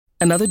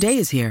Another day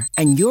is here,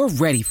 and you're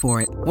ready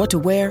for it. What to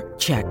wear?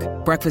 Check.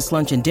 Breakfast,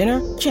 lunch, and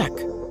dinner? Check.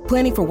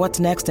 Planning for what's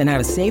next and how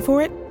to save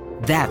for it?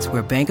 That's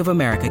where Bank of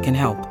America can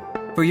help.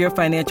 For your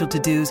financial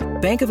to-dos,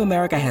 Bank of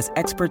America has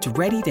experts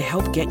ready to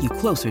help get you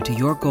closer to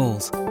your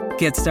goals.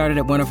 Get started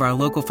at one of our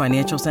local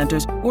financial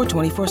centers or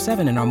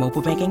 24/7 in our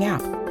mobile banking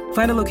app.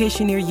 Find a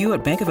location near you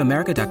at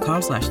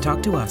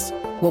bankofamerica.com/talktous.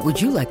 What would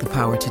you like the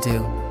power to do?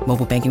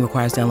 Mobile banking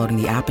requires downloading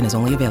the app and is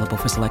only available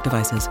for select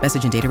devices.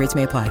 Message and data rates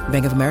may apply.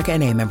 Bank of America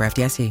N.A., member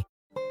FDIC.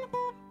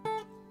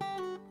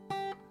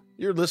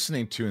 You're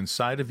listening to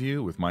Inside of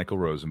You with Michael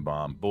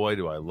Rosenbaum. Boy,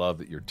 do I love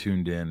that you're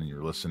tuned in and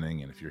you're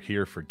listening. And if you're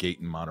here for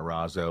Gaten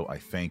Matarazzo, I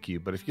thank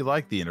you. But if you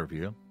like the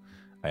interview,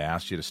 I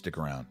ask you to stick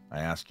around. I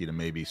ask you to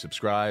maybe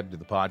subscribe to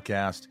the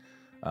podcast.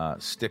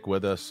 Stick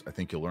with us. I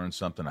think you'll learn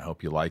something. I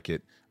hope you like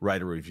it.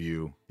 Write a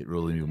review. It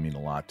really will mean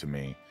a lot to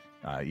me,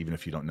 even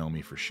if you don't know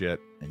me for shit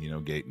and you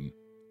know Gaten.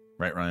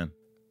 Right, Ryan?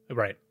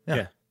 Right.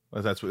 Yeah.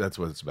 Well, that's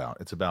what it's about.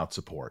 It's about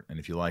support. And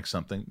if you like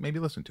something, maybe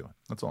listen to it.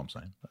 That's all I'm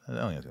saying. I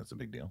don't think that's a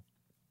big deal.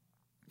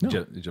 No.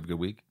 Did you have a good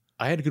week?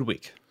 I had a good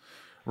week.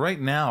 Right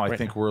now, I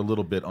think we're a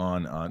little bit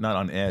on, not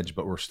on edge,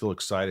 but we're still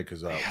excited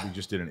because we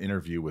just did an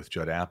interview with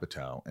Judd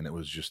Apatow, and it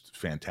was just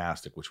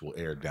fantastic, which will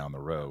air down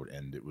the road.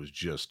 And it was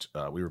just,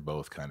 we were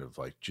both kind of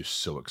like just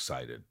so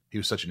excited. He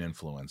was such an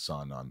influence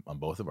on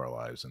both of our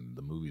lives and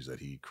the movies that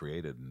he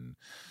created. And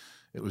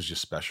it was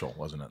just special,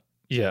 wasn't it?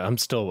 Yeah, I'm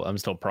still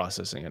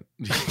processing it.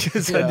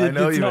 Yeah, I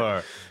know you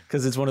are.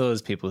 Because it's one of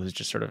those people who's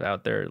just sort of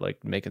out there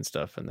like making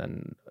stuff, and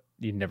then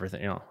you never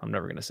think, I'm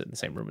never going to sit in the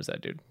same room as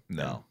that dude.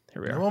 No. And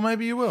here we are. Well,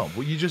 maybe you will.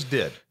 Well, you just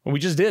did. Well, we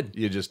just did.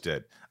 You just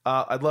did.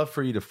 I'd love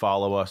for you to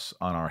follow us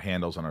on our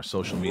handles, on our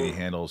social media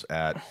handles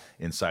at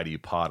Inside of You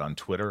Pod on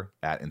Twitter,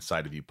 at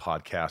Inside of You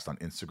Podcast on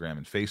Instagram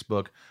and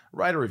Facebook.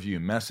 Write a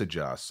review, message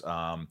us.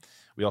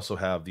 We also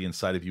have the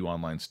Inside of You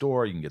online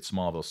store. You can get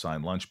Smallville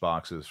signed lunch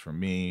boxes from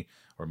me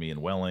or me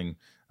and Welling.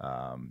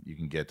 You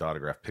can get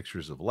autographed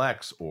pictures of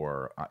Lex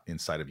or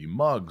Inside of You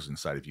mugs,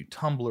 Inside of You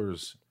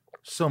tumblers.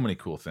 So many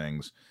cool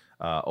things.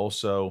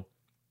 Also,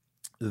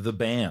 the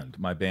band,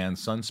 my band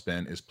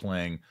Sunspin, is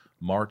playing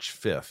March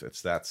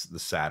 5th. That's the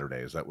Saturday.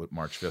 Is that what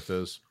March 5th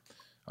is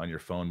on your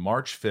phone?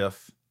 March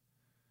 5th,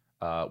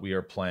 we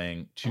are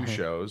playing two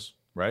shows,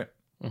 right?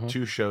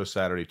 Two shows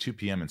Saturday, 2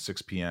 p.m. and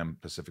 6 p.m.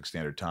 Pacific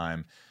Standard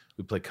Time.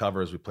 We play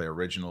covers, we play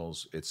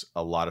originals. It's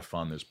a lot of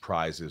fun. There's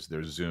prizes,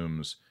 there's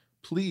Zooms.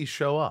 Please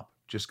show up.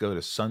 Just go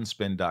to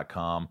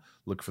sunspin.com,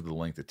 look for the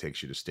link that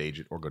takes you to Stage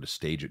It, or go to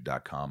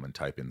stageit.com and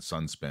type in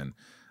Sunspin.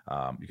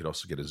 You could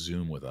also get a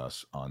Zoom with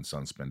us on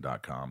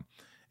sunspin.com.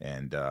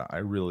 And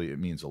it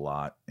means a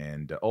lot.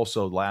 And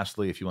also,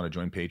 lastly, if you want to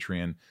join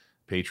Patreon,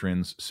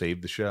 patrons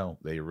save the show.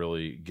 They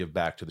really give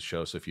back to the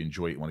show. So if you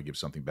enjoy it, you want to give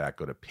something back,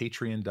 go to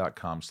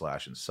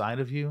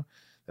patreon.com/insideofyou.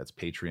 That's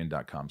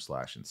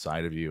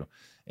patreon.com/insideofyou.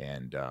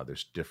 And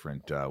there's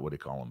different, what do you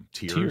call them?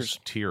 Tiers.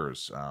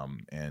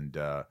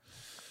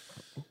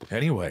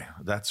 Anyway,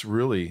 that's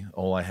really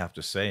all I have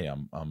to say.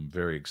 I'm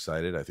very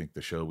excited. I think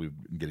the show, we've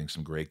been getting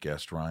some great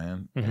guests,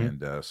 Ryan,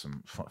 and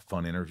some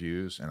fun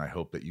interviews, and I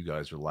hope that you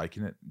guys are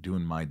liking it,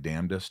 doing my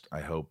damnedest.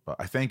 I hope,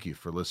 I thank you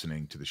for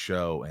listening to the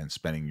show and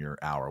spending your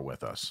hour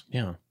with us.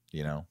 Yeah.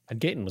 You know? And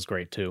Gaten was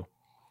great too.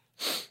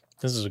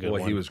 This is a good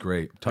one. He was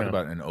great. Talk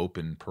about an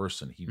open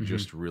person. He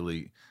just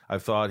really, I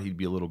thought he'd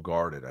be a little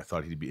guarded. I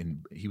thought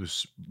he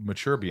was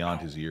mature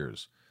beyond his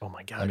years. Oh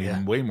my God. I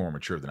mean, way more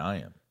mature than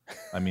I am.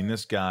 I mean,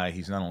 this guy,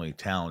 he's not only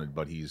talented,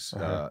 but he's,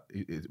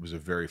 it was a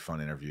very fun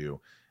interview.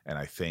 And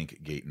I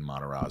thank Gaten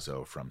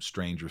Matarazzo from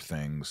Stranger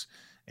Things.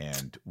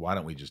 And why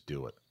don't we just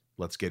do it?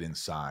 Let's get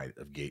inside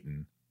of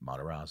Gaten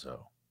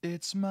Matarazzo.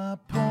 It's my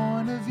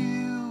point of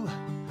view.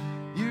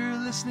 You're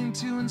listening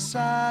to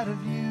Inside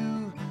of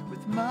You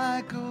with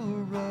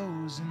Michael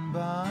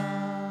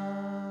Rosenbaum.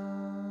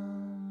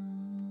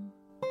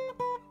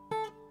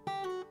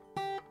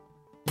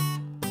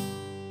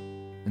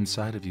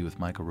 Inside of You with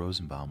Michael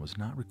Rosenbaum was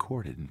not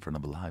recorded in front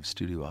of a live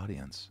studio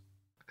audience.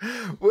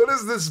 What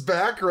is this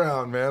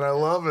background, man? I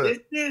love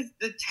it. This is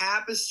the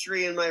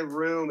tapestry in my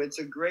room. It's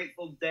a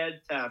Grateful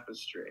Dead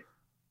tapestry.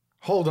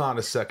 Hold on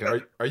a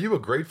second. Are you a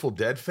Grateful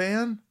Dead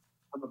fan?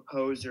 I'm a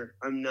poser.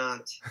 I'm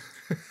not.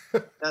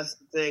 That's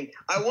the thing.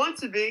 I want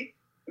to be,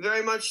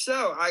 very much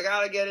so. I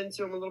got to get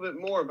into them a little bit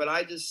more, but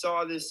I just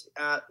saw this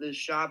at this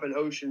shop in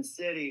Ocean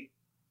City,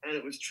 and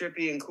it was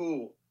trippy and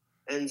cool.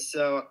 And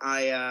so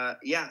I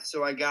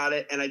got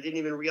it, and I didn't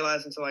even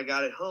realize until I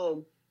got it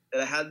home that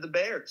I had the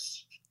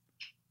bears.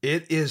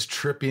 It is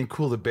trippy and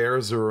cool. The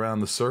bears are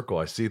around the circle.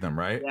 I see them,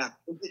 right? Yeah.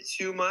 Is it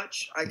too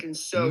much? I can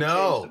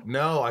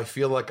No. I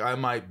feel like I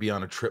might be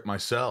on a trip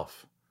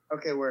myself.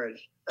 Okay, word.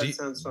 That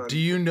sounds fun. Do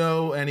you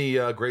know any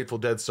Grateful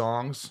Dead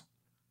songs?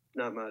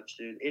 Not much,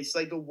 dude. It's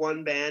like the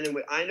one band,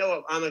 and I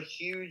know I'm a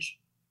huge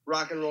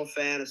rock and roll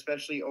fan,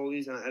 especially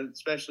oldies, and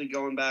especially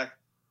going back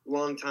a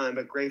long time.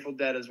 But Grateful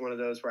Dead is one of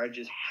those where I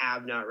just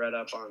have not read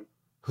up on.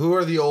 Who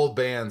are the old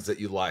bands that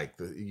you like,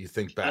 that you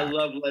think back? I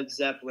love Led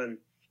Zeppelin.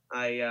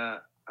 I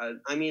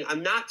mean,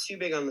 I'm not too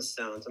big on the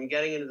Stones. I'm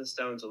getting into the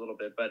Stones a little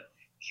bit, but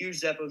huge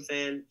Zeppelin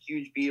fan,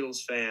 huge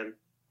Beatles fan.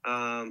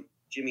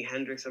 Jimi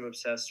Hendrix I'm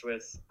obsessed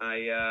with.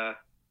 I'm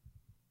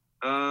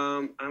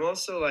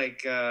also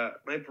like,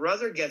 my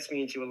brother gets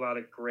me into a lot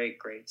of great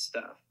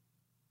stuff.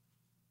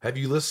 Have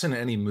you listened to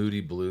any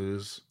Moody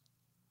Blues?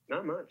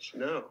 Not much,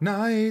 no.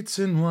 Nights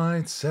in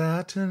white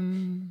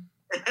satin,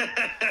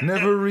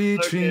 never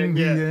reaching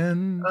the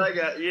end.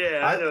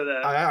 I know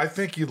that. I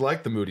think you'd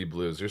like the Moody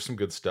Blues. There's some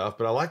good stuff,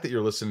 but I like that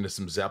you're listening to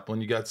some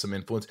Zeppelin. You got some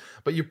influence,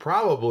 but you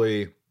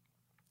probably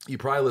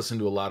listen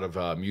to a lot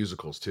of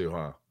musicals too,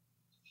 huh?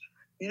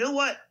 You know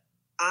what?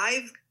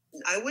 I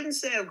wouldn't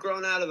say I've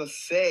grown out of a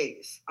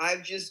phase.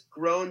 I've just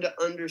grown to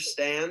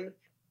understand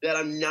that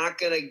I'm not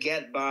going to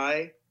get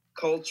by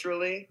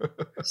culturally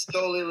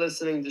solely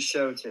listening to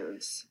show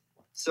tunes.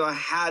 So I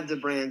had to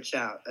branch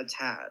out a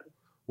tad.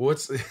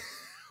 What's the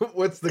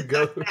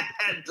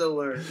I had to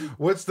learn.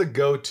 What's the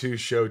go-to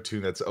show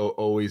tune that's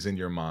always in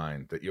your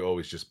mind that you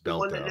always just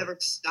belt out? The one that never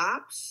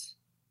stops?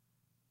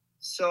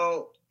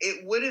 So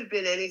it would have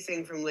been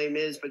anything from Les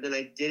Mis, but then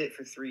I did it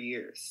for 3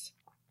 years.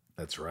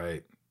 That's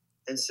right.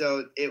 And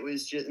so it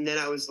was just, and then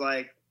I was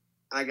like,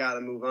 I got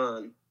to move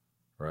on.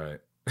 Right.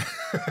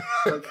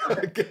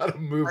 I gotta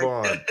move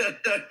on.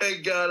 I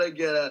gotta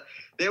get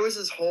there was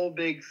this whole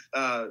big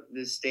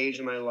this stage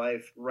in my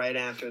life right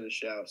after the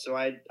show. So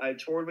I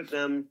toured with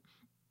them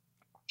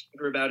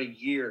for about a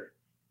year,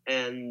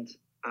 and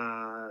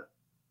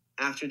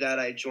after that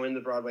I joined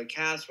the Broadway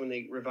cast when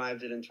they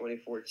revived it in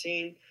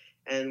 2014,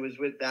 and was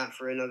with that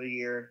for another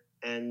year.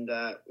 And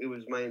it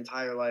was my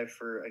entire life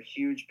for a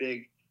huge,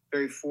 big,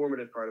 very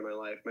formative part of my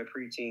life, my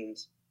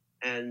preteens.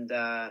 And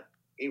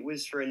it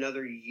was for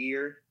another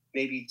year,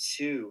 maybe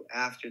 2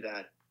 after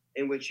that,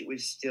 in which it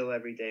was still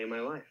every day of my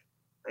life.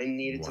 I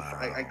needed to,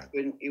 I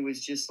couldn't, it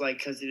was just like,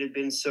 because it had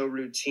been so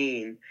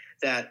routine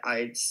that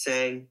I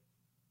sang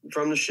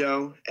from the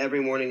show every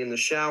morning in the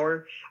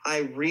shower. I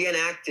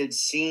reenacted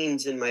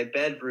scenes in my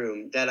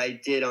bedroom that I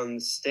did on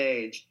the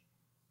stage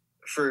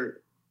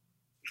for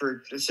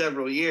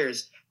several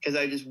years, because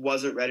I just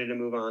wasn't ready to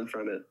move on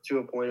from it, to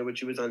a point in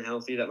which it was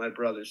unhealthy that my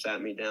brother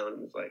sat me down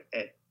and was like,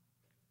 hey,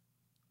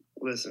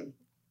 listen.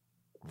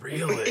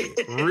 Really?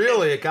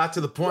 It got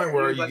to the point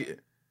where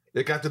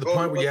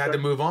you had to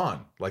move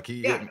on. Like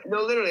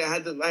no, literally, I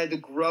had to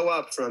grow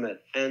up from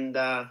it. And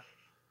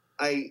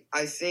I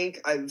think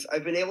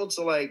I've been able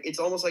to, like, it's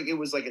almost like it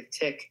was like a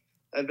tick.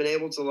 I've been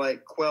able to,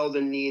 like, quell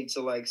the need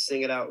to, like,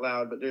 sing it out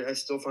loud, but I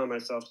still find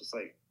myself just,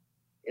 like,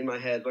 in my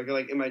head,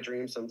 like in my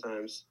dreams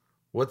sometimes.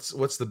 What's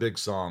the big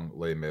song,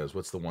 Les Mis?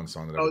 What's the one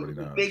song that everybody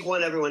knows? The big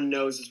one everyone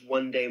knows is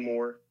One Day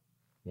More.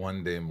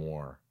 One Day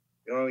More.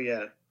 Oh,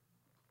 yeah.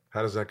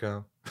 How does that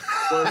go?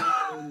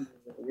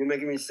 You're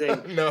making me sing.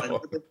 No.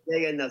 Another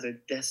day, another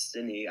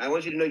destiny. I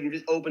want you to know you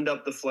just opened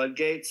up the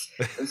floodgates,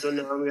 and so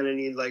now I'm gonna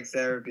need, like,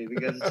 therapy,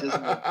 because it's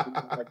just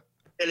like,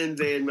 and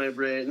invade my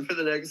brain for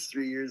the next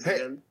 3 years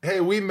again. Hey,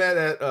 we met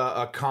at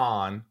a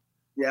con.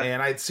 Yeah.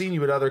 And I'd seen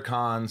you at other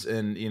cons,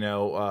 and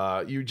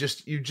you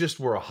just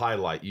were a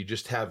highlight. You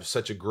just have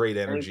such a great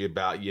energy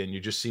about you, and you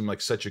just seem like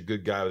such a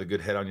good guy with a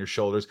good head on your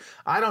shoulders.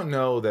 I don't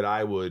know that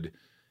I would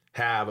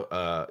have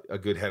a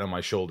good head on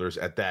my shoulders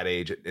at that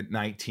age, at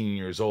 19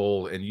 years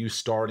old, and you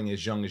starting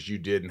as young as you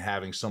did and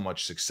having so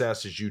much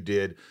success as you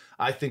did.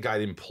 I think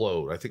I'd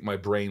implode. I think my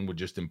brain would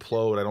just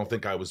implode. I don't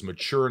think I was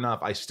mature enough.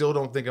 I still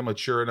don't think I'm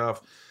mature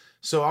enough.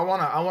 So I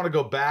want to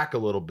go back a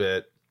little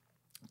bit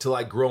to,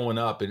 like, growing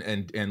up and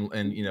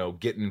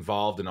getting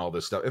involved in all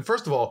this stuff. And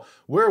first of all,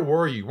 where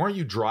were you? Weren't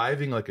you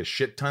driving like a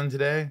shit ton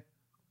today?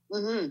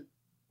 Mm-hmm.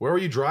 Where were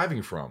you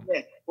driving from?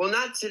 Yeah. Well,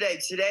 not today.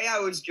 Today I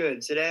was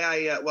good. Today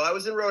I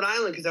was in Rhode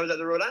Island because I was at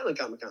the Rhode Island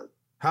Comic-Con.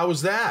 How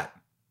was that?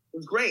 It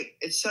was great.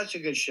 It's such a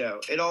good show.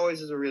 It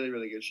always is a really,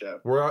 really good show.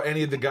 Were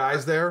any of the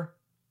guys there?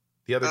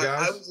 The other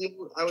guys?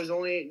 I was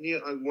only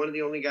one of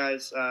the only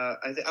guys.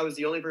 I was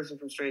the only person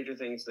from Stranger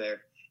Things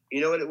there.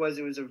 You know what it was?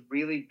 It was a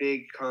really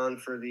big con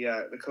for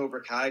the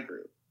Cobra Kai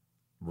group.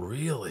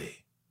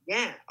 Really?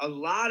 Yeah, a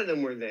lot of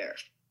them were there.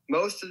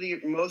 Most of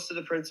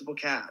the principal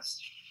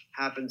cast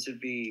happened to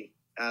be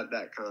at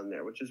that con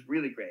there, which is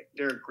really great.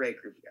 They're a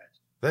great group of guys.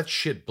 That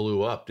shit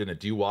blew up, didn't it?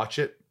 Do you watch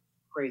it?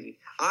 Crazy.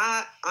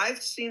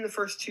 I've seen the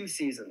first 2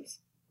 seasons.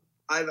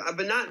 I've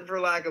been, not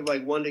for lack of,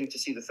 like, wanting to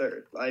see the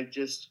third. I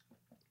just,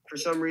 for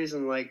some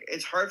reason, like,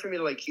 it's hard for me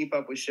to, like, keep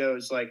up with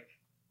shows, like,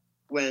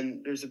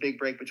 when there's a big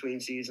break between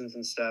seasons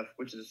and stuff,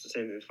 which is the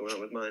same thing that's going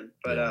on with mine.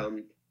 But there's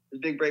a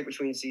big break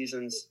between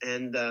seasons,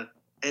 and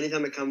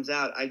anytime it comes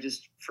out, I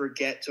just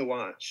forget to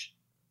watch.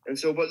 And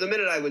so, but the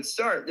minute I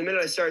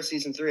start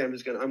season 3,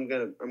 I'm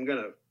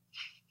gonna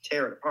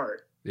tear it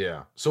apart.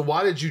 Yeah. So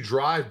why did you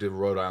drive to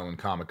Rhode Island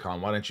Comic-Con?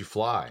 Why didn't you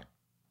fly?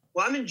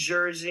 Well, I'm in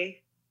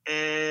Jersey,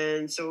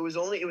 and so it was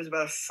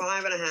about a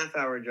 5.5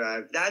 hour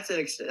drive. That's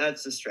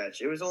a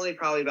stretch. It was only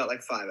probably about,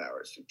 like, 5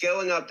 hours.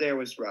 Going up there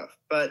was rough,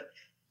 but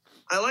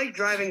I like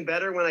driving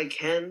better when I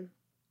can.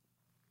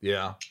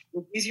 Yeah.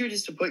 It's easier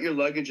just to put your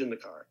luggage in the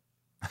car.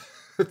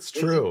 It's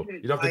true.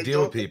 You don't have to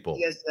deal with people.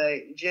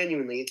 PSA,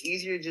 genuinely, it's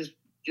easier to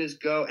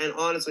just go. And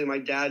honestly, my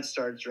dad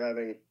starts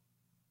driving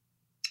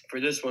for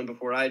this one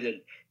before I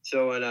did.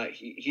 So when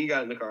he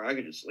got in the car, I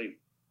could just leave.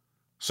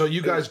 So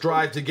you guys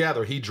drive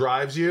together. He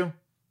drives you?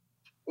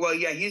 Well,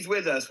 yeah, he's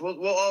with us.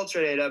 We'll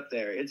alternate up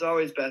there. It's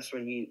always best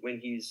when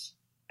he's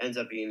ends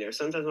up being there.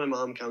 Sometimes my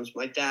mom comes.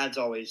 My dad's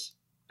always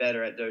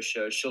better at those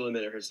shows. She'll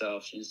admit it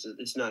herself.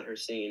 It's not her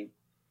scene.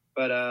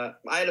 But I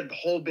had a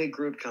whole big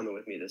group coming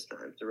with me this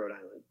time to Rhode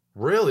Island.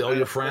 Really? All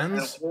your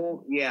friends?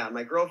 Yeah,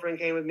 my girlfriend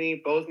came with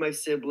me, both my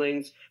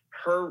siblings,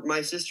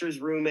 my sister's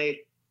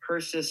roommate, her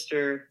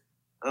sister,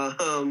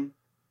 my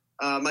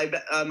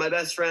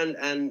best friend,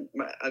 and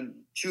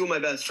two of my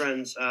best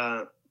friends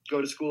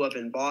go to school up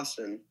in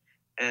Boston.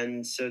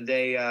 And so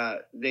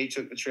they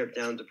took the trip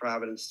down to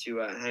Providence to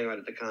hang out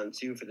at the con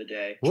too for the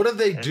day. What do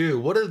they do?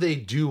 What do they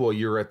do while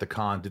you're at the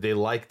con? Do they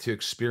like to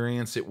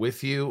experience it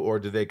with you, or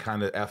do they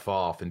kind of F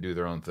off and do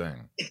their own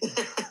thing?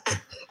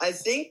 I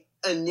think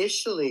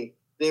initially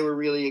they were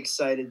really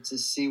excited to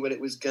see what it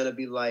was going to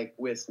be like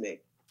with me.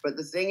 But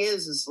the thing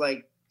is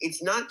like,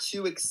 it's not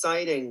too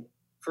exciting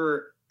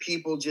for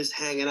people just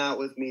hanging out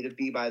with me to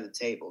be by the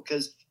table.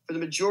 Because for the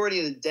majority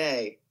of the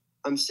day,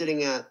 I'm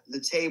sitting at the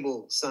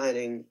table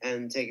signing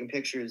and taking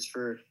pictures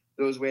for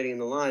those waiting in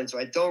the line. So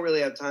I don't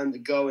really have time to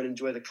go and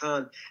enjoy the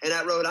con. And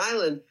at Rhode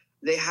Island,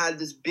 they had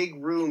this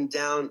big room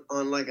down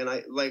on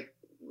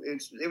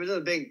it was in a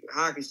big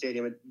hockey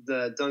stadium at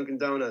the Dunkin'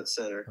 Donuts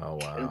Center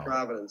in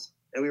Providence.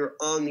 And we were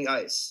on the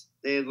ice.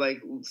 They had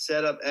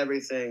set up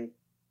everything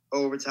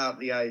over top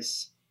the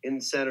ice in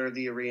the center of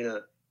the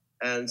arena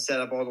and set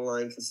up all the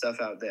lines and stuff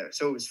out there.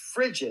 So it was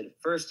frigid,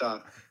 first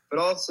off. But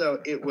also,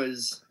 it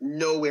was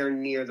nowhere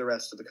near the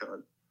rest of the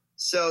con.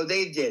 So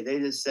they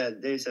just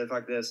said,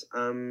 fuck this.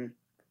 I'm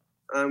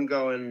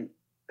going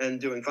and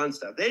doing fun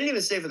stuff. They didn't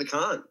even stay for the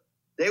con.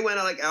 They went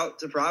out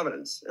to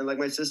Providence. And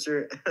my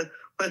sister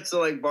went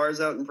to bars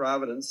out in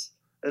Providence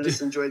and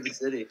just enjoyed the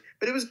city.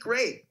 But it was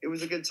great. It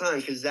was a good time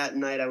because that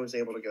night I was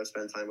able to go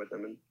spend time with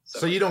them. And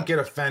so you don't get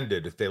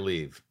offended if they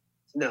leave?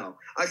 No,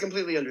 I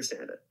completely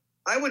understand it.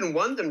 I wouldn't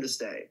want them to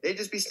stay. They'd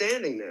just be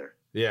standing there.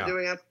 Yeah.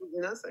 Doing absolutely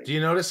nothing. Do you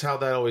notice how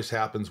that always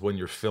happens when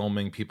you're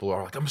filming? People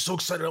are like, I'm so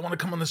excited. I want to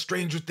come on the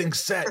Stranger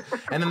Things set.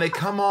 And then they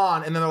come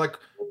on and then they're like,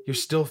 you're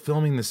still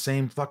filming the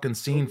same fucking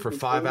scene for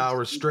 5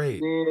 hours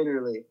straight.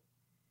 Literally.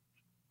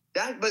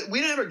 But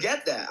we never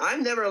get that.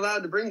 I'm never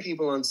allowed to bring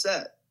people on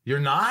set. You're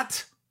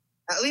not?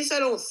 At least I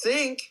don't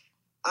think.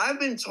 I've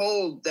been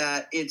told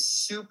that it's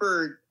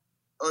super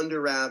under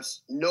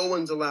wraps. No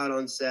one's allowed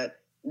on set.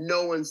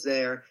 No one's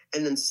there.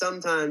 And then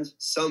sometimes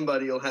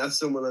somebody will have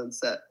someone on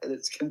set and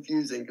it's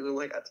confusing because I'm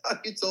like, I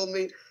thought you told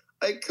me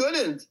I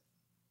couldn't.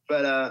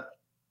 But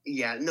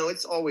yeah, no,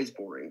 it's always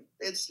boring.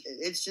 It's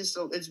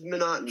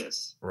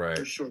monotonous. Right.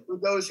 For sure. For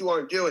those who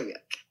aren't doing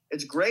it.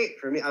 It's great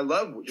for me. I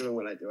love doing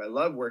what I do. I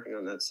love working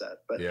on that set.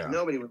 But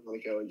nobody would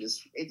want to go and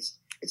just it's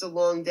a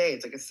long day.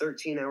 It's like a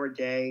 13-hour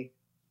day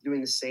doing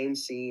the same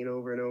scene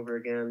over and over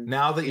again.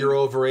 Now that you're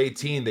over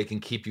 18, they can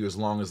keep you as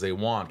long as they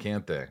want,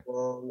 can't they? As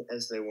long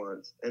as they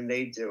want. And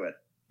they do it.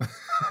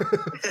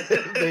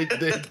 they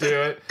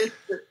do it.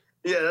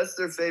 Yeah, that's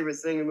their favorite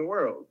thing in the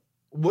world.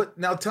 What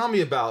now? Tell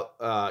me about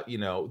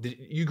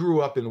you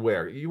grew up in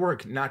where? You were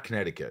not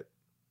Connecticut.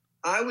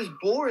 I was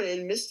born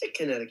in Mystic,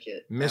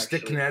 Connecticut.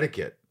 Mystic, actually.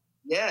 Connecticut.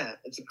 Yeah,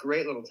 it's a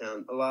great little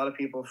town. A lot of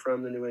people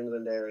from the New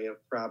England area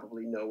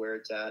probably know where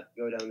it's at.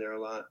 Go down there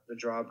a lot. The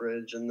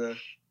Drawbridge and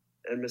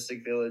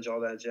Mystic Village, all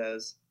that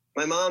jazz.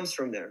 My mom's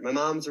from there. My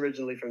mom's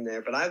originally from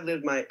there, but I've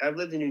lived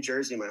in New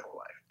Jersey my whole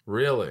life.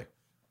 Really?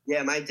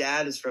 Yeah, my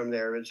dad is from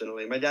there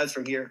originally. My dad's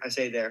from here. I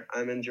say there.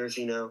 I'm in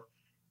Jersey now.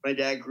 My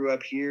dad grew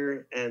up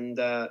here and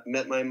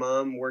met my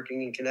mom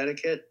working in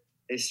Connecticut.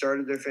 They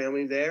started their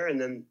family there and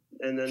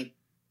then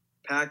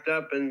packed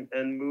up and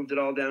moved it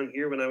all down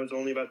here when I was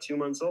only about 2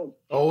 months old.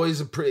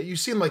 Always you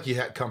seem like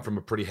you come from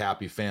a pretty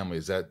happy family.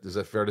 Is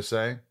that fair to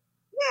say?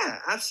 Yeah,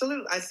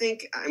 absolutely.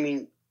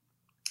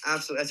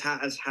 Absolutely,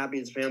 as happy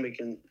as a family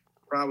can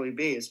probably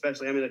be,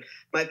 especially,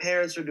 my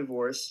parents are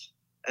divorced.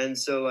 And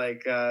so,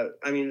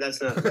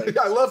 that's not.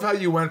 I love how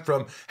you went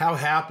from how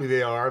happy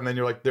they are, and then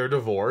you're like, they're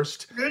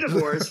divorced. They're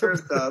divorced,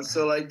 first off.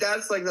 So,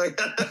 that's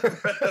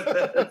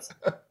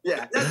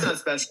yeah, that's not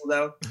special,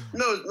 though.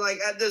 No,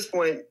 at this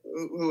point,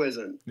 who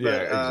isn't?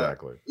 Yeah,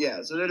 exactly.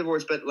 Yeah, so they're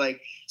divorced, but,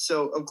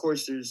 so, of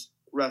course, there's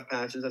rough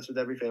patches. That's with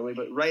every family.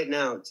 But right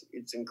now,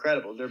 it's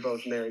incredible. They're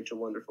both married to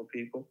wonderful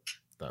people.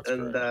 That's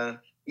great.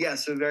 Yeah,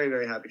 so very,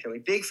 very happy family.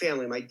 Big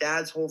family. My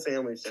dad's whole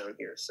family's down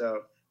here.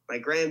 So, my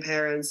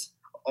grandparents,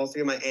 all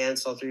three of my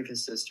aunts, all three of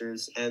his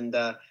sisters, and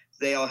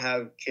they all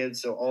have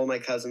kids, so all my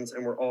cousins,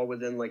 and we're all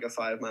within a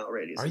 5-mile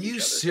radius. Are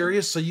you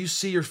serious? So you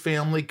see your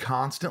family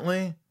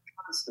constantly?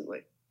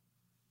 Constantly.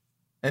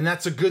 And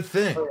that's a good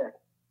thing. Oh, yeah.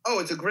 Oh,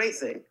 it's a great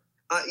thing.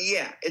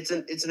 Yeah, it's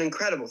an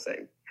incredible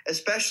thing.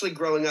 Especially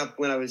growing up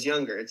when I was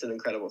younger, it's an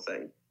incredible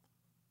thing.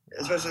 Wow.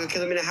 Especially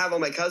because I have all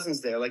my cousins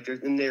there,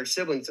 they're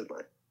siblings of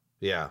mine.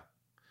 Yeah.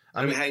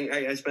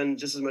 I spend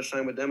just as much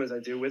time with them as I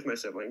do with my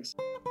siblings.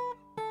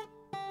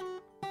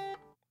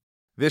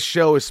 This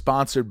show is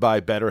sponsored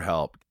by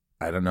BetterHelp.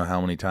 I don't know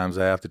how many times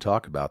I have to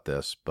talk about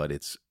this, but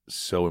it's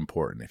so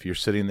important. If you're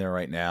sitting there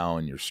right now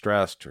and you're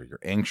stressed or you're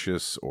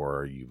anxious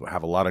or you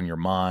have a lot on your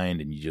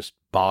mind and you just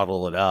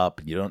bottle it up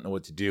and you don't know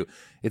what to do,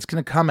 it's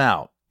going to come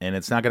out, and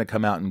it's not going to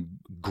come out in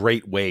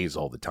great ways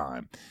all the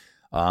time.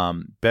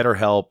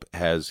 BetterHelp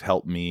has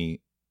helped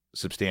me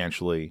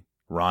substantially.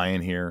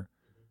 Ryan here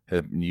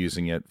has been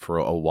using it for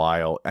a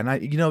while. And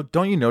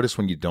don't you notice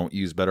when you don't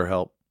use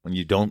BetterHelp, when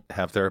you don't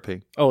have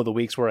therapy? Oh, the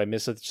weeks where I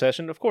miss a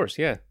session? Of course,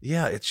 yeah.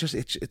 Yeah,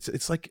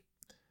 it's like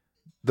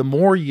the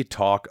more you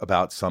talk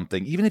about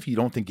something, even if you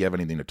don't think you have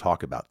anything to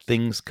talk about,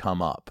 things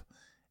come up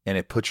and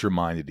it puts your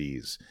mind at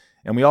ease.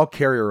 And we all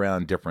carry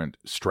around different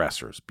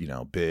stressors,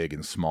 big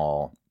and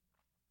small.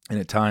 And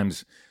at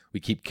times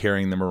we keep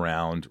carrying them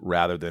around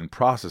rather than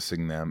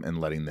processing them and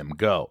letting them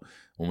go.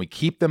 When we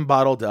keep them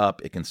bottled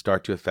up, it can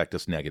start to affect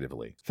us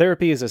negatively.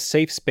 Therapy is a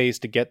safe space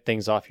to get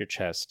things off your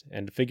chest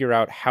and to figure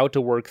out how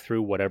to work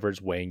through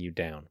whatever's weighing you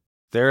down.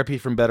 Therapy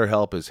from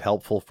BetterHelp is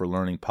helpful for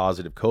learning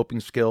positive coping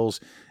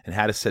skills and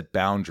how to set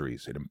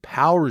boundaries. It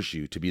empowers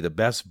you to be the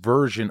best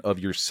version of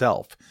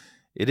yourself.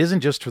 It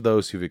isn't just for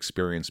those who've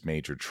experienced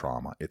major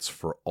trauma. It's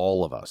for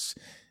all of us.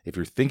 If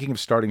you're thinking of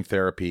starting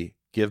therapy,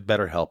 give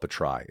BetterHelp a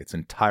try. It's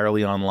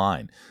entirely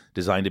online,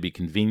 designed to be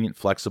convenient,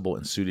 flexible,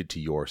 and suited to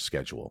your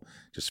schedule.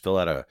 Just fill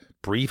out a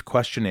brief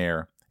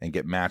questionnaire and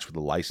get matched with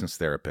a licensed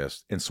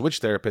therapist, and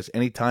switch therapists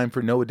anytime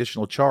for no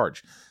additional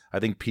charge. I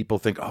think people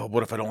think, oh,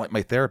 what if I don't like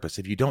my therapist?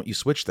 If you don't, you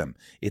switch them.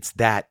 It's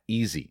that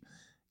easy.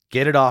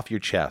 Get it off your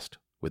chest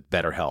with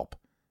BetterHelp.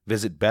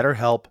 Visit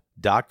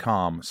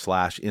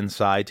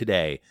BetterHelp.com/inside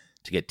today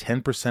to get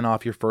 10%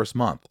 off your first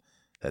month.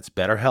 That's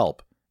BetterHelp,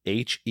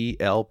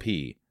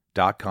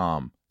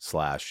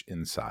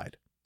 HELP.com/inside.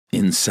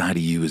 Inside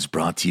of You is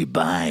brought to you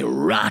by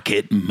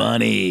Rocket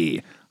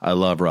Money. I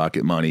love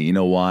Rocket Money. You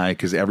know why?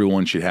 Because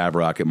everyone should have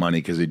Rocket Money,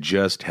 because it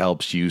just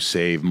helps you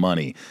save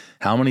money.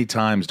 How many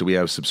times do we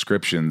have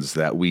subscriptions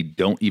that we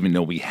don't even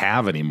know we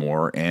have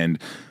anymore, and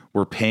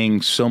we're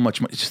paying so much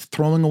money, just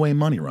throwing away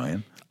money,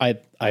 Ryan?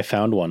 I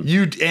found one.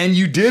 You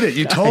did it.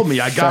 You told me.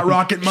 I got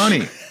Rocket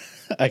Money.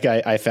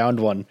 I found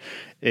one.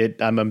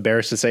 I'm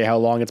embarrassed to say how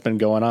long it's been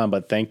going on,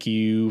 but thank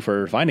you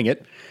for finding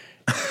it.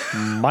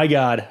 My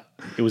God,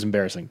 it was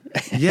embarrassing.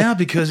 Yeah,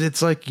 because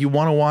it's like you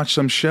want to watch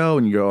some show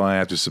and you go, I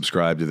have to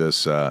subscribe to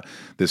this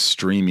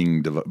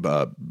streaming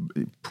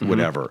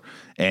whatever.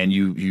 And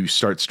you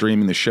start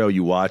streaming the show,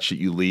 you watch it,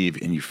 you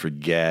leave, and you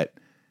forget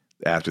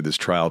after this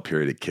trial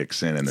period it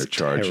kicks in and they're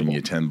charging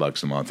you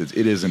 $10 a month.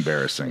 It is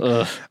embarrassing.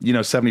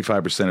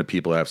 75% of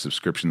people have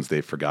subscriptions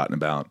they've forgotten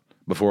about.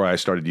 Before I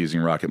started using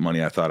Rocket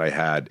Money, I thought I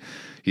had,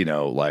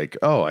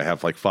 I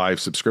have like 5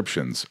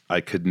 subscriptions.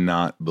 I could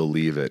not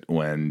believe it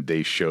when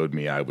they showed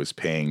me I was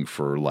paying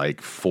for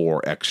like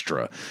 4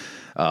 extra.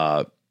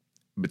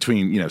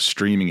 Between,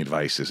 streaming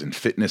devices and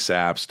fitness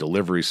apps,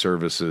 delivery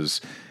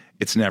services,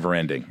 it's never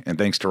ending. And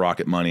thanks to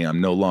Rocket Money, I'm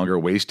no longer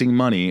wasting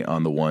money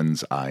on the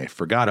ones I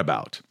forgot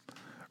about.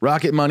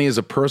 Rocket Money is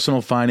a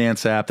personal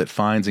finance app that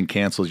finds and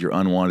cancels your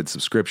unwanted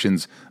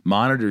subscriptions,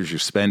 monitors your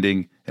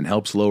spending, and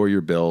helps lower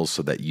your bills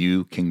so that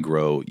you can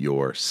grow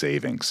your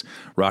savings.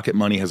 Rocket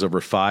Money has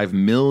over 5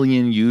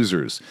 million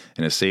users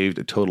and has saved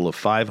a total of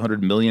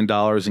 $500 million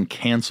in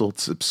canceled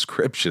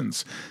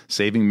subscriptions,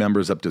 saving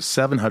members up to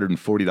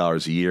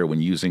 $740 a year when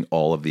using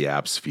all of the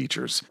app's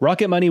features.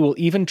 Rocket Money will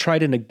even try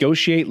to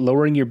negotiate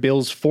lowering your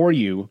bills for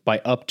you by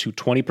up to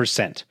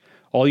 20%.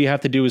 All you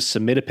have to do is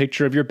submit a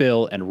picture of your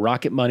bill, and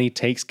Rocket Money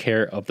takes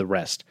care of the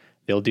rest.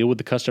 They'll deal with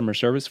the customer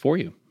service for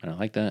you. And I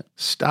like that.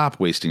 Stop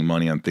wasting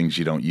money on things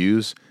you don't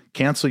use.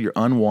 Cancel your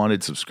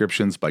unwanted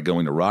subscriptions by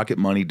going to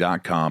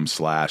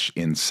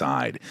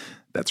rocketmoney.com/inside.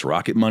 That's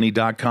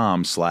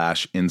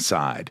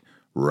rocketmoney.com/inside.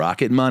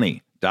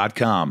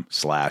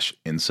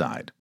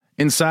 rocketmoney.com/inside.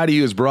 Inside of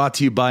You is brought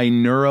to you by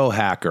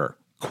Neurohacker,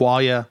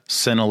 Qualia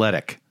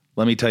Senolytic.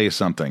 Let me tell you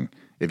something.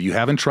 If you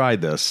haven't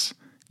tried this,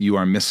 you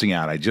are missing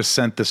out. I just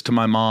sent this to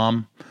my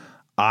mom.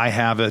 I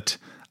have it.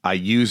 I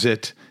use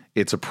it.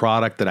 It's a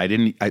product that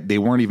they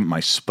weren't even my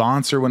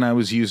sponsor when I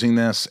was using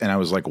this. And I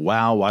was like,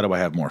 wow, why do I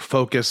have more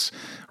focus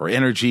or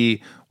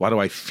energy? Why do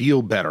I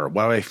feel better?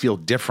 Why do I feel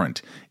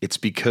different? It's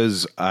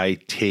because I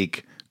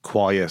take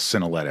Qualia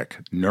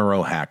Senolytic,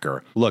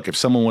 Neurohacker. Look, if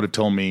someone would have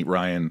told me,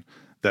 Ryan,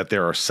 that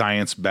there are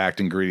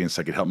science-backed ingredients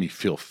that could help me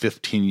feel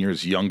 15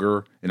 years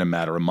younger in a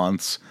matter of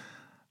months,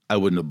 I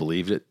wouldn't have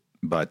believed it.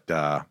 But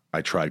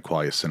I tried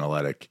Qualia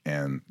Senolytic,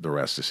 and the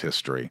rest is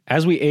history.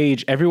 As we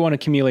age, everyone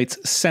accumulates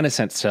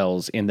senescent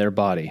cells in their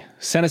body.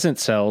 Senescent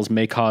cells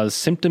may cause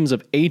symptoms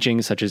of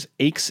aging, such as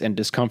aches and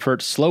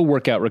discomfort, slow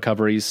workout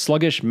recoveries,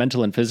 sluggish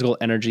mental and physical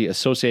energy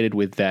associated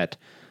with that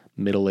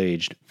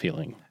middle-aged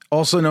feeling.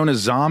 Also known as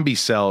zombie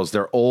cells,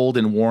 they're old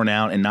and worn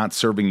out and not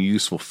serving a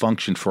useful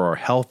function for our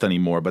health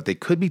anymore, but they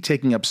could be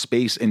taking up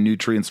space and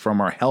nutrients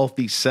from our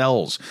healthy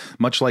cells.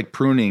 Much like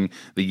pruning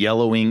the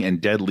yellowing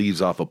and dead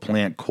leaves off a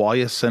plant,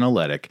 Qualia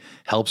Senolytic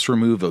helps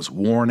remove those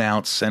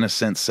worn-out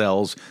senescent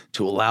cells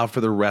to allow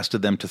for the rest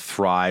of them to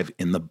thrive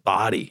in the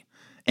body.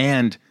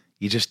 And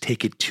You just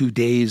take it 2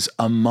 days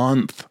a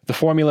month. The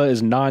formula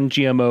is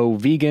non-GMO,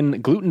 vegan,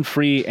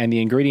 gluten-free, and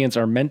the ingredients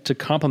are meant to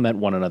complement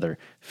one another,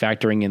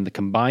 factoring in the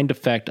combined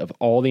effect of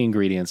all the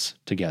ingredients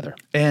together.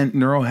 And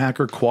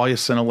Neurohacker Qualia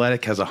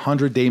Senolytic has a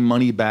 100-day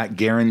money-back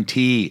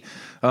guarantee.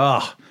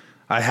 I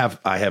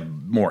have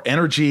more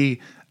energy.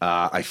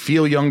 I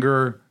feel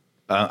younger.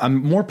 I'm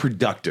more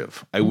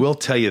productive. I will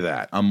tell you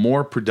that. I'm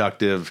more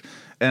productive,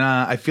 and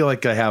I feel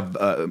like I have,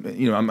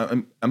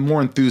 I'm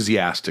more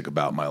enthusiastic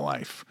about my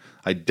life.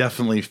 I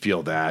definitely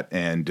feel that.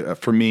 And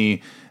for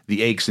me,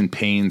 the aches and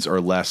pains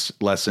are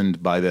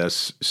lessened by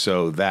this.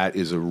 So that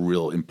is a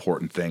real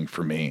important thing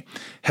for me.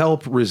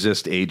 Help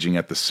resist aging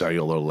at the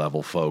cellular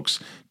level,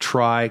 folks.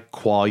 Try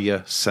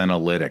Qualia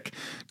Senolytic.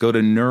 Go to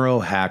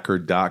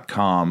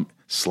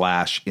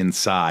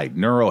neurohacker.com/inside.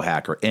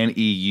 Neurohacker,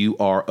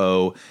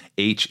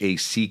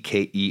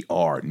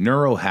 NEUROHACKER.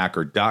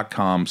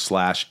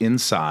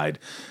 Neurohacker.com/inside.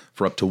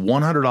 For up to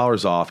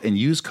 $100 off, and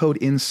use code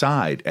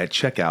INSIDE at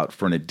checkout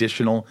for an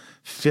additional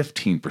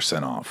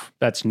 15% off.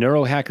 That's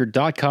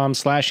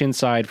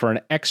neurohacker.com/inside for an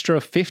extra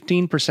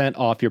 15%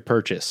 off your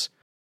purchase.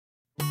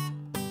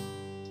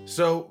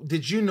 So,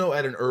 did you know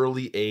at an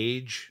early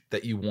age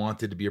that you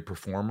wanted to be a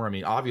performer? I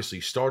mean, obviously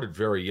you started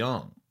very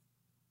young.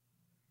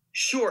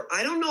 Sure.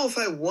 I don't know if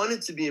I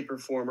wanted to be a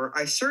performer.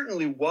 I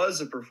certainly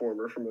was a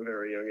performer from a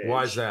very young age.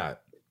 Why is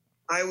that?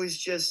 I was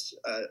just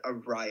a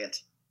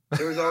riot.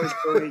 There was always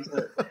stories.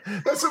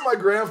 That's what my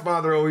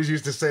grandfather always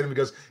used to say to me. He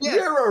goes, Yeah.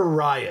 "You're a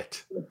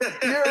riot.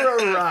 You're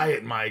a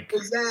riot, Mike."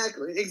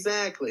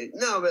 Exactly.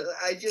 No, but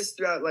I just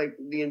throughout like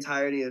the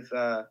entirety of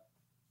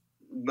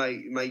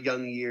my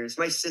young years,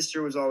 my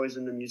sister was always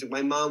into music.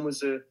 My mom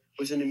was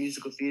into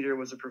musical theater,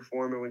 was a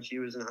performer when she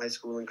was in high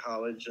school and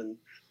college, and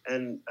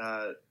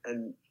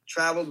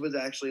traveled with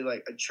actually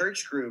like a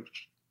church group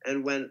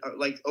and went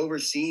like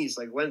overseas,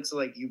 like went to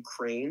like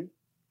Ukraine.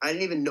 I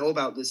didn't even know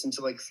about this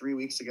until like 3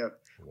 weeks ago.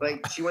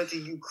 Like she went to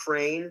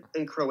Ukraine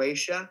and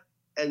Croatia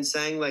and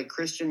sang like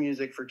Christian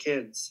music for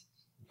kids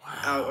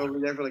out over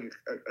there for like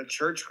a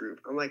church group.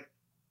 I'm like,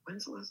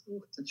 when's the last time you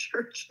went to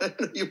church? I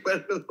didn't know you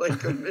went with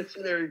like a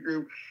missionary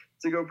group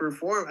to go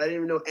perform. I didn't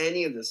even know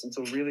any of this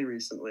until really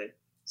recently.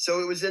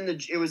 So it was in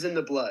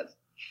the blood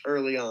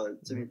early on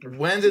to be performed.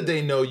 When did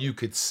they know you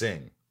could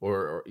sing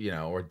or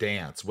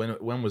dance?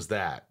 When was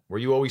that? Were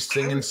you always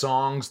singing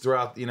songs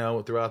throughout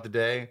the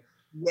day?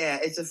 Yeah,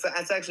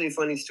 that's actually a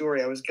funny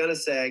story. I was gonna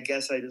say I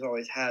guess I just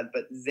always had,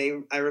 but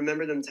I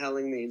remember them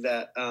telling me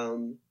that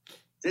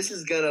this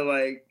is gonna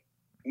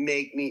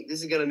make me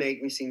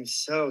seem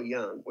so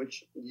young.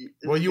 Which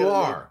you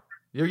are.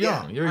 You're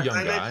young. Yeah, You're a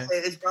young guy.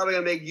 It's probably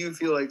gonna make you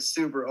feel like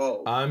super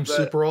old. I'm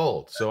super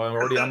old, so I'm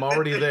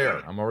already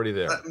there. I'm already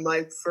there.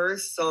 My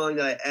first song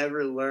that I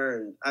ever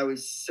learned, I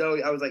was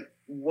like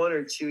 1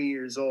 or 2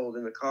 years old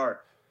in the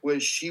car,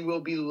 was "She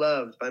Will Be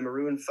Loved" by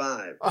Maroon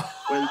 5.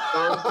 When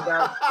songs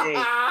about Jane.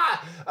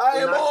 I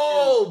am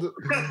old.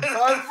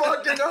 I'm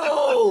fucking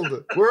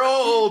old. We're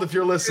all old if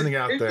you're listening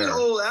out there. It's an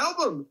old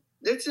album.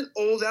 It's an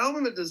old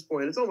album at this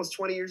point. It's almost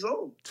 20 years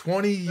old.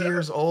 20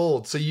 years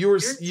old. So you were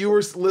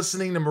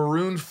listening to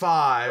Maroon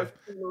 5.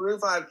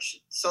 Maroon 5,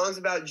 songs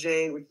about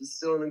Jane, which is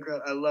still an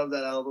incredible. I love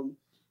that album.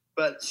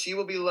 But "She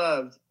Will Be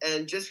Loved,"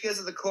 and just because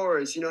of the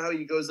chorus, you know how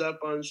he goes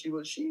up on "She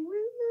Will Be Loved,"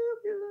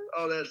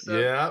 all that stuff.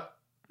 Yeah.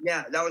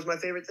 Yeah, that was my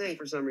favorite thing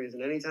for some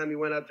reason. Anytime he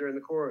went up during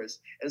the chorus.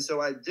 And so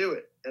I'd do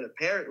it. And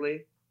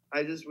apparently,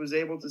 I just was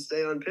able to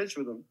stay on pitch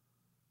with him.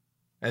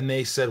 And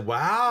they said,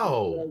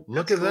 "Wow,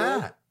 look at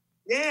that."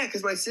 Yeah,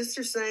 because my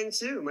sister sang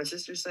too. My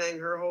sister sang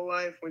her whole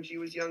life when she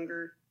was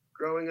younger,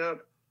 growing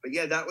up. But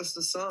yeah, that was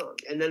the song.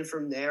 And then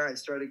from there, I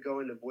started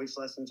going to voice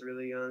lessons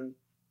really young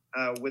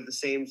with the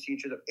same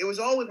teacher. It was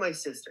all with my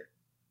sister.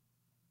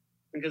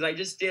 Because I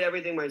just did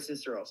everything my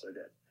sister also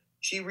did.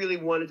 She really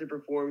wanted to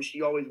perform.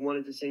 She always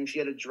wanted to sing. She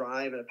had a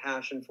drive and a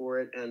passion for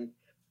it and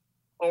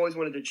always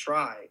wanted to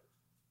try.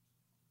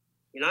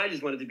 And I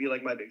just wanted to be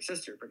like my big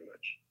sister, pretty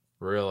much.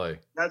 Really?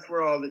 That's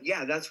where all the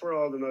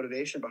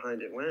motivation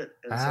behind it went.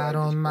 And so I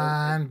don't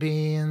mind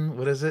being,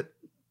 what is it?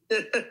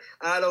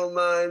 I don't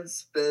mind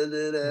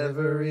spending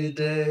every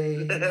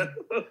day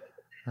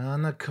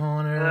on the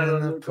corner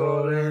in the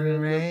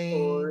pouring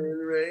rain.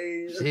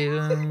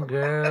 Shooting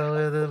girl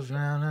with a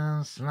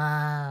frowning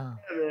smile.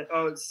 Yeah,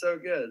 oh, it's so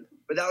good.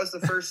 But that was the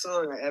first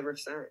song I ever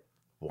sang.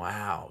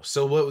 Wow.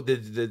 So what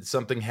did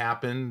something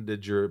happen?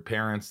 Did your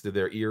parents, did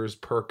their ears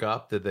perk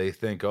up? Did they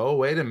think, "Oh,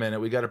 wait a minute,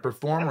 we got a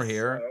performer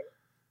here"? So.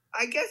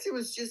 I guess it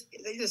was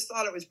they just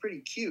thought it was pretty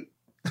cute.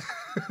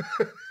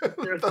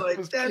 They're like,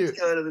 that's cute.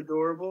 Kind of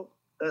adorable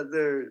that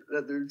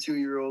their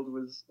 2-year-old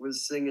was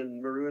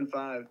singing Maroon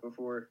 5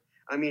 before.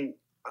 I mean,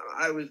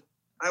 I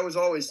was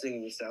always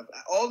singing stuff.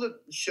 All the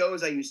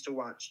shows I used to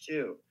watch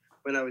too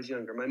when I was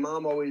younger. My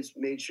mom always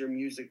made sure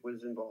music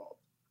was involved.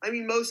 I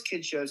mean, most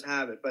kid shows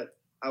have it, but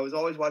I was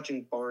always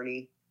watching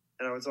Barney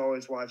and I was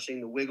always watching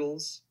The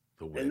Wiggles.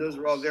 And those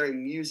were all very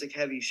music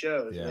heavy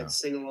shows. Yeah. And I'd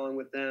sing along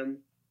with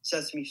them.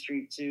 Sesame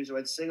Street too, so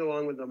I'd sing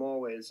along with them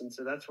always, and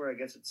so that's where I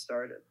guess it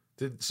started.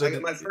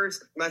 My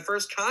first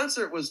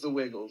concert was The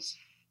Wiggles.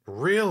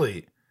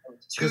 Really?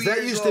 Because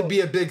that used to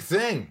be a big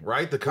thing,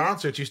 right? The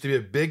concerts used to be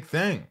a big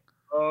thing.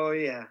 Oh,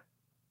 yeah.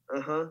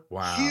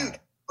 Wow. Huge.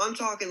 I'm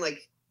talking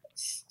like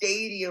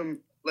stadium,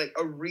 like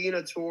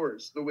arena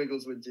tours the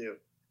Wiggles would do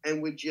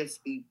and would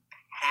just be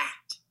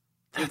packed.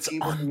 That's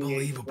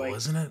unbelievable, like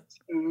isn't it?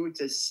 2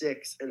 to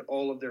 6 and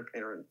all of their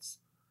parents.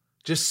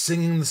 Just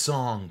singing the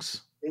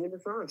songs. Singing the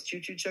songs. Choo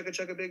choo chugga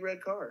chugga big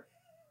red car.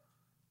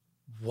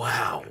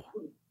 Wow.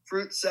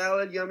 Fruit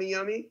salad, yummy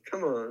yummy.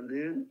 Come on,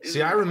 dude.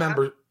 See, I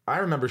remember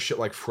shit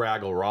like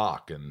Fraggle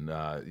Rock and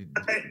I have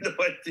no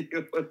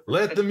idea.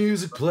 let the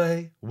music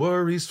play,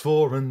 worries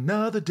for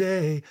another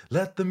day.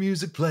 Let the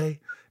music play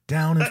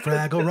down in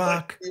Fraggle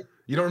Rock.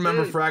 You don't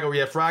remember Fraggle?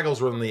 Yeah, Fraggles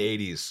were in the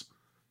 80s.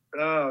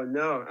 Oh,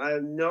 no. I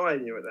have no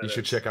idea what that is. You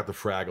should check out the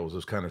Fraggles. It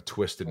was kind of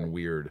twisted and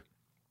weird.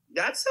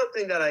 That's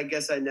something that I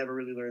guess I never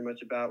really learned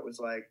much about was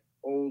like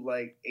old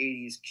like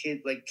 80s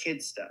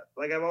kid stuff.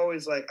 Like I've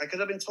always like, because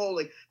I've been told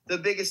like the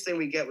biggest thing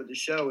we get with the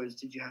show is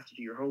did you have to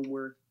do your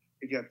homework?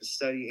 Did you have to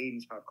study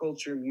 80s pop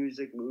culture,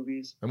 music,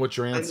 movies? And what's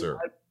your answer?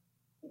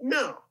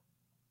 No.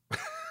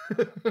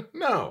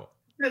 No.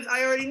 Because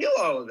I already knew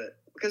all of it.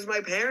 Because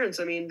my parents,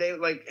 I mean, they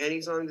like any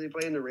songs they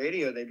play in the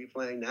radio, they'd be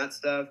playing that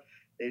stuff.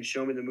 They'd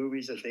show me the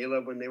movies that they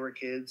loved when they were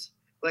kids.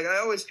 Like I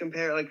always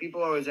compare, like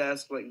people always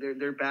ask, like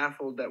they're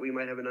baffled that we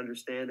might have an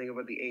understanding of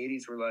what the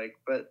 80s were like.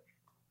 But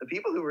the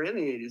people who were in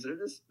the 80s,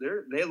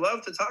 they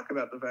love to talk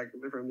about the fact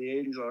that they're from the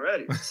 80s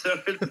already. So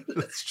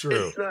that's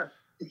true. It's not,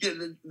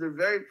 they're a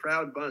very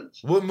proud bunch.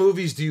 What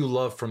movies do you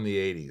love from the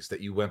 80s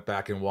that you went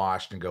back and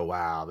watched and go,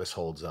 wow, this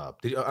holds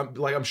up?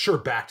 I'm sure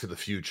Back to the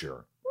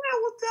Future.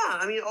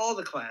 I mean, all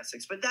the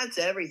classics, but that's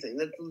everything.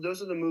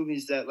 Those are the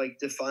movies that like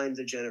define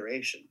the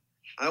generation.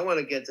 I want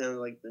to get down to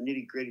like the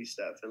nitty gritty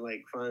stuff and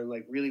like find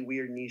like really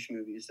weird niche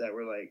movies that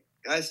were like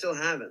I still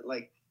haven't.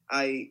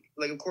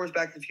 Of course,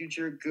 Back to the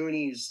Future,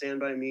 Goonies, Stand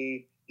by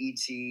Me,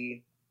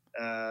 E.T.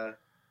 I'm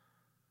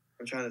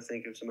trying to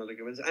think of some other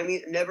good ones. I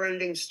mean, Never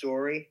Ending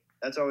Story.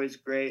 That's always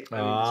great.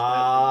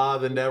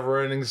 The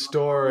Never Ending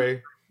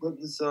Story. With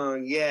the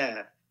song,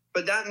 yeah.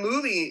 But that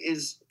movie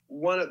was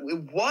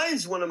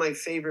one of my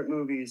favorite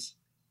movies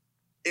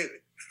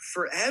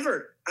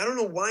forever. I don't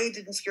know why it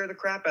didn't scare the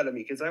crap out of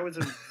me because I was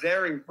a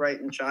very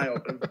frightened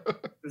child of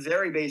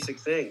very basic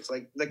things.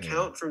 Like the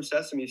Count from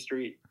Sesame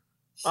Street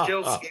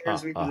still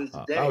scares me to this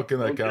day. How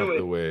can I count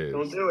the ways?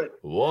 Don't do it.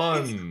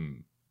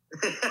 1,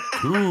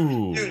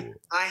 2. Dude,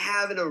 I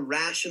have an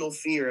irrational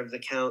fear of the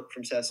Count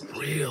from Sesame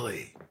Street.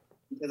 Really?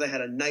 Because I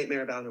had a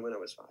nightmare about him when I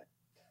was 5.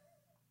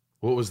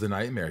 What was the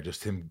nightmare?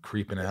 Just him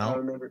creeping out? I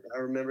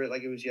remember it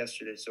like it was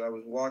yesterday. So I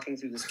was walking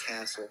through this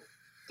castle.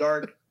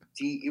 Dark,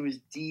 deep. It was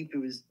deep. It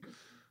was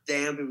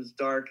damp. It was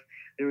dark.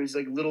 There was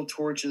like little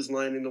torches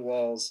lining the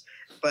walls.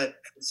 But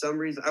for some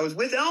reason, I was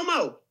with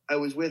Elmo.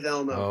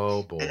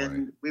 Oh, boy.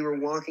 And we were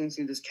walking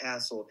through this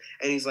castle.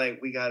 And he's like,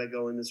 we got to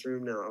go in this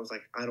room now. I was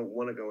like, I don't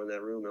want to go in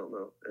that room,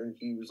 Elmo. And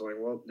he was like,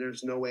 well,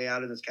 there's no way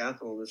out of this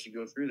castle unless you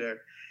go through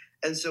there.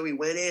 And so we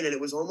went in, and it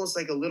was almost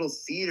like a little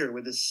theater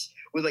with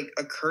like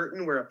a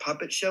curtain where a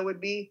puppet show would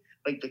be.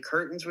 Like the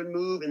curtains would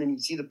move, and then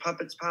you'd see the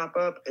puppets pop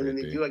up, and then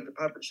they do like the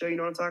puppet show. You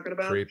know what I'm talking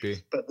about?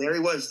 Creepy. But there he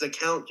was. The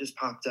Count just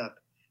popped up,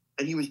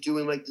 and he was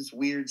doing like this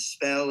weird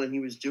spell, and he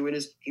was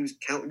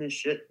counting his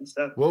shit and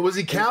stuff. What was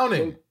he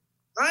counting?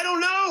 I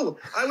don't know.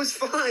 I was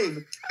 5.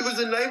 It was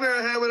a nightmare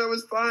I had when I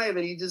was 5,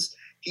 and he did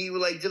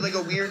like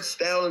a weird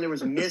spell, and there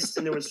was mist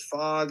and there was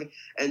fog,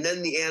 and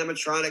then the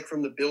animatronic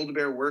from the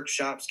Build-A-Bear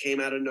workshops came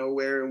out of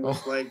nowhere and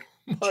was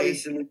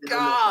chasing me.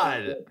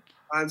 God.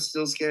 I'm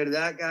still scared of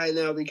that guy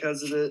now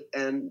because of it.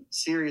 And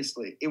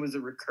seriously, it was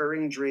a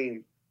recurring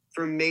dream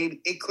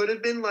it could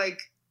have been like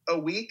a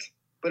week,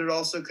 but it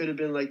also could have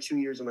been like 2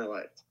 years of my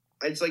life.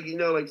 It's like,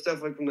 like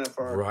stuff like from that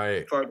far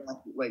back,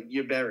 like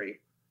you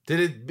bury.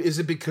 Is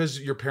it because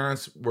your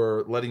parents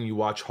were letting you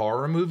watch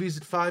horror movies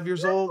at 5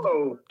 years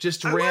old?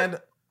 Just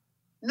random.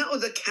 No,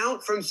 the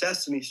Count from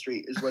Sesame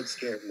Street is what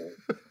scared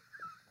me.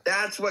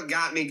 That's what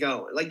got me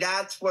going. Like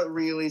that's what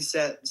really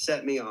set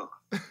me off.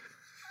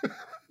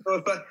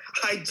 But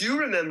I do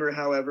remember,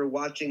 however,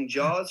 watching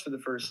Jaws for the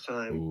first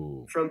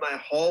time from my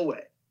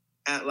hallway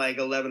at like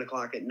 11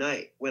 o'clock at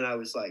night when I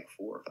was like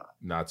 4 or 5.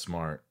 Not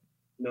smart.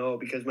 No,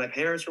 because my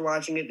parents were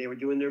watching it. They were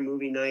doing their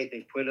movie night.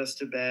 They put us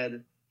to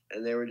bed,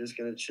 and they were just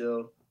going to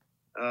chill.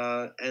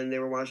 And they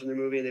were watching their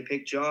movie, and they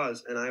picked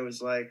Jaws. And I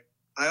was like,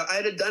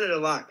 I had done it a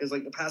lot because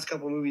like the past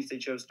couple of movies they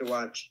chose to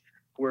watch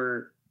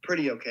were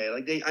pretty okay.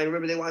 Like I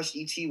remember they watched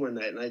E.T. one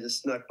night, and I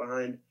just snuck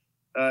behind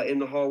in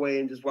the hallway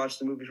and just watched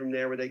the movie from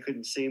there where they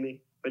couldn't see me.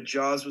 But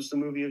Jaws was the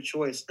movie of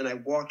choice, and I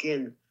walk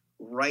in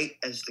right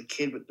as the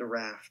kid with the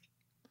raft.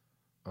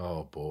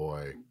 Oh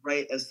boy!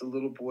 Right as the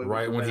little boy.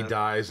 Right when he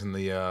dies in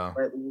the.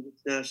 Right when he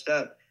gets snatched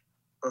up.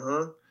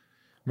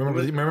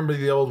 Remember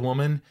the old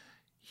woman?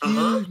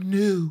 You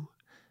knew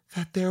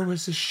that there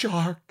was a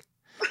shark,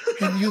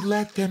 and you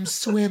let them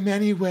swim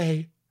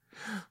anyway.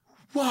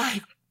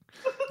 Why?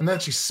 And then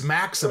she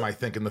smacks him, I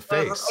think, in the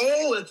face.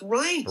 Oh, that's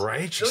right.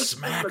 Right? She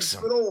smacks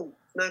him.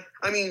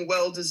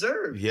 Well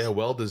deserved. Yeah,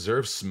 well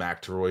deserved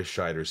smack to Roy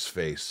Scheider's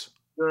face.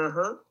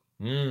 Uh-huh.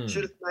 Mm.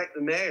 Should have sniped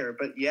the mayor.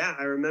 But yeah,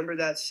 I remember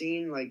that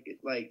scene like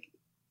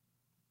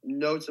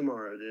no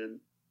tomorrow, dude.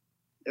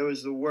 It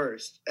was the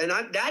worst. And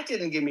that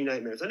didn't give me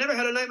nightmares. I never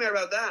had a nightmare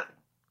about that.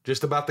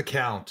 Just about the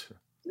Count.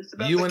 Just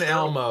about You the and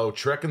count. Elmo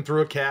trekking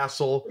through a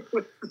castle.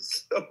 It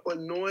was so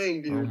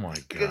annoying, dude. Oh my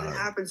Because it God.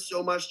 happened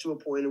so much to a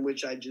point in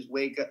which I'd just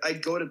wake up.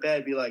 I'd go to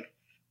bed, be like,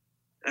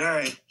 all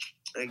right,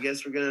 I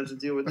guess we're going to have to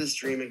deal with this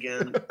dream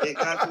again. It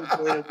got to the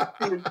point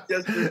of it was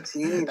just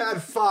routine.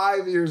 At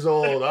 5 years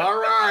old. All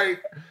right.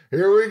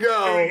 Here we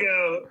go. There we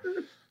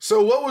go.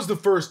 So what was the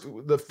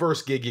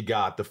first gig you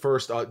got? The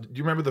first do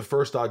you remember the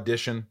first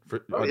audition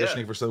for Oh, auditioning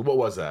yeah. for something? What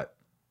was that?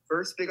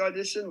 First big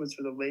audition was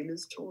for the Les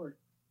Mis tour.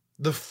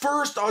 The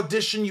first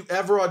audition you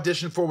ever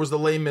auditioned for was the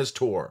Les Mis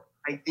tour.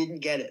 I didn't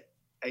get it.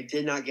 I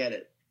did not get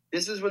it.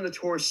 This was when the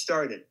tour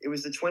started. It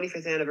was the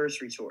 25th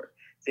anniversary tour.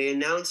 They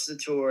announced the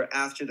tour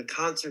after the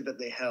concert that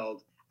they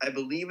held. I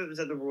believe it was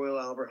at the Royal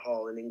Albert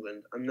Hall in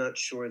England. I'm not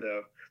sure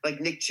though.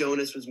 Like Nick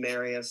Jonas was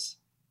Marius,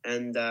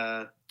 and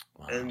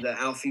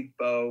Alfie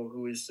Boe,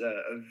 who is a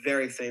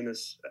very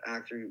famous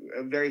actor,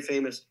 a very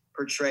famous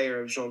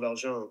portrayer of Jean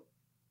Valjean.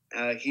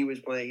 He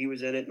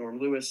was in it. Norm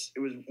Lewis. It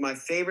was my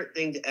favorite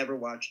thing to ever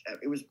watch.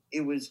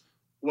 It was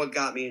what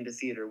got me into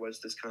theater was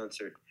this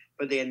concert.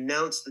 But they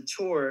announced the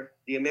tour,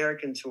 the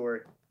American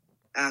tour,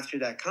 after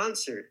that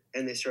concert,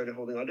 and they started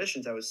holding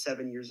auditions. I was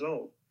 7 years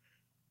old,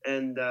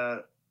 and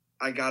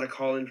I got a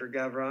call in for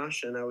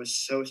Gavroche, and I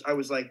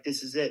was like,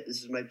 this is it.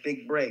 This is my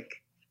big break.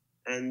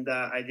 And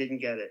I didn't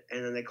get it.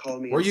 And then they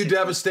called me. Were you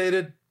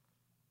devastated?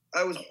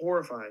 I was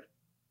horrified.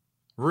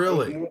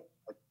 Really?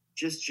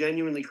 Just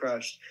genuinely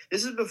crushed.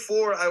 This is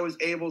before I was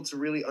able to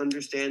really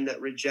understand that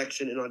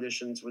rejection in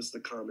auditions was the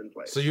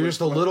commonplace. So you're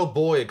just a little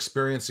boy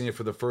experiencing it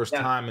for the first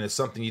Yeah. time, and it's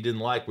something you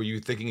didn't like. Were you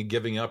thinking of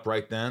giving up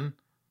right then?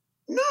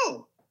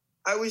 No.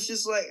 I was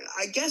just like,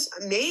 I guess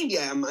maybe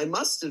I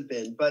must have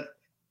been, but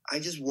I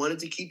just wanted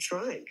to keep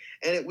trying.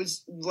 And it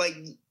was like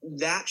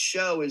that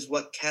show is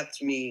what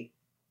kept me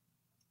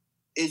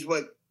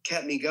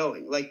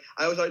going. Like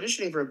I was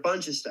auditioning for a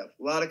bunch of stuff,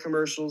 a lot of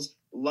commercials,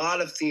 a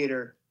lot of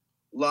theater,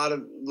 not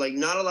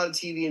a lot of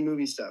TV and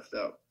movie stuff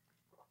though.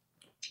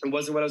 It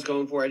wasn't what I was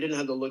going for. I didn't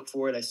have the look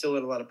for it. I still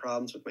had a lot of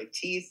problems with my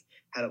teeth,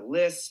 had a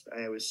lisp.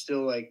 I was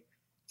still like,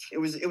 it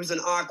was an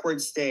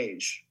awkward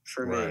stage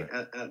for me Right.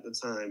 at the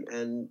time.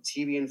 And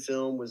TV and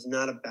film was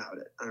not about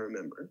it. I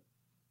remember.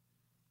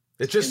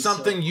 It's just And so-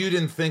 something you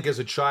didn't think as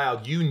a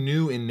child. You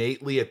knew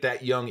innately at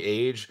that young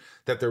age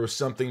that there was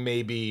something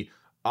maybe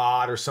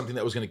odd or something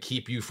that was going to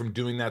keep you from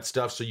doing that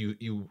stuff. So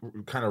you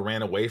kind of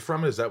ran away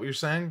from it. Is that what you're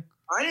saying?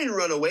 I didn't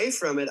run away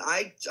from it.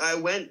 I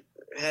went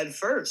head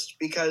first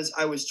because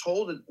I was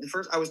told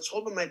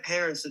by my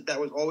parents that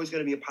was always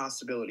going to be a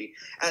possibility.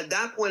 At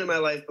that point in my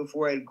life,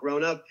 before I had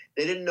grown up,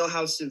 they didn't know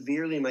how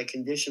severely my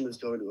condition was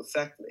going to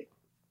affect me.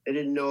 They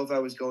didn't know if I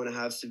was going to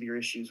have severe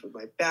issues with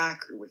my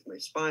back or with my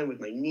spine, with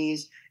my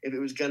knees, if it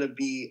was going to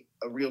be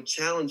a real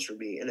challenge for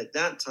me. And at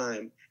that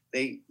time,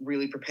 they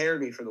really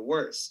prepared me for the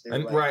worst. They were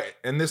And like, right,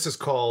 and this is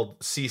called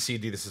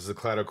CCD. This is the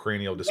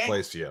cladocranial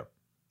dysplasia.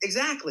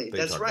 exactly. They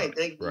That's talk right. about-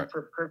 Thank you. right.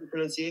 Perfect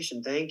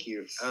pronunciation. Thank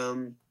you.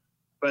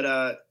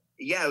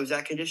 Yeah, it was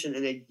that condition,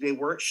 and they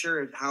weren't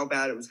sure how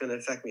bad it was going to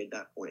affect me at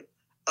that point.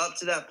 Up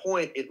to that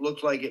point, it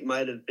looked like it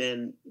might have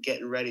been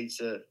getting ready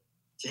to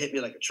hit me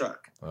like a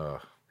truck.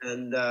 Ugh.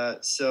 And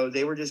so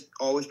they were just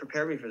always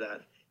preparing me for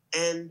that.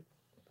 And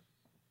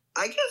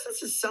I guess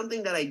this is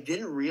something that I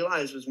didn't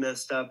realize was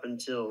messed up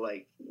until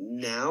like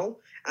now.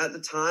 At the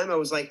time, I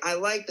was like, I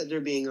like that they're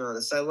being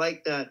honest. I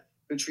like that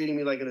they're treating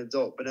me like an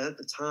adult. But at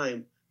the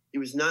time, it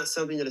was not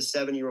something that a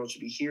 7-year-old should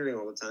be hearing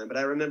all the time. But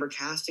I remember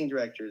casting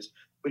directors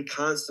would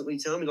constantly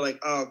tell me, they're like,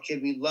 oh,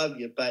 kid, we love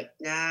you, but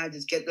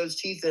just get those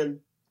teeth in.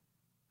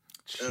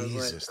 And I was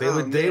like, Jesus,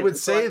 "Oh, they man." would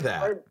So say I-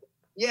 that.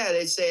 Yeah,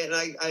 they'd say it,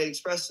 and I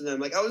expressed to them,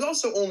 like, I was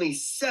also only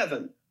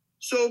 7.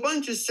 So a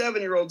bunch of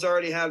 7-year-olds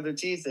already have their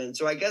teeth in.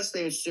 So I guess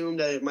they assumed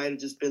that it might have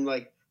just been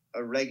like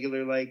a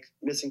regular, like,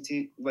 missing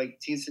teeth, like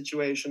teeth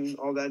situation,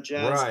 all that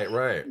jazz.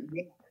 Right.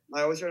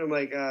 I always heard them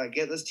like,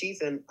 get those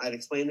teeth in. I'd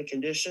explain the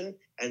condition,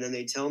 and then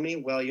they tell me,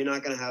 well, you're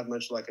not going to have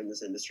much luck in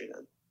this industry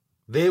then.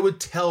 They would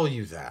tell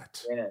you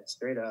that. Yeah,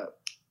 straight up.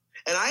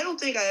 And I don't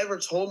think I ever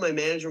told my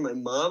manager or my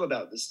mom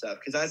about this stuff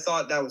because I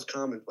thought that was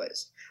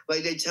commonplace.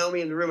 Like, they'd tell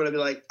me in the room, and I'd be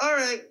like, all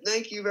right,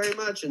 thank you very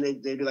much. And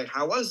they'd be like,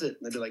 how was it?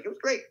 And I'd be like, it was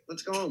great.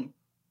 Let's go home.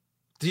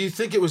 Do you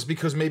think it was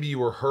because maybe you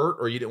were hurt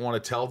or you didn't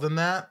want to tell them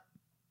that?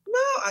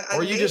 No,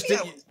 Or you maybe just I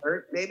didn't- was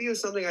hurt. Maybe it was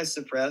something I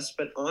suppressed,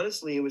 but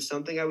honestly, it was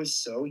something I was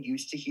so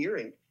used to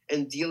hearing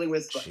and dealing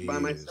with by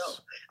Jeez. myself.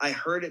 I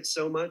heard it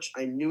so much.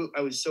 I knew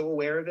I was so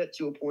aware of it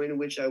to a point in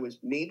which I was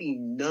maybe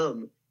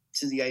numb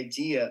to the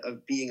idea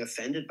of being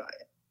offended by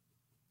it.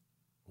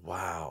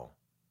 Wow.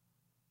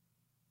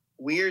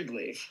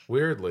 Weirdly,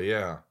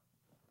 Yeah.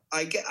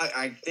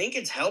 I think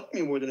it's helped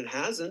me more than it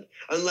hasn't.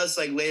 Unless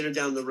like later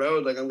down the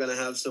road, like I'm gonna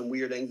have some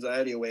weird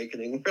anxiety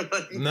awakening. Where,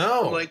 like,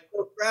 No. I'm like,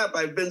 oh crap,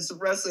 I've been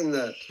suppressing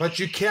that. But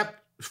you kept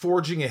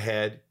forging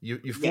ahead.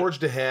 You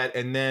forged ahead,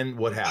 and then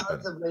what happened?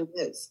 Because of Les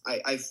Mis.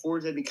 I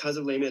forged it because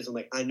of Les Mis. I'm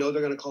like, I know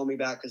they're going to call me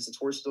back because the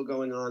tour's still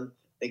going on.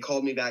 They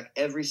called me back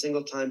every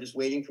single time, just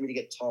waiting for me to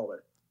get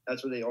taller.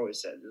 That's what they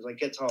always said. It was like,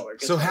 get taller.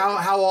 So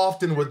how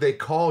often would they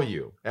call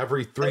you?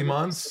 Every 3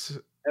 months?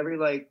 Every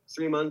like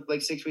 3 months,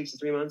 like 6 weeks to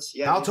 3 months.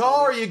 Yeah. How tall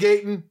are you,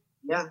 Gaten?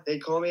 Yeah, they'd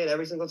call me at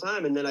every single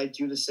time, and then I'd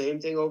do the same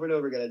thing over and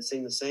over again. I'd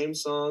sing the same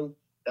song.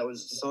 That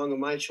was the song of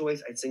my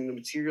choice. I'd sing the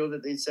material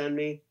that they'd send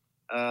me,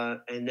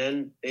 and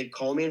then they'd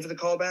call me in for the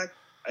callback.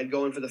 I'd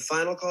go in for the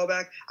final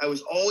callback. I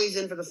was always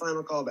in for the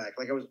final callback.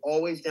 Like I was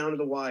always down to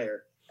the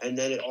wire, and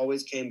then it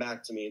always came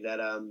back to me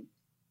that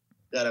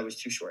I was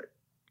too short.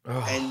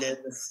 Oh. And then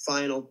the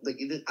final,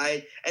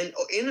 and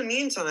in the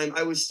meantime,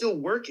 I was still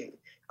working.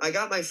 I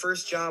got my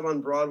first job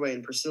on Broadway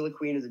in Priscilla,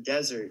 Queen of the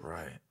Desert,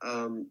 right?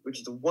 Which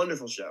is a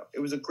wonderful show. It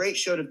was a great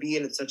show to be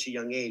in at such a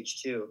young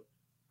age too.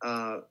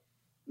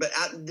 But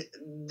at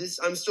this,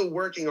 I'm still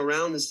working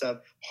around this stuff,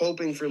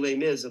 hoping for Les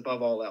Mis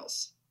above all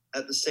else.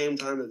 At the same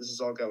time that this is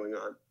all going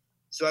on,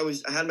 so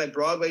I had my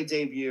Broadway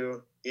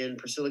debut in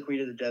Priscilla,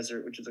 Queen of the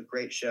Desert, which was a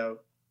great show.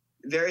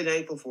 Very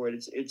thankful for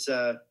it. It's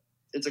a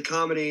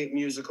comedy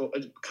musical.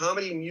 It's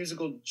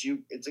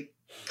a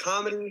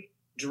comedy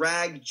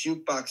drag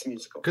jukebox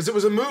musical. Because it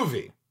was a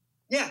movie.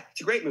 Yeah,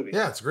 it's a great movie.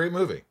 Yeah, it's a great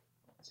movie.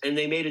 And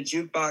they made a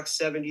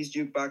 70s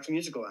jukebox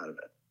musical out of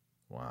it.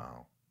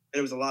 Wow. And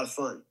it was a lot of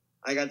fun.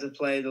 I got to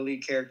play the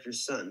lead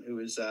character's son, who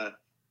was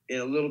in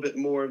a little bit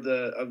more of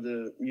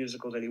the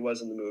musical than he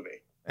was in the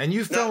movie. And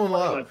you fell in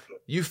love.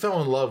 You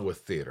fell in love with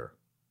theater.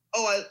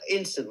 Oh,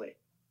 instantly.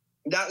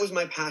 That was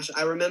my passion.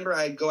 I remember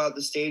I'd go out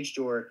the stage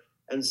door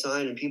and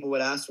sign, and people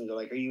would ask me, they're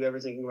like, are you ever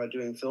thinking about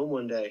doing film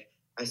one day?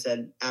 I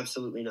said,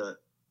 absolutely not.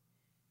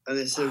 And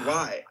they said,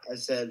 why? I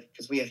said,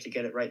 because we have to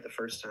get it right the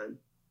first time.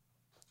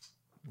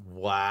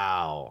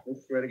 Wow. I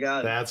swear to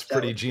God. That's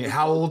pretty genius.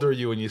 How old are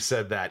you when you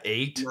said that?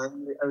 8?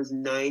 I was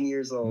 9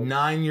 years old.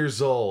 9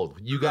 years old.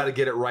 You got to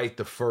get it right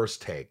the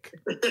first take.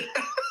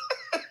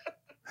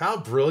 How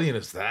brilliant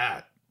is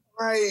that?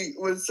 Right.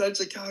 Was such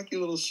a cocky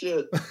little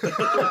shit.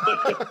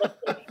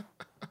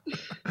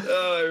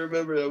 Oh, I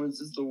remember that was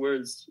just the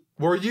worst.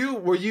 Were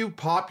you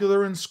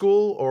popular in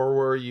school, or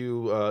were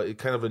you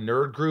kind of a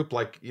nerd group?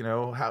 Like,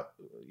 how?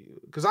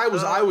 Because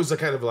I was a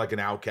kind of like an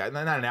outcast,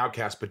 not an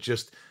outcast, but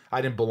just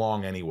I didn't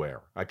belong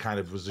anywhere. I kind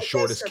of was the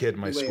shortest kid in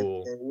my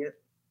school.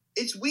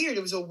 It's weird.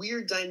 It was a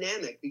weird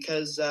dynamic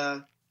because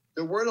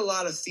there weren't a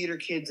lot of theater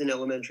kids in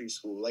elementary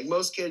school. Like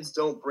most kids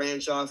don't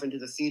branch off into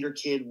the theater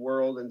kid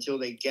world until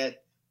they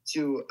get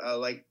to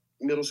like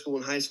middle school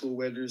and high school,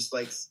 where there's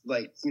like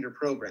theater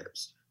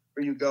programs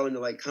where you go and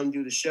they're like, come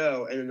do the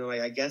show. And then they're like,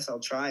 I guess I'll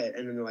try it.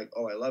 And then they're like,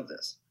 oh, I love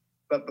this.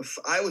 But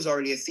I was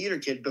already a theater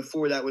kid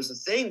before that was a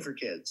thing for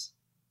kids,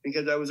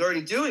 because I was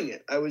already doing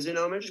it. I was in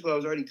elementary school. I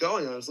was already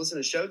going. I was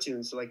listening to show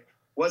tunes. So like,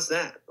 what's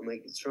that? I'm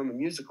like, it's from a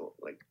musical.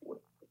 Like,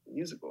 what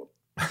musical?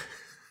 I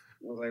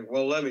was like,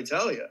 well, let me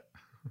tell you.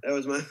 That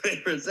was my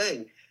favorite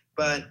thing.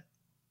 But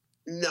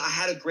no, I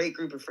had a great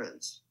group of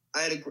friends.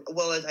 As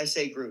I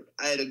say group,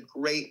 I had a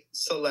great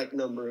select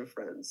number of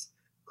friends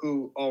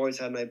who always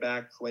had my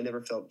back, who I never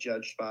felt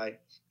judged by.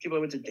 People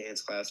I went to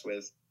dance class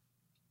with.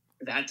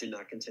 That did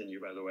not continue,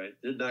 by the way.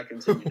 Did not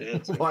continue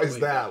dancing. Why is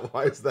that?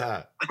 Why is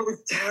that? I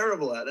was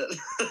terrible at it.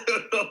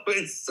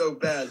 It's so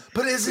bad.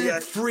 But isn't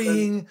it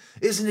freeing?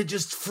 Isn't it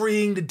just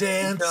freeing to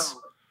dance?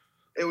 No.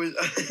 It was...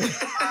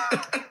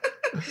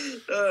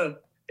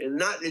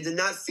 It did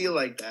not feel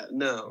like that,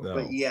 no.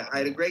 But yeah, I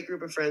had a great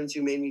group of friends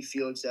who made me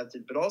feel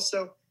accepted, but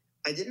also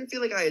I didn't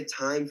feel like I had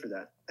time for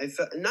that.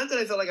 Not that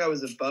I felt like I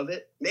was above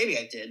it. Maybe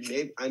I did.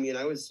 I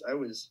was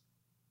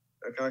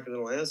a cocky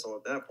little asshole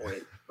at that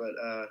point. But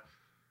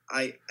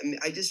I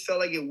just felt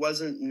like it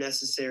wasn't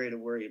necessary to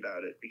worry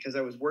about it because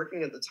I was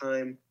working at the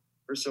time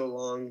for so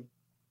long,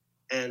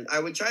 and I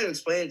would try to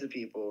explain it to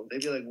people.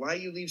 They'd be like, "Why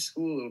do you leave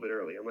school a little bit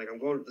early?" I'm like, "I'm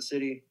going to the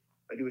city.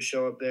 I do a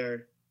show up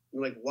there."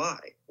 I'm like, "Why?"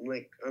 I'm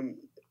like,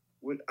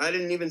 I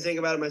didn't even think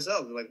about it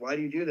myself. They're like, "Why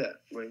do you do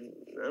that?" I'm like,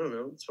 "I don't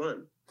know. It's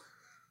fun."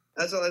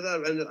 That's all I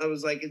thought. And I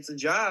was like, "It's a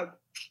job.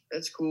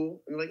 That's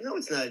cool." And they're like, "No,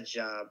 it's not a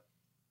job."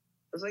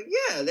 I was like,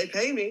 "Yeah, they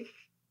pay me."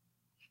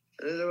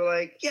 And they were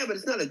like, "Yeah, but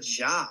it's not a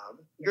job.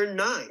 You're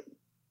 9.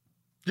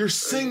 You're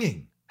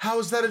singing. How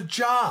is that a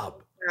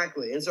job?"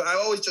 Exactly. And so I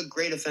always took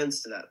great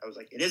offense to that. I was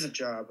like, "It is a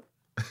job.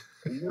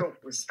 And you don't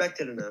respect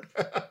it enough."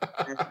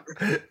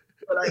 But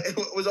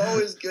what was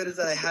always good is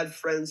that I had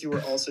friends who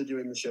were also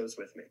doing the shows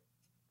with me.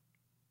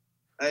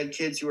 I had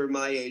kids who were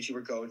my age who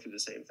were going through the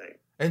same thing.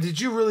 And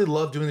did you really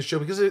love doing the show?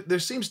 Because there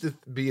seems to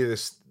be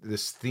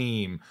this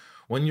theme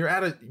when you're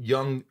at a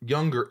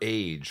younger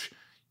age,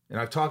 and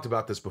I've talked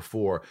about this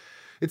before,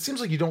 it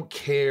seems like you don't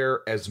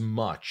care as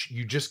much.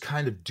 You just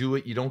kind of do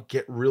it. You don't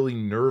get really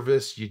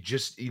nervous. You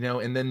just,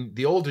 and then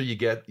the older you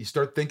get, you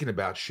start thinking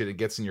about shit. It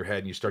gets in your head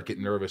and you start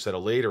getting nervous at a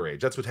later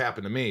age. That's what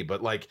happened to me.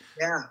 But like,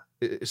 yeah.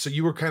 So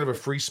you were kind of a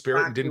free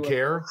spirit and didn't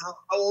care? How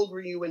old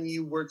were you when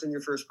you worked on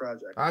your first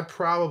project? I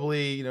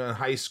probably, in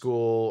high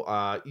school,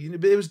 but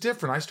it was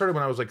different. I started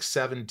when I was like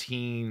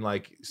 17,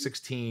 like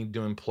 16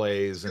 doing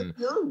plays. And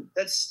young.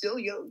 That's still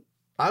young.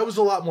 I was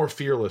a lot more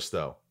fearless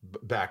though,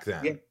 back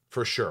then. Yeah.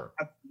 For sure.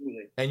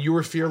 Absolutely. And you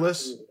were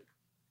fearless? Absolutely.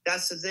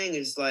 That's the thing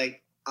is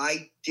like,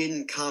 I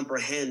didn't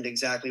comprehend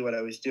exactly what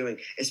I was doing,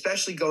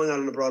 especially going out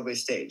on a Broadway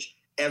stage.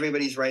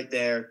 Everybody's right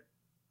there,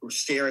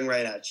 staring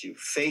right at you,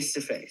 face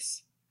to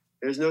face.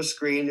 There's no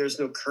screen. There's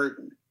no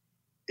curtain.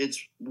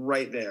 It's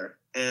right there.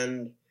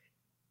 And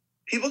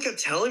people kept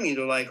telling me,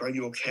 they're like, are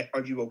you okay?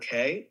 Are you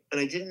okay?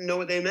 And I didn't know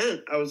what they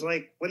meant. I was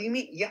like, what do you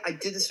mean? Yeah, I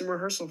did this in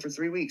rehearsal for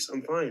 3 weeks.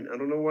 I'm fine. I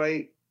don't know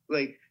why.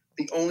 Like,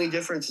 the only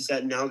difference is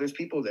that now there's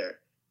people there.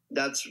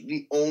 That's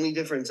the only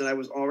difference. And I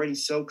was already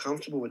so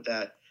comfortable with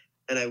that.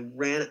 And I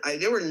ran.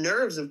 There were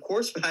nerves, of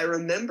course, but I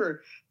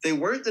remember they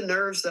weren't the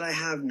nerves that I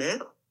have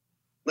now.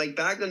 Like,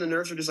 back then, the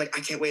nerves were just like,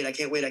 I can't wait.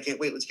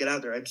 Let's get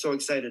out there. I'm so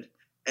excited.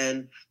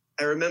 And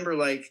I remember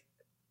like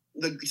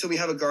so we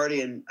have a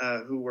guardian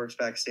who works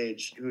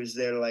backstage who's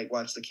there to like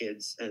watch the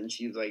kids, and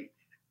she like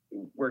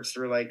works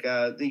through like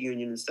the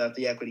union and stuff,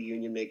 the equity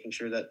union, making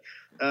sure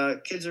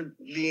that kids are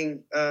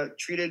being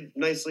treated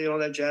nicely and all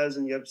that jazz.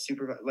 And you have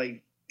super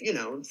like,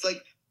 it's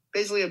like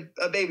basically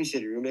a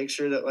babysitter who makes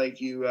sure that like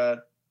you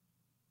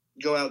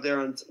go out there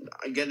on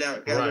get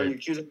out on your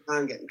cues at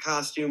time, get in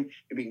costume,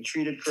 you're being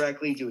treated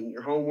correctly, doing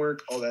your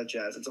homework, all that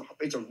jazz.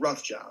 It's a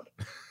rough job.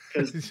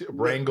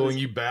 Wrangling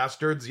you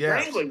bastards, yeah.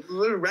 Wrangling,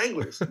 little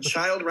wranglers,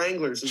 child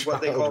wranglers is what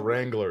they call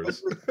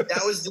wranglers.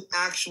 That was the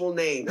actual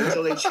name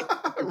until they changed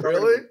it.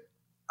 Really?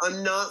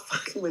 I'm not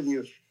fucking with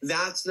you.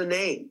 That's the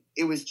name.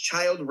 It was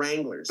child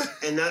wranglers,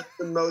 and that's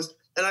the most.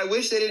 And I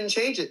wish they didn't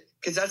change it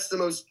because that's the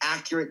most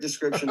accurate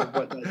description of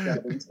what that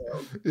job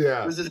entailed.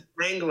 Yeah, it was just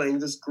wrangling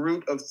this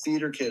group of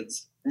theater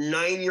kids,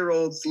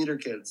 9-year-old theater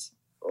kids.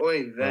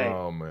 Oy vey.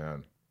 Oh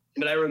man.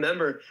 But I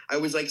remember I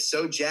was like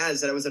so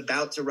jazzed that I was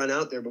about to run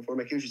out there before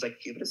my cue. She's like,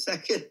 give it a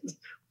second.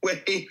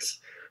 Wait.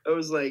 I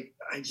was like,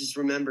 I just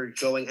remember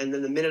going. And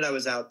then the minute I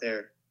was out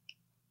there,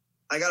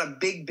 I got a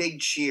big, big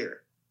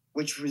cheer,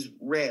 which was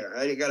rare.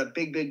 I got a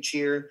big, big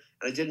cheer,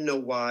 and I didn't know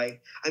why.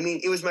 I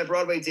mean, it was my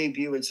Broadway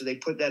debut, and so they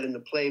put that in the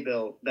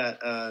playbill that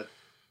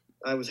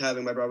I was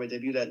having my Broadway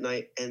debut that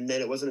night. And then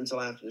it wasn't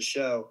until after the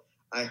show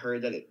I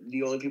heard that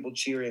the only people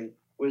cheering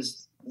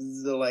was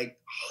the like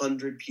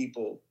 100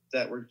 people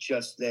that were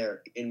just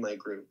there in my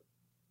group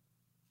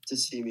to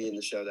see me in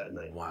the show that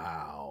night.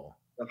 Wow.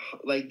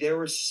 Like there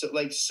were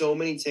so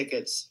many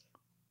tickets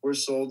were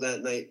sold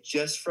that night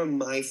just from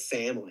my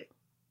family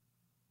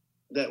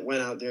that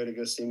went out there to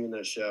go see me in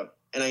that show.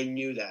 And I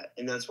knew that.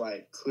 And that's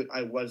why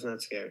I was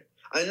not scared.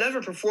 I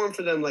never performed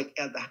for them like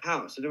at the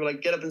house. So they were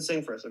like, get up and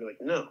sing for us. I'd be like,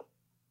 no.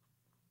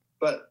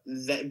 But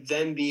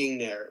them being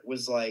there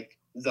was like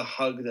the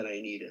hug that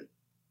I needed.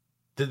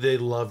 Did they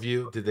love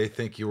you? Did they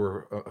think you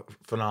were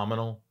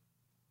phenomenal?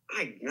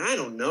 I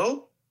don't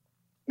know.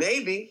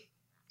 Maybe.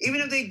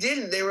 Even if they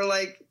didn't, they were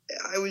like,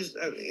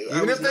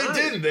 Even if they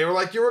didn't, they were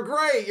like, you were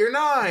great. You're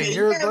 9.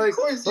 You're like,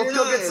 let's go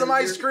get some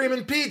ice cream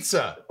and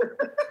pizza.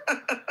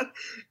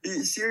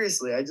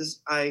 Seriously,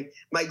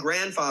 my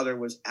grandfather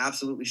was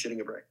absolutely shitting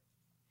a brick.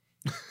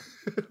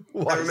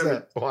 Why is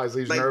that? Why is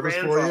he nervous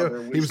for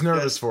you? He was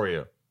nervous for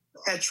you.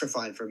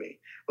 Petrified for me.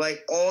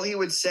 Like all he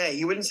would say,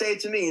 he wouldn't say it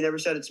to me. He never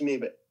said it to me,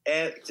 but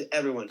to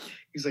everyone.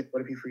 He's like,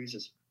 what if he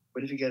freezes?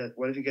 What if he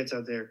gets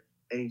out there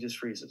and he just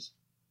freezes?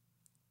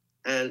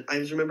 And I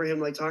just remember him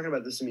like talking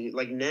about this to me.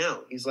 Like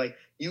now, he's like,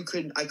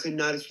 I could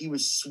not. He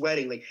was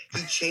sweating. Like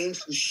he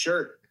changed his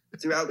shirt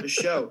throughout the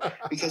show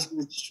because he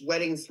was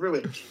sweating through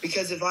it.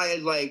 Because if I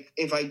had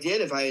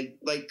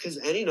because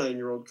any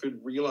 9-year-old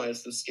could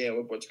realize the scale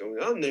of what's going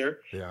on there,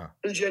 yeah,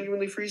 and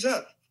genuinely freeze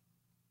up.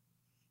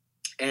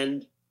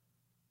 And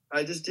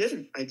I just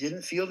didn't. I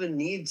didn't feel the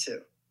need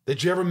to.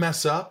 Did you ever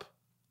mess up?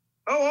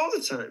 Oh, all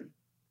the time.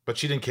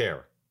 But you didn't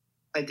care.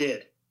 I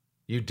did.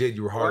 You did.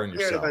 You were hard on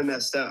yourself. I cared if I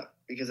messed up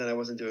because then I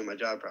wasn't doing my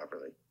job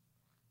properly.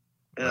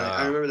 And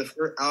I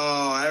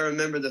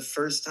remember the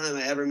first time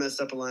I ever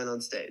messed up a line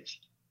on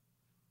stage.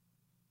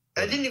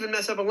 I didn't even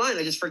mess up a line.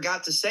 I just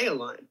forgot to say a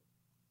line.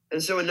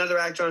 And so another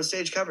actor on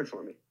stage covered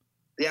for me.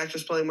 The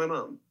actress playing my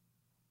mom.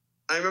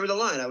 I remember the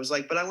line. I was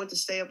like, but I want to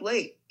stay up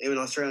late. In an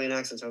Australian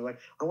accent. So I was like,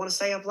 I want to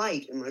stay up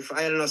late. And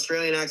I had an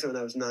Australian accent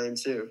when I was 9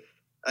 too.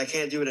 I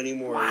can't do it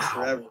anymore. Wow. It was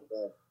forever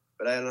ago.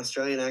 But I had an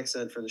Australian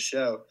accent for the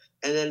show.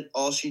 And then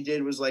all she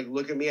did was like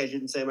look at me. I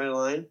didn't say my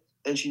line.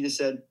 And she just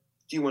said,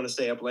 do you want to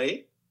stay up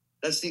late?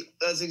 That's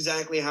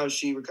exactly how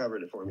she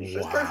recovered it for me. It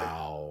was perfect.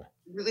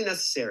 Really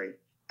necessary.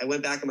 I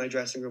went back in my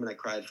dressing room and I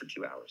cried for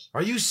 2 hours.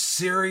 Are you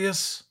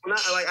serious?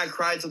 I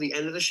cried till the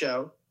end of the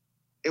show.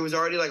 It was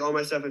already like all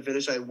my stuff had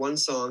finished. I had one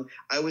song.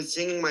 I was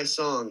singing my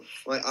song.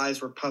 My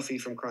eyes were puffy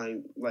from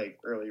crying like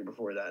earlier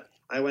before that.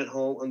 I went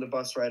home on the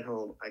bus ride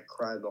home. I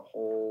cried the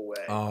whole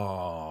way.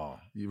 Oh,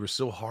 you were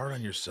so hard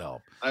on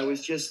yourself. I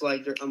was just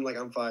like,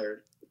 I'm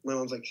fired. My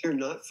mom's like, you're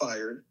not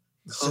fired.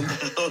 Calm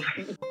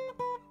down.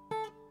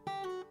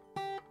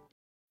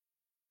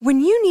 When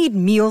you need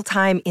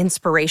mealtime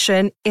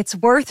inspiration, it's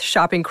worth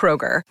shopping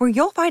Kroger, where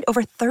you'll find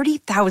over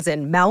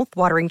 30,000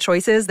 mouth-watering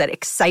choices that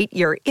excite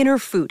your inner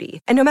foodie.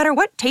 And no matter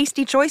what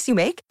tasty choice you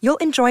make, you'll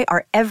enjoy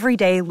our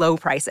everyday low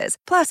prices,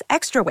 plus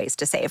extra ways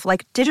to save,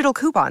 like digital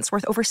coupons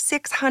worth over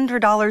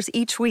 $600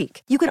 each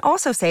week. You can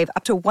also save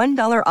up to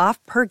 $1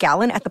 off per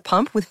gallon at the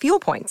pump with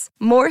fuel points.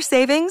 More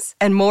savings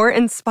and more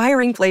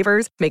inspiring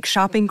flavors make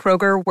shopping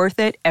Kroger worth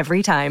it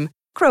every time.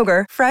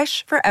 Kroger,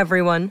 fresh for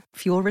everyone.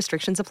 Fuel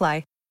restrictions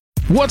apply.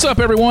 What's up,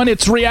 everyone?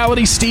 It's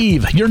Reality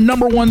Steve, your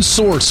number one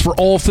source for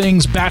all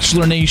things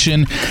Bachelor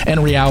Nation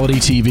and reality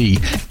TV.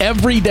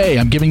 Every day,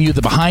 I'm giving you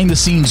the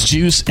behind-the-scenes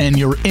juice and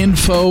your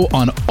info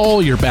on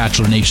all your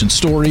Bachelor Nation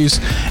stories,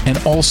 and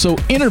also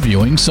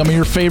interviewing some of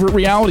your favorite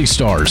reality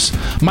stars.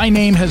 My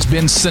name has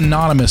been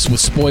synonymous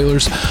with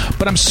spoilers,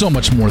 but I'm so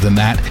much more than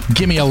that.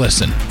 Give me a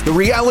listen. The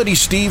Reality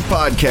Steve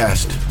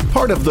Podcast,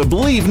 part of the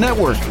Believe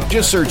Network.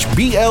 Just search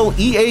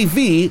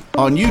BLEAV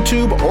on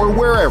YouTube or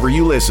wherever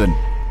you listen.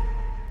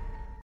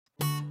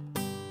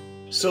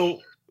 So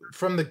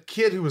from the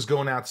kid who was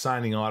going out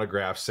signing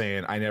autographs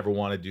saying, I never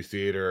want to do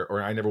theater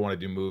or I never want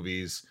to do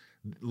movies.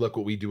 Look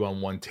what we do on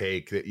one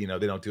take that, they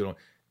don't do it.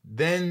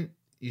 Then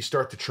you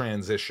start to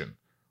transition.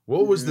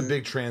 What was the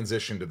big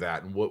transition to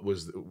that? And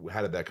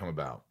how did that come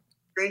about?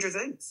 Stranger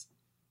Things.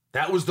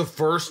 That was the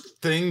first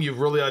thing you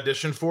really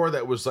auditioned for?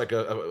 That was like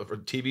a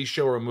TV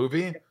show or a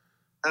movie?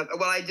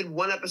 Well, I did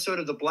one episode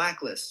of The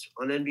Blacklist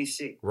on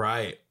NBC.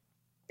 Right.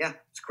 Yeah,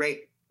 it's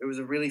great. It was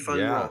a really fun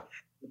role.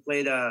 I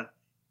played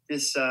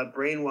this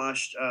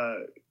brainwashed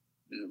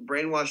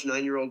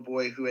 9-year-old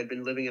boy who had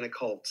been living in a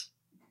cult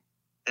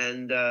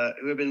and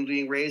who had been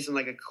being raised in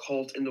like a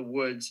cult in the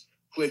woods,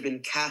 who had been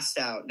cast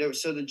out.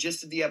 So the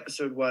gist of the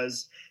episode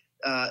was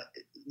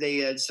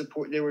there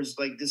was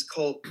like this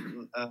cult.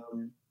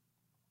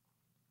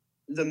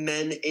 The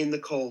men in the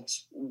cult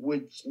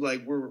were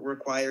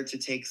required to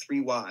take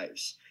 3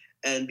 wives.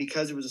 And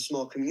because it was a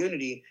small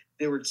community,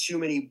 there were too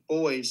many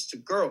boys to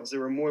girls. There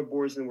were more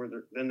boys than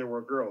there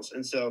were girls.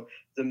 And so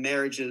the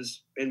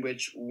marriages in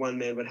which one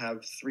man would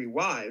have 3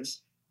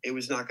 wives, it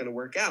was not going to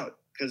work out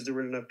because there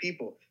weren't enough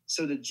people.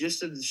 So the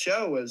gist of the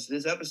show was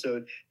this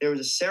episode, there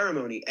was a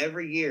ceremony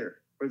every year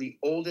where the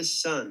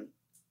oldest son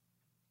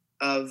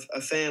of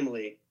a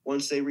family,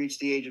 once they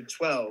reached the age of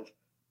 12,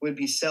 would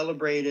be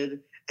celebrated.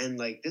 And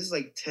like, this is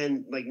like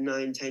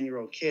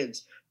 9-10-year-old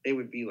kids. They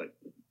would be like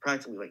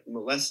practically like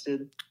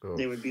molested. Oh.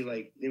 They would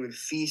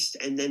feast,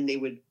 and then they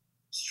would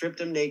strip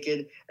them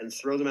naked and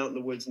throw them out in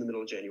the woods in the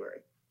middle of January.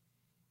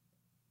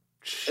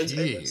 And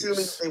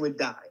assuming they would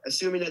die,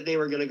 assuming that they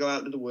were going to go out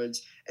into the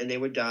woods and they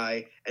would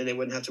die and they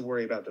wouldn't have to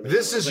worry about them.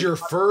 This is your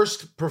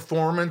first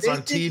performance on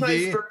TV? This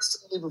is my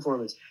first TV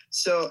performance.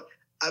 So,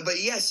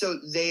 so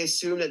they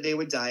assumed that they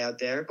would die out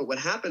there. But what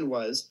happened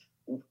was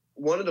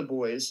one of the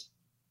boys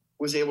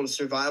was able to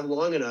survive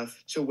long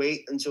enough to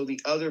wait until the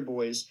other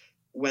boys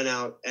went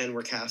out and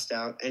were cast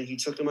out, and he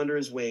took them under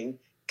his wing,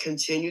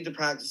 continued the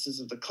practices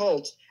of the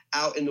cult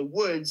out in the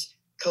woods,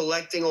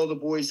 collecting all the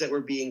boys that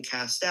were being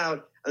cast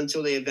out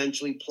until they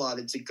eventually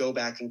plotted to go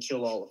back and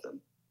kill all of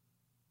them.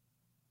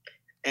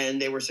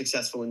 And they were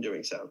successful in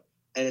doing so.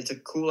 And it's a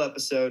cool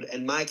episode,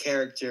 and my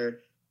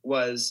character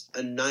was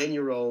a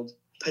 9-year-old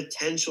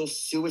potential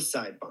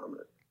suicide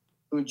bomber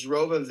who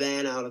drove a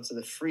van out onto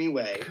the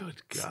freeway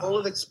full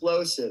of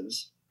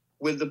explosives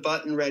with the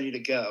button ready to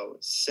go,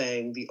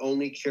 saying the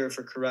only cure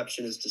for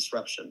corruption is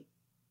disruption,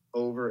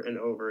 over and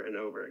over and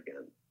over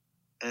again.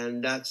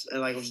 And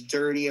it was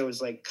dirty. It was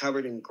like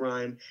covered in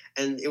grime,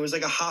 and it was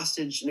like a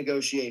hostage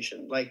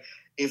negotiation. Like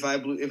if I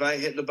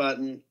hit the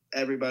button,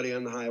 everybody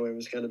on the highway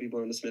was going to be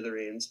blown to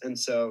smithereens. And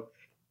so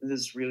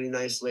this really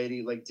nice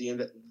lady, like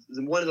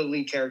one of the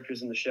lead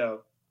characters in the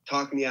show,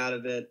 talked me out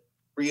of it,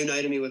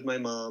 reunited me with my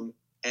mom.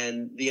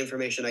 And the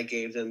information I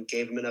gave them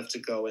enough to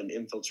go and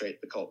infiltrate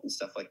the cult and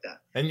stuff like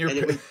that. And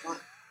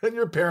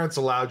your parents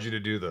allowed you to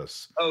do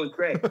this. Oh, it was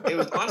great. It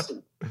was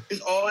awesome. Because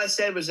all I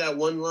said was that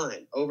one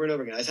line over and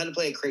over again. I just had to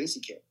play a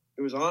crazy kid.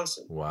 It was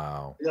awesome.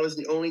 Wow. And that was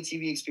the only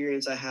TV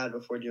experience I had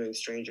before doing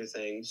Stranger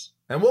Things.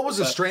 And what was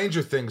a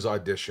Stranger Things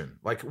audition?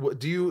 Like,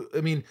 did you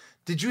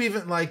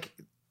even like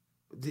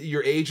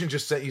your agent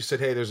just said,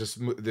 hey, there's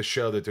this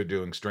show that they're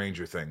doing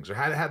Stranger Things, or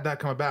how did that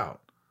come about?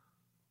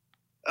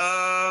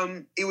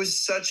 It was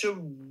such a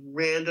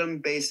random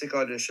basic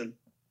audition.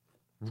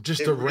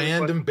 Just a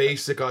random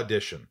basic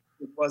audition.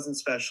 It wasn't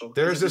special.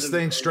 There's this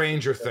thing,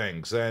 Stranger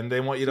Things, and they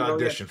want you to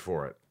audition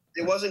for it.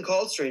 It wasn't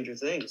called Stranger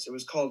Things. It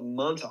was called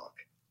Montauk.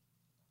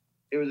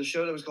 It was a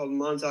show that was called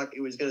Montauk.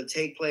 It was going to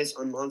take place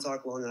on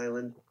Montauk, Long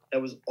Island.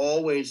 That was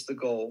always the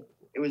goal.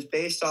 It was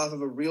based off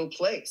of a real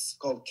place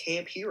called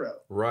Camp Hero.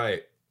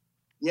 Right.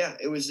 Yeah,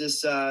 it was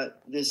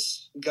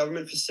this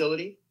government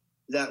facility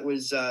that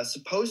was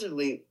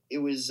supposedly it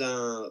was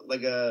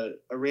like a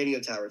radio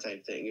tower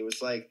type thing. It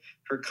was like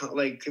for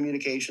like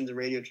communications and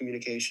radio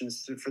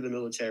communications for the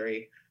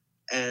military.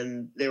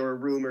 And there were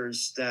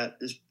rumors that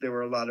there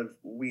were a lot of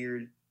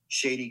weird,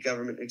 shady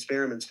government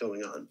experiments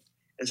going on.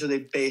 And so they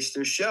based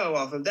their show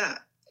off of that.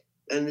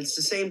 And it's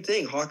the same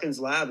thing. Hawkins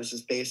Lab is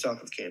just based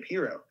off of Camp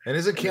Hero. And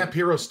isn't Camp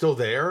Hero still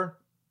there?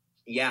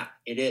 Yeah,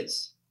 it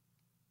is.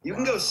 You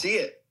can go see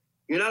it.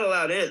 You're not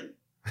allowed in,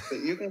 but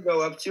you can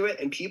go up to it.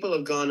 And people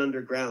have gone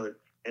underground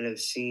and have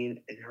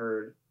seen and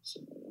heard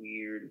some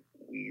weird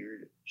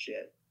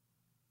shit.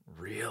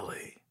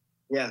 Really?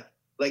 Yeah,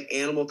 like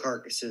animal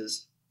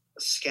carcasses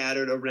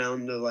scattered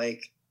around the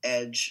like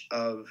edge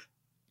of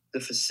the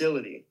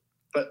facility,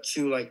 but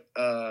to like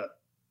a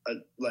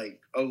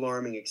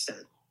alarming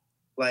extent.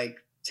 Like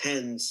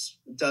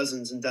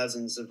dozens and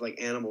dozens of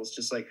like animals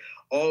just like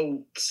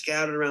all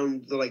scattered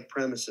around the like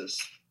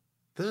premises.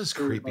 This is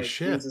creepy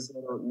shit.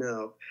 I don't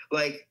know.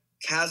 Like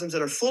chasms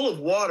that are full of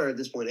water at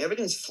this point.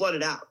 Everything's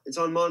flooded out. It's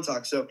on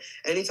Montauk. So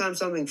anytime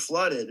something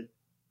flooded,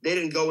 they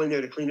didn't go in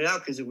there to clean it out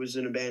because it was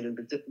an abandoned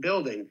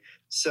building.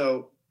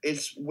 So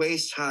it's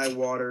waist high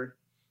water.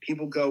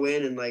 People go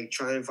in and like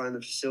try and find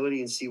the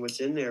facility and see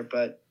what's in there.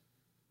 But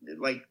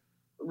like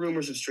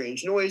rumors of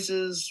strange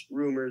noises,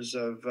 rumors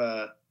of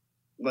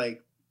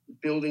like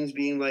buildings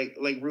being like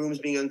rooms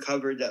being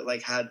uncovered that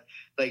like had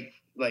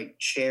like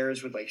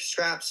chairs with like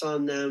straps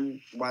on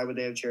them. Why would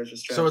they have chairs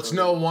with straps? So it's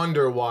no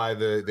wonder why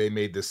they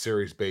made this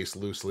series based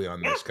loosely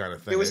on this kind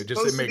of thing.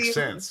 It makes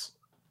sense.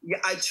 Yeah,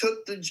 I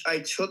took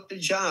the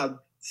job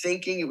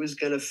thinking it was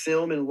going to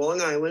film in Long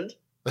Island,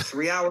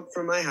 3 hours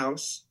from my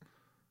house.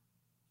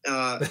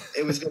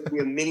 It was going to be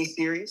a mini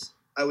series.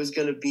 I was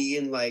going to be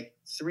in like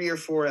 3 or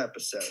 4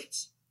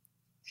 episodes.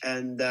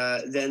 And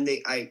then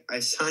I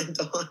signed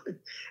on, and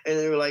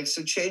they were like,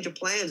 so change of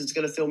plans. It's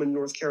going to film in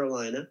North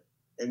Carolina.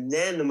 And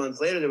then a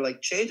month later, they were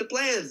like, change of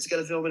plans. It's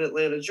going to film in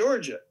Atlanta,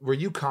 Georgia. Were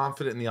you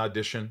confident in the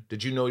audition?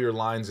 Did you know your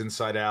lines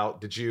inside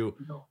out? Did you?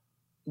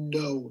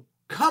 No.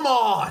 Come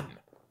on.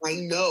 I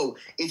know.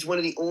 It's one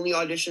of the only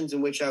auditions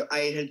in which I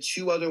had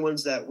 2 other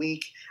ones that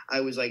week.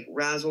 I was like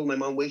razzled. My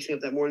mom wakes me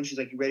up that morning. She's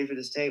like, you ready for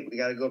this tape? We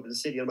got to go up to the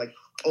city. I'm like,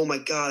 oh my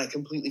God, I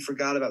completely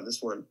forgot about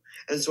this one.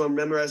 And so I'm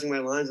memorizing my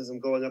lines as I'm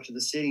going up to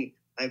the city.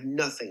 I have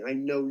nothing. I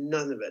know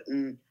none of it.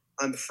 And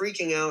I'm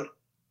freaking out.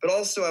 But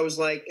also I was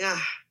like,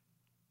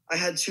 I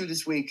had 2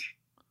 this week.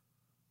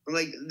 I'm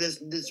like, this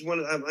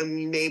one, I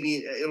mean, maybe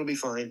it'll be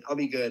fine. I'll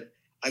be good.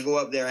 I go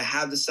up there. I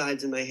have the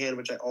sides in my hand,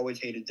 which I always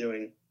hated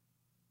doing.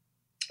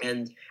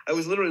 And I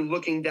was literally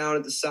looking down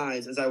at the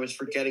sides as I was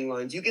forgetting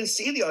lines. You can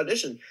see the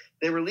audition.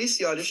 They released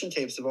the audition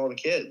tapes of all the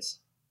kids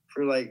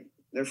for like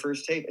their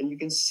first tape. And you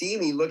can see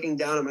me looking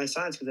down at my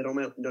sides because I don't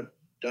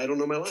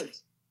know my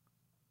lines.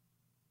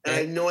 And I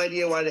have no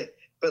idea why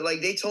but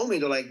like they told me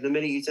to like, the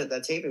minute you sent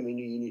that tape in, we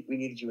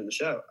needed you in the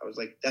show. I was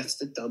like, that's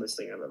the dumbest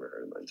thing I've ever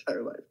heard in my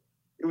entire life.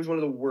 It was one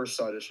of the worst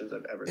auditions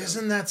I've ever done.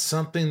 Isn't that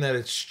something that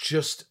it's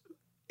just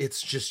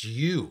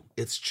you.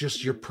 It's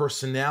just your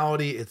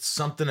personality. It's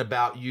something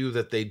about you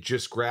that they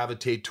just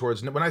gravitate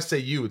towards. When I say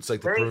you, it's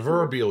like the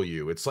proverbial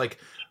you. It's like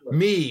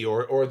me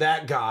or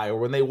that guy. Or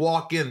when they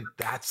walk in,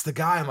 that's the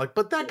guy. I'm like,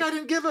 but that guy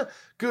didn't give a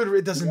good.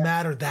 It doesn't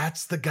matter.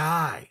 That's the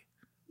guy.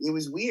 It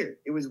was weird.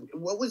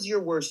 What was your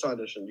worst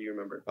audition? Do you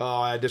remember?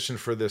 Oh, I auditioned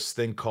for this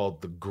thing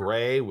called The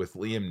Gray with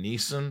Liam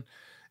Neeson,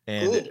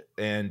 and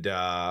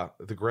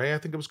The Gray, I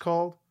think it was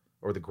called,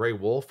 or The Gray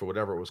Wolf, or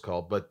whatever it was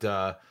called. But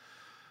I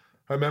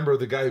remember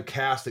the guy who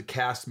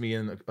cast me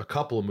in a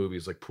couple of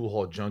movies like Pool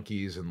Hall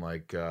Junkies, and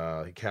like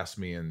he cast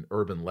me in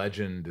Urban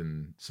Legend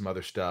and some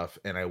other stuff.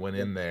 And I went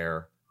in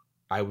there.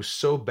 I was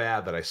so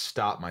bad that I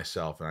stopped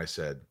myself and I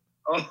said,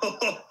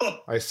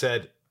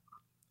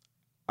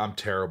 I'm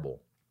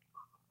terrible.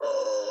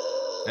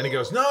 And he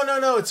goes,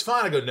 no, it's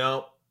fine. I go,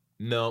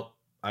 no.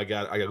 I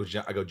go,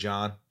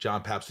 John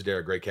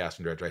Papsadera, great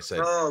casting director. I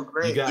said, oh,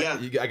 great.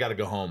 I got to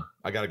go home.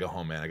 I got to go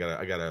home, man. I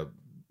got to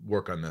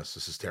work on this.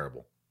 This is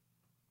terrible.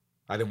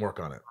 I didn't work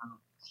on it.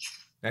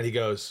 And he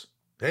goes,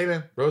 hey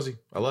man, Rosie,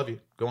 I love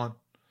you. Go on.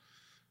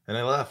 And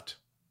I left.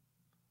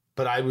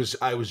 But I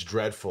was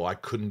dreadful. I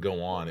couldn't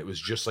go on. It was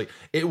just like,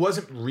 it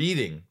wasn't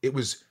reading. It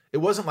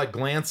wasn't like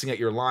glancing at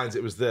your lines.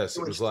 It was this.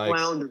 It was like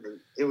floundering.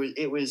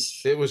 It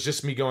was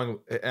just me going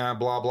blah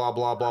blah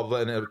blah blah blah,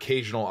 and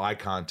occasional eye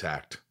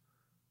contact.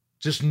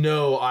 Just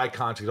no eye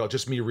contact at all.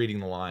 Just me reading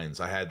the lines.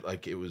 I had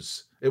like it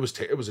was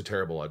a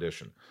terrible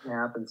audition. It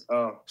happens.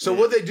 Oh. So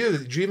what they do?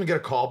 Did you even get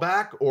a call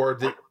back, or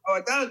did? Oh,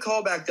 I got a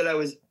call back that I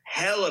was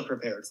hella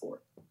prepared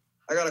for.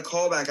 I got a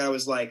call back. I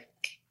was like,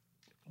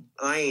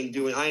 I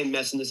ain't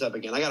messing this up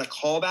again. I got a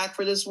call back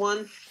for this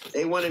one.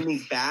 They wanted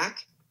me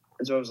back.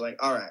 And so I was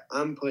like, all right,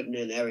 I'm putting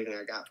in everything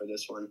I got for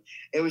this one.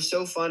 It was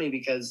so funny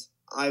because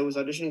I was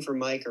auditioning for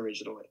Mike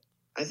originally.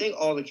 I think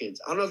all the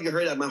kids. I don't know if you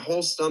heard that. My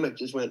whole stomach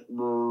just went.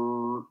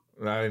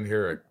 I didn't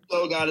hear it.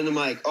 So got in the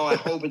mic. Oh, I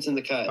hope it's in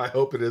the cut. I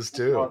hope it is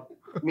too.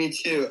 Me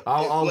too.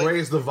 I'll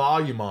raise the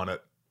volume on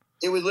it.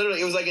 It was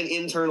like an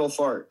internal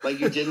fart. Like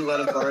you didn't let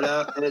a fart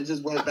out and it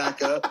just went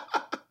back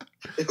up.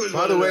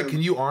 By the way,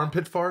 can you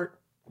armpit fart?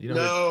 You know,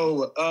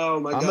 no. Oh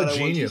my God. I'm a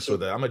genius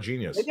with it. I'm a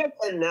genius. Maybe I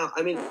can now.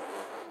 I mean.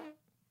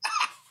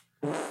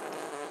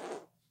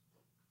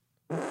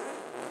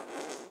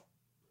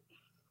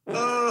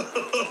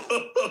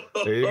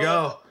 There you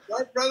go.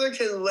 My brother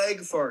can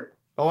leg fart.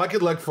 Oh, I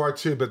could leg fart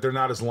too, but they're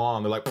not as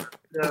long. They're like,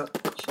 Yeah.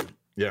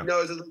 yeah.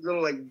 No, it's a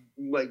little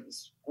like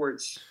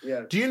squirts.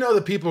 Yeah. Do you know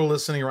that people are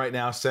listening right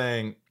now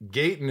saying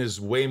Gayton is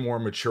way more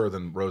mature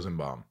than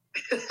Rosenbaum?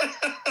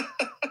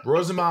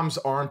 Rosenbaum's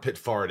armpit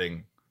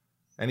farting,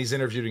 and he's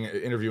interviewing a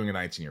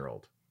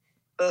 19-year-old.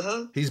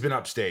 Uh-huh. He's been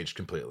upstaged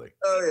completely.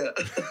 Oh yeah.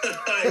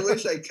 I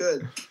wish I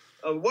could.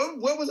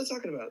 What was I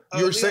talking about?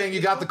 You were saying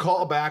you got the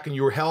call back and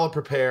you were hella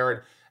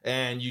prepared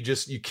and you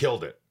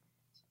killed it.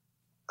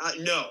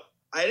 No,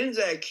 I didn't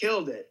say I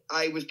killed it.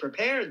 I was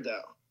prepared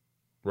though.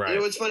 Right. And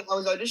it was fun. I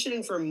was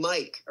auditioning for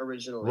Mike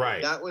originally.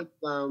 Right. That was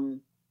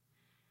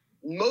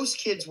most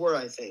kids were,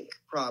 I think,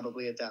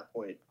 probably at that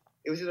point.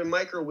 It was either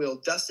Mike or Will.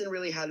 Dustin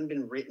really hadn't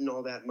been written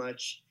all that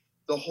much.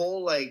 The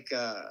whole I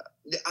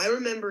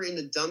remember in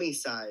the dummy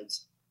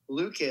sides,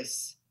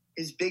 Lucas,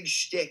 his big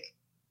shtick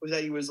was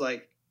that he was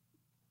like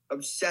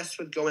obsessed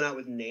with going out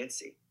with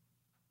Nancy,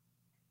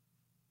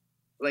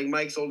 like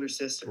Mike's older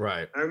sister.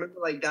 Right. I remember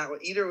like that.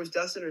 Either it was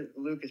Dustin or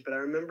Lucas, but I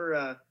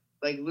remember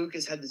like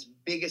Lucas had this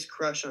biggest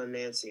crush on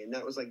Nancy, and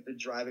that was like the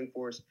driving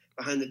force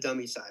behind the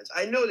dummy sides.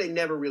 I know they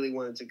never really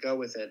wanted to go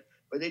with it,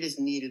 but they just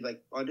needed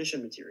like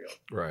audition material.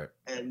 Right.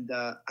 And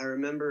I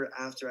remember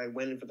after I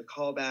went in for the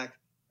callback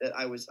that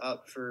I was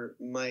up for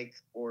Mike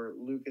or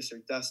Lucas or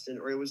Dustin,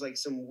 or it was like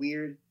some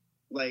weird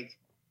like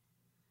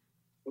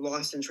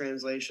lost in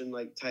translation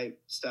like type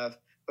stuff.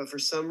 But for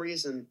some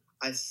reason,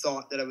 I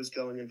thought that I was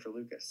going in for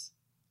Lucas.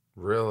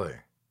 Really?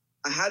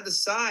 I had the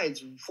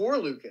sides for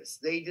Lucas.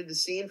 They did the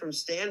scene from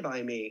Stand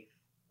By Me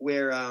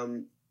where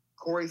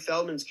Corey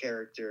Feldman's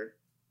character,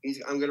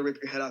 I'm going to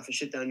rip your head off and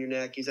shit down your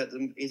neck. He's at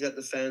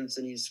the fence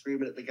and he's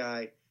screaming at the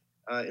guy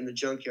in the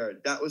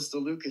junkyard. That was the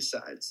Lucas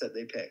sides that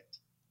they picked.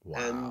 Wow.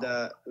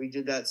 And we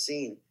did that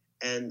scene.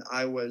 And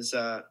I was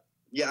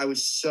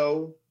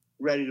so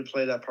ready to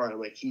play that part. I'm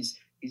like, he's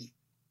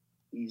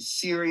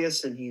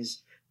serious and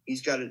he's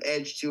got an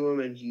edge to him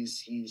and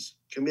he's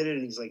committed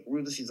and he's like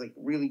ruthless. He's like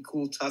really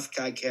cool, tough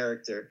guy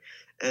character.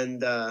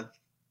 And then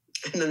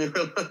they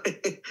were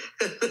like,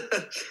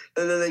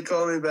 and then they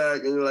called me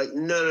back and they're like,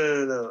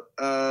 no.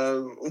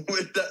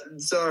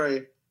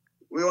 Sorry,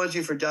 we want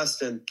you for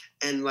Dustin.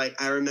 And like,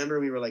 I remember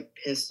we were like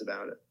pissed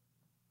about it.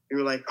 We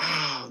were like,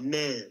 oh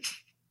man.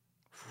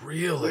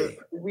 Really?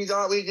 We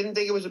didn't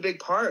think it was a big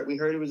part. We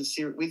heard it was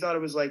we thought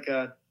it was like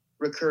a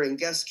recurring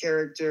guest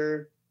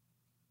character.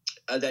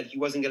 That he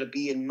wasn't going to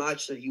be in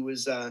much, that he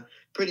was a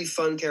pretty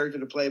fun character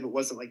to play, but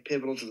wasn't like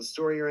pivotal to the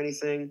story or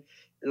anything. And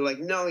they're like,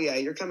 no, yeah,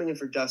 you're coming in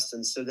for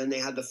Dustin. So then they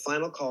had the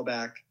final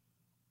callback,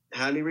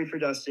 had me read for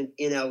Dustin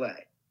in LA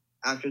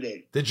after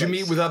they. Did you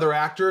meet with other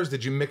actors?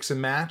 Did you mix and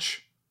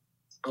match?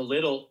 A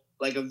little,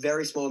 like a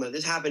very small amount.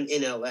 This happened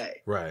in LA.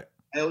 Right.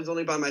 I was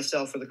only by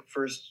myself for the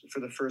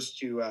first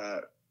two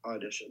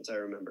auditions, I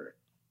remember.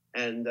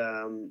 And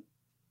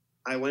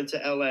I went to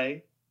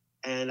LA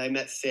and I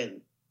met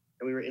Finn.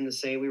 And we were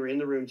in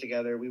the room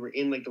together. We were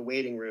in like the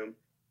waiting room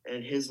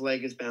and his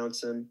leg is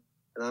bouncing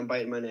and I'm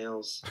biting my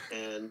nails.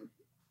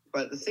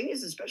 But the thing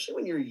is, especially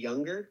when you're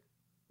younger,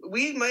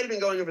 we might've been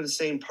going over the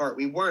same part.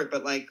 We weren't,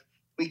 but like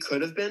we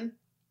could have been.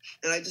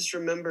 And I just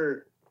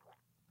remember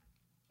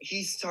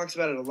he talks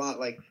about it a lot.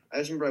 Like I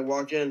just remember I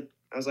walked in,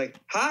 I was like,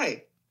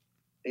 hi.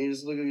 And he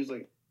just looked at me, he was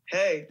like,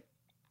 hey.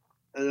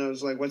 And I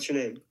was like, what's your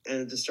name? And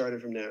it just started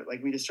from there.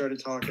 Like we just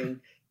started talking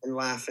and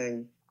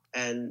laughing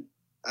and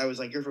I was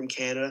like, you're from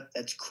Canada?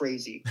 That's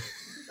crazy.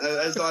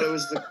 I thought it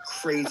was the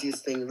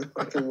craziest thing in the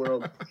fucking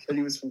world that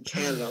he was from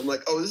Canada. I'm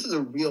like, oh, this is a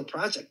real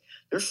project.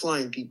 They're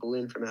flying people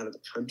in from out of the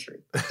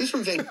country. He's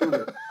from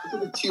Vancouver.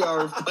 It's a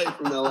 2-hour flight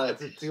from LA.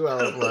 It's a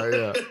 2-hour flight,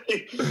 yeah.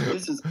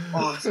 This is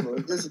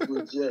awesome. This is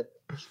legit.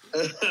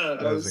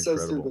 I was so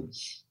stupid.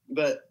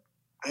 But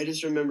I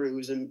just remember it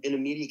was an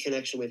immediate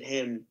connection with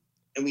him.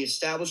 And we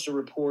established a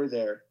rapport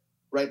there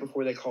right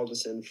before they called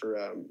us in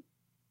for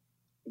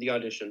the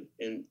audition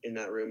in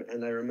that room.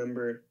 And I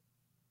remember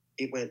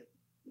it went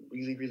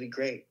really, really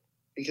great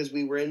because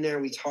we were in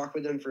there, we talked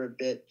with them for a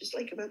bit, just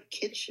like about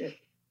kid shit,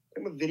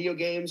 about video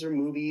games or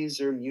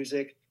movies or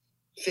music.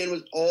 Finn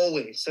was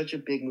always such a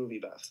big movie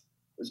buff,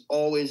 was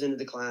always into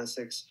the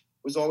classics,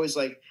 was always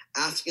like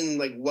asking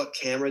like what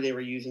camera they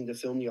were using to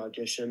film the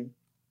audition.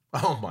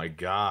 Oh my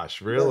gosh,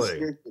 really?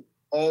 Yes,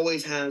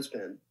 always has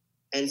been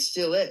and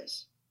still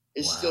is.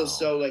 It's still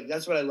so like,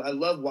 that's what I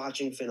love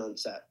watching Finn on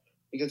set.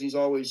 Because he's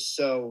always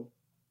so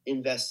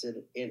invested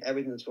in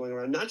everything that's going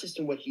around, not just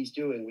in what he's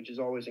doing, which is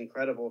always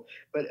incredible,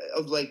 but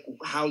of like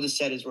how the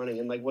set is running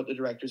and like what the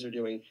directors are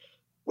doing,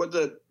 what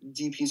the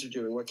DPs are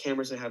doing, what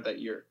cameras they have that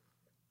year.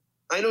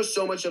 I know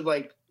so much of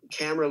like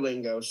camera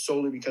lingo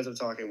solely because of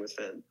talking with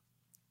Finn.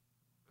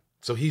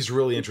 So he's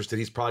really interested.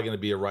 He's probably going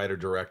to be a writer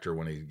director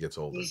when he gets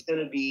older. He's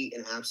going to be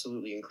an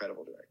absolutely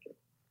incredible director.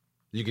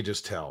 You could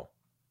just tell.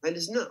 I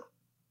just know.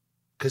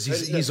 because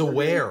he's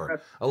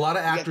aware. A lot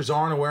of actors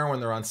aren't aware when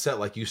they're on set.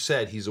 Like you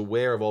said, he's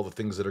aware of all the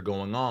things that are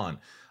going on.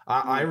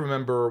 I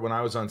remember when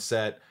I was on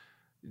set,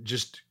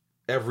 just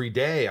every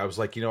day I was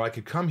like, I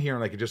could come here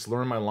and I could just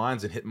learn my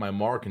lines and hit my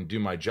mark and do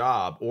my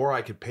job, or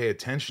I could pay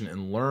attention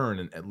and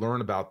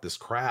learn about this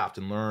craft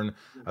and learn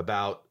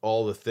about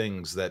all the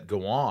things that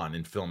go on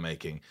in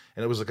filmmaking.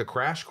 And it was like a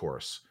crash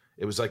course.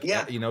 It was like,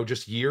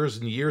 just years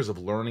and years of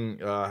learning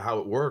how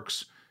it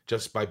works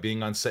just by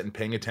being on set and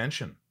paying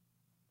attention.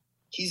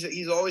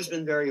 He's always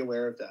been very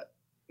aware of that.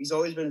 He's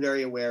always been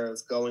very aware of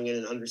going in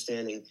and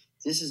understanding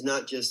this is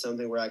not just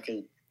something where I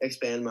can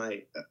expand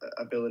my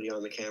ability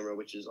on the camera,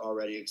 which is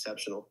already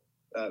exceptional,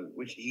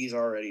 which he's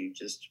already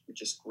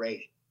just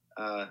great.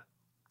 But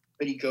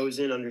he goes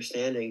in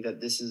understanding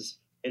that this is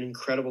an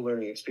incredible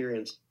learning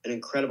experience, an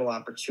incredible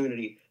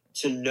opportunity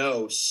to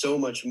know so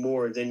much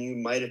more than you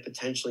might have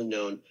potentially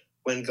known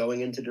when going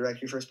in to direct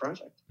your first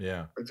project.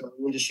 Yeah. Or going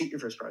in to shoot your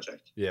first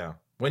project. Yeah.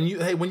 When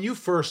you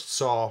first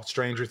saw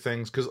Stranger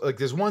Things, because like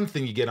there's one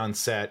thing you get on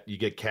set, you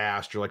get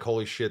cast, you're like,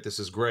 holy shit, this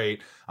is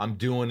great. I'm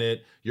doing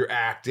it. You're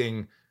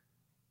acting.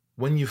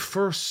 When you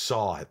first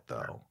saw it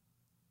though,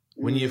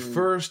 when you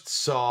first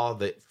saw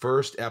the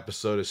first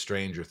episode of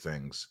Stranger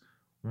Things,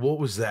 what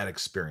was that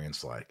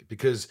experience like?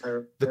 Because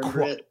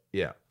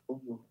yeah.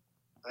 Ooh,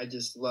 I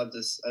just love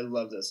this. I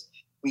love this.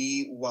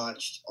 We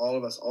watched, all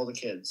of us, all the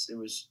kids. It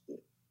was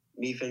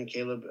me, Finn,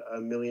 Caleb,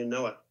 Millie, and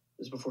Noah.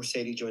 This was before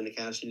Sadie joined the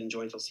cast. She didn't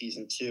join until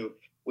season 2,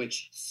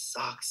 which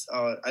sucks.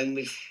 I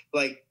mean,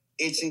 like,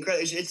 it's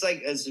incredible. It's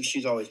like as if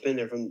she's always been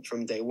there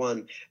from day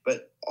one.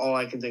 But all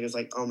I can think is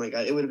like, oh my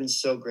God, it would have been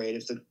so great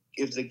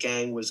if the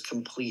gang was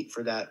complete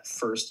for that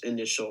first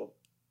initial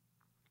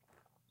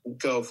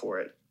go for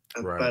it.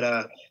 Right.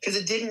 But because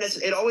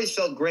it always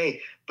felt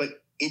great,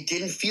 but it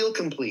didn't feel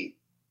complete.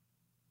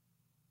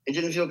 It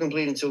didn't feel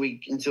complete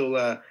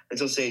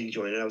until Sadie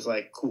joined, and I was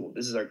like, cool,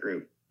 this is our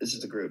group. This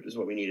is the group. This is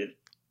what we needed.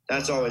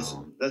 That's always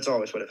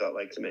what it felt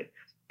like to me.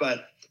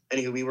 But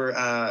anywho,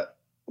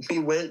 we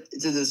went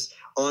to this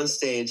on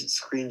stage at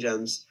Screen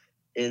Gems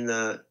in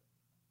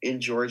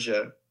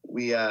Georgia.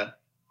 It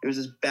was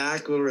this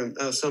back little room.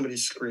 Oh,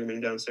 somebody's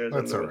screaming downstairs.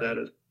 That's I don't know what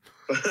that is.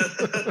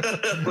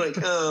 I'm like,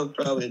 oh,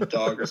 probably a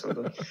dog or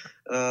something.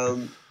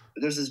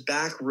 There's this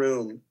back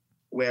room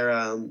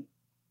where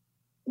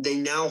they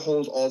now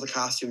hold all the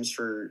costumes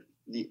for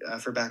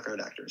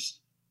background actors.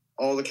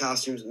 All the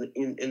costumes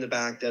in the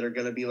back that are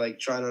going to be like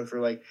tried on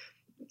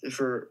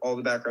for all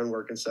the background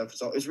work and stuff.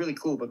 It's really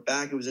cool. But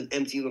back, it was an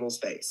empty little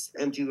space,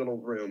 empty little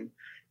room.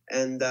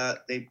 And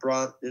they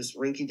brought this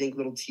rinky dink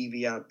little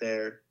TV out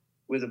there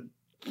with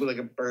like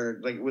a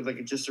bird,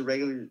 just a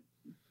regular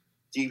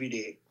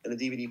DVD and a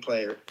DVD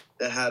player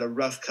that had a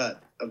rough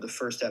cut of the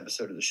first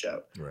episode of the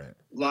show. Right.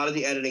 A lot of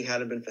the editing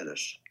hadn't been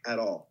finished at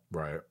all.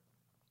 Right.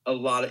 There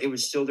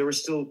were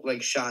still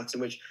like shots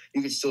in which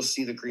you could still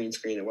see the green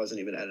screen. It wasn't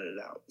even edited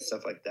out,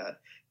 stuff like that.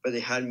 But they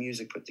had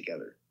music put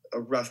together, a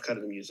rough cut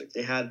of the music.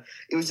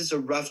 It was just a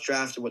rough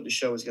draft of what the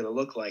show was going to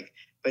look like.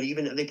 But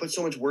even they put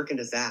so much work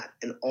into that,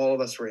 and all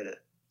of us were in it.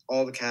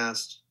 All the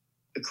cast,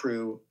 the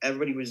crew,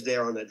 everybody was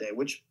there on that day,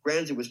 which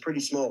granted was pretty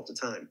small at the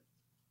time.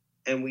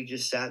 And we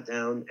just sat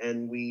down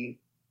and we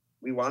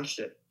watched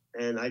it.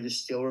 And I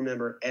just still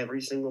remember every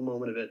single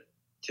moment of it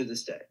to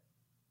this day.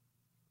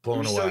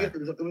 Blown away. It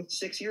was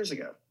 6 years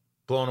ago.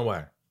 Blown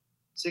away.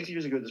 6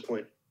 years ago at this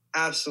point.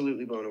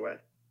 Absolutely blown away.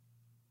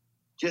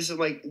 Just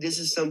like, this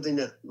is something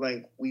that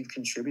like we've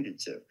contributed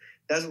to.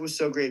 That's what was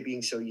so great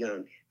being so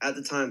young. At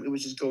the time, it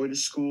was just going to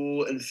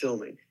school and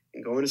filming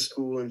and going to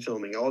school and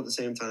filming all at the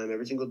same time,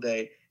 every single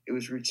day. It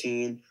was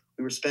routine.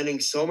 We were spending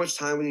so much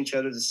time with each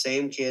other, the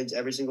same kids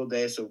every single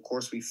day. So of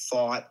course we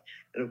fought.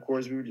 And of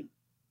course we were,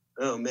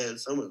 oh man,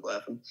 someone's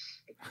laughing.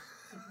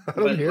 I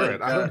don't hear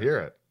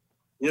it.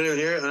 You don't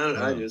hear it? I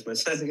do. I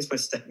think it's my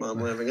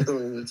stepmom laughing at the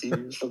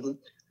TV or something.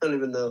 I don't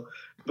even know.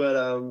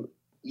 But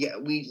yeah,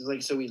 we'd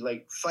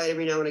fight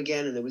every now and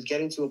again, and it was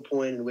getting to a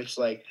point in which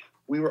like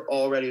we were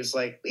already, it was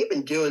like, we've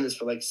been doing this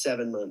for like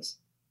 7 months.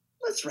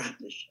 Let's wrap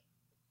this shit.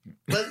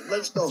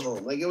 Let's go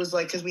home. Like it was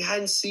like, because we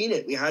hadn't seen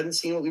it. We hadn't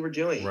seen what we were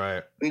doing.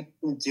 Right. We've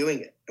been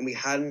doing it, and we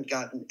hadn't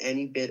gotten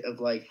any bit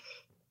of like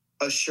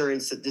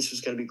assurance that this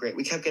was going to be great.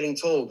 We kept getting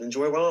told,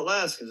 enjoy it while it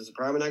lasts, because it's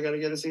probably not going to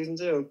get a season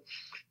 2.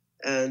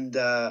 And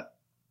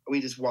we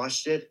just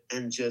watched it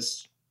and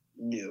just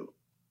knew.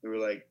 We were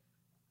like,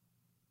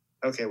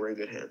 okay, we're in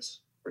good hands.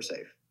 We're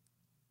safe.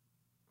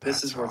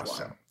 This is worthwhile.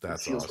 Awesome.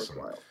 That's feels awesome.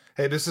 Worthwhile.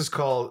 Hey, this is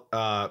called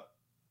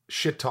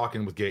Shit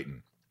Talking with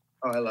Gayton.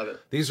 Oh, I love it.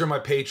 These are my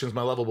patrons,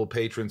 my lovable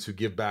patrons who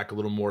give back a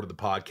little more to the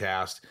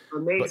podcast.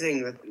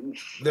 Amazing.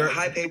 They're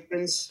high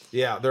patrons.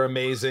 Yeah, they're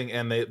amazing,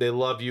 and they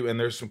love you, and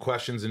there's some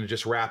questions, and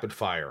just rapid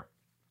fire.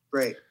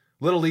 Great.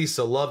 Little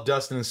Lisa, love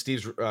Dustin and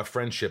Steve's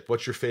friendship.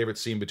 What's your favorite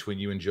scene between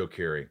you and Joe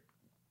Keery?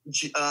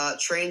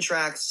 Train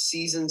Tracks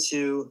Season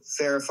 2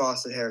 Farrah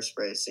Fawcett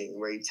hairspray scene,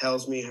 where he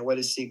tells me what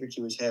his secret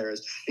to his hair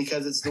is,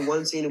 because it's the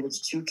one scene in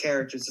which two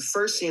characters, the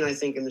first scene I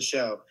think in the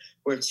show,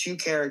 where two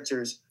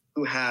characters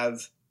who have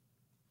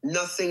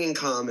nothing in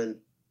common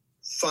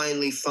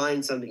finally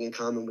find something in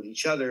common with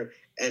each other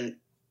and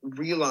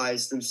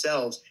realize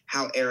themselves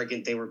how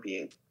arrogant they were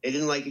being. They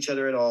didn't like each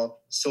other at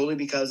all, solely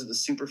because of the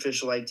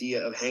superficial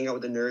idea of hanging out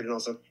with the nerd and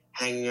also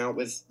hanging out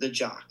with the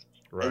jock.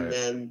 Right. And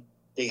then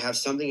they have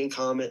something in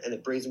common, and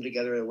it brings them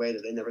together in a way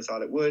that they never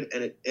thought it would.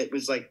 And it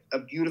was like a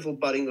beautiful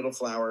budding little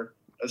flower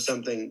of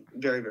something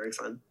very, very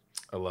fun.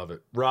 I love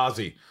it.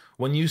 Rozzy,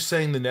 when you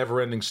sang the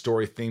Neverending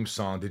Story theme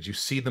song, did you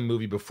see the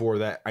movie before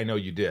that? I know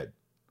you did.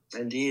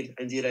 Indeed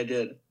I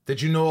did.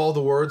 Did you know all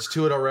the words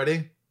to it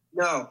already?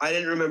 No, I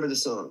didn't remember the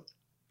song.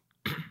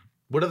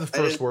 What are the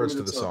first words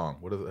to the song?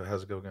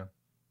 How's it go again?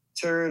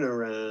 Turn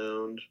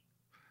around.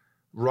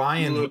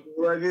 Ryan. Look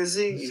what you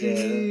see.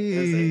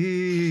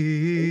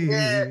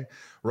 Yeah.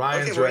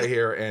 Ryan's Okay, right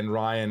here, and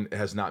Ryan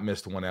has not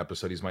missed one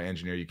episode. He's my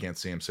engineer. You can't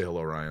see him. Say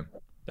hello, Ryan.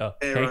 Oh,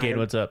 Hey, hey, Ryan. Kate,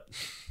 what's up?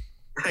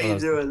 How you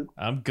doing?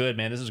 I'm good,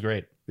 man. This is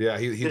great. Yeah,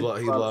 he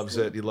loves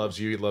it. it. He loves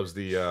you. He loves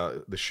the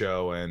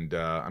show, and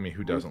I mean,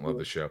 who doesn't love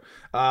the show?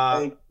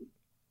 Thank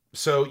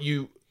So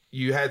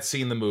you had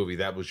seen the movie.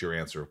 That was your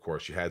answer, of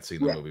course. You had seen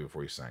the movie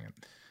before you sang it.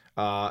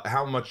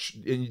 How much?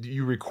 And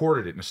you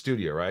recorded it in a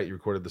studio, right? You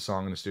recorded the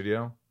song in the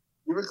studio.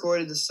 You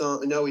recorded the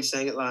song. No, we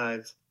sang it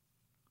live.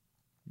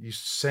 You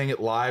sang it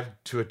live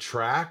to a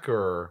track,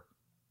 or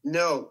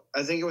No,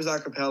 I think it was a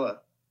cappella.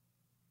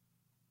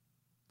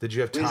 did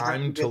you have We just had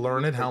time to to get-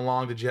 learn it? How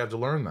long did you have to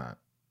learn that?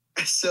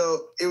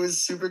 So it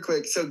was super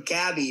quick. So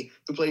Gabby,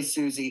 who plays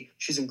Susie,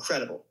 she's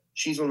incredible.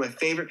 She's one of my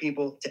favorite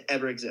people to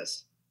ever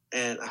exist.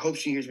 And I hope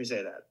she hears me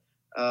say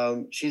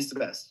that. She's the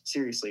best,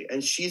 seriously.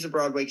 And she's a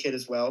Broadway kid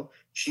as well.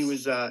 She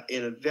was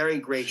in a very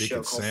great She show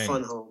could called sing.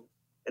 Fun Home.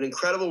 An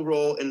incredible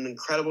role in an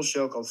incredible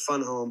show called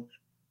Fun Home.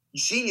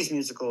 Genius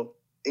musical,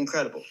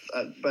 incredible.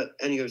 But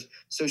anyways,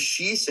 so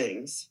she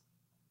sings,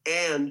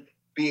 and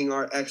being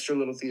our extra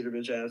little theater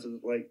bitch asses,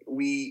 like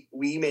we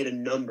made a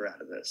number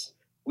out of this.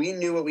 We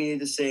knew what we needed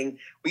to sing.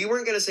 We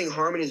weren't going to sing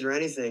harmonies or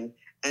anything,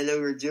 and then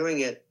we were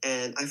doing it.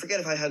 And I forget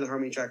if I had the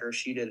harmony track or if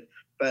she did,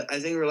 but I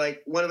think we were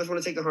like, one of us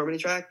want to take the harmony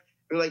track.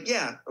 We were like,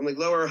 yeah. I'm like,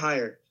 lower or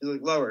higher? She's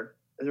like, lower.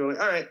 And we were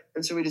like, all right.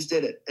 And so we just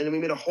did it. And then we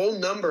made a whole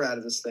number out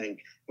of this thing.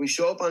 We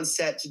show up on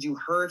set to do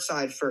her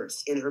side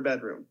first in her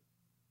bedroom,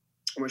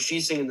 where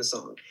she's singing the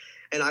song.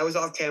 And I was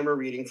off camera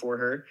reading for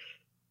her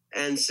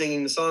and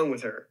singing the song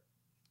with her.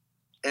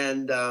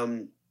 And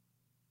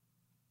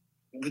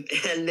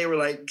they were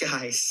like,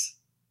 guys,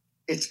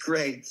 it's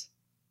great.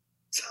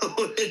 Tone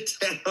it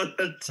down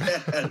a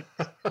tad.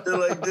 They're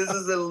like, this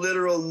is a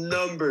literal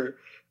number.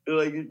 They're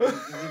like, you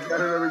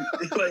gotta remember,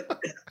 like,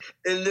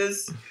 in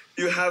this,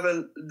 you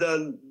haven't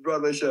done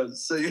Broadway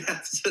shows, so you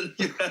have to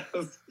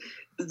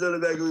done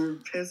it back. We were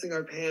pissing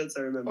our pants,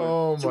 I remember.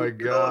 Oh So my we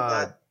did all of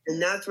God. that,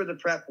 and that's where the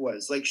prep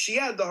was. Like, she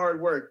had the hard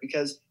work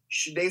because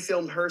they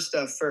filmed her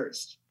stuff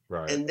first.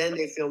 Right. And then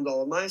they filmed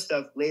all of my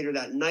stuff later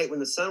that night when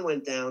the sun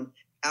went down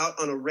out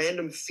on a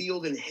random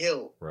field and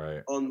hill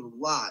Right. on the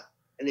lot.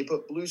 And they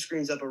put blue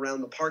screens up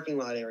around the parking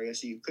lot area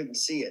so you couldn't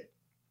see it.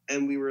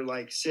 And we were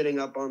like sitting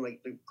up on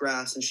like the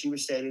grass, and she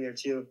was standing there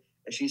too.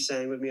 And she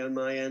sang with me on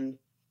my end.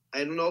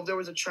 I don't know if there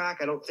was a track.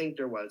 I don't think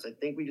there was. I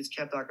think we just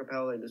kept a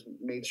cappella and just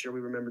made sure we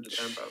remembered the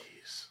tempo.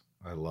 Jeez,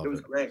 I love It was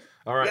it. great.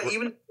 All right. Yeah,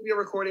 even the studio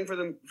recording for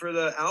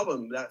the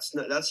album. That's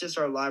just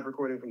our live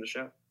recording from the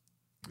show.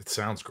 It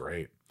sounds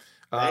great.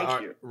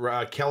 Thank you.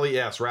 Kelly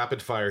S.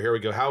 Rapid fire. Here we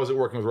go. How is it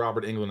working with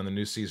Robert Englund in the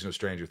new season of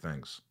Stranger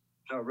Things?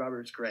 Oh,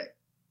 Robert's great.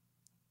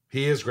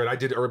 He is great. I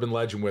did Urban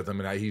Legend with him,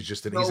 and he's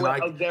just an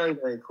icon. Very,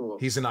 very cool.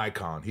 He's an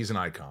icon. He's an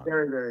icon.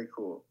 Very, very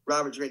cool.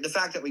 Robert's great. The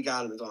fact that we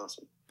got him is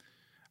awesome.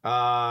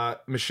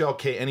 Michelle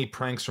K. Any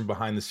pranks from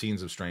behind the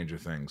scenes of Stranger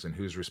Things, and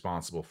who's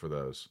responsible for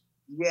those?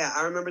 Yeah,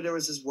 I remember there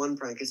was this one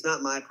prank. It's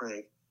not my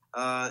prank.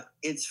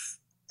 Is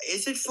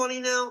it funny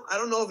now? I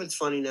don't know if it's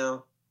funny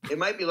now. It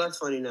might be less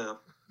funny now.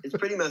 It's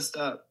pretty messed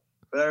up.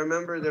 But I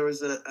remember there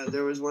was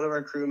one of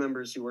our crew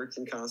members who worked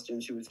in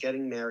costumes who was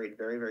getting married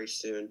very, very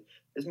soon.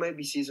 This might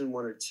be season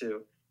 1 or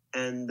 2.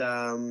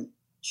 And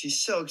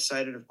she's so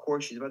excited. Of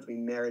course, she's about to be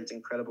married. It's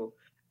incredible.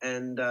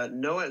 And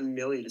Noah and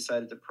Millie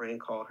decided to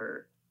prank call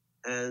her.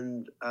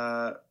 And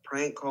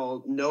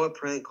Noah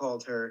prank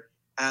called her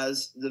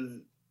as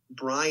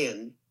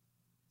Brian,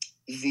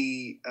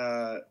 the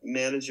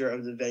manager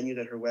of the venue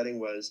that her wedding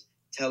was,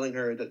 telling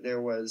her that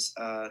there was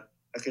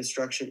a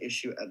construction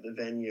issue at the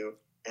venue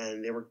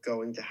and they were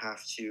going to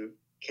have to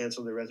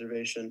cancel their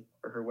reservation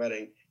for her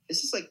wedding.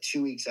 This is like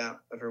 2 weeks out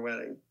of her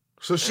wedding.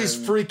 So she's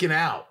And- freaking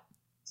out.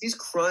 She's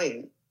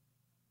crying.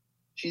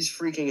 She's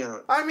freaking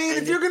out. I mean,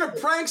 And if you're gonna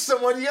prank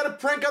someone, you got to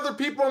prank other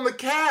people in the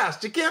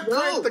cast. You can't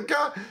prank the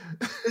guy.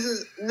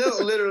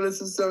 Literally, this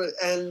is so.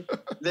 And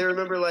they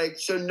remember, like,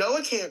 so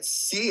Noah can't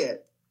see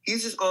it.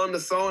 He's just on the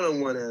phone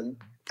on one end,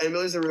 and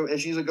Millie's in the room, and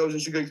she's like, goes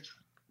and she goes,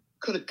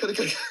 could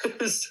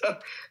it. So,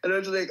 and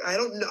I'm just like, I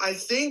don't know. I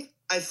think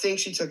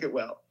she took it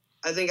well.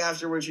 I think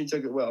afterwards she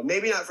took it well.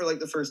 Maybe not for like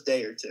the first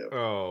day or two.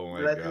 Oh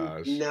my But I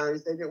gosh! think now you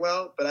take it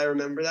well. But I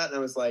remember that, and I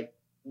was like,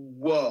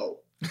 whoa.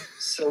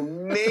 So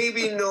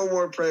maybe no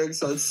more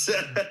pranks on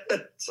set.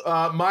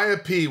 Maya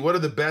P, what are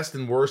the best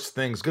and worst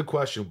things? Good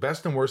question.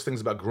 Best and worst things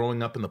about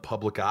growing up in the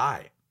public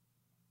eye?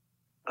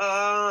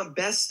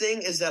 Best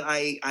thing is that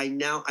I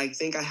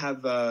think I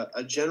have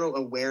a general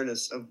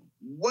awareness of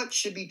what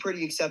should be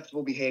pretty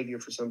acceptable behavior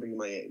for somebody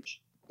my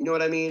age. You know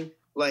what I mean?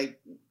 Like,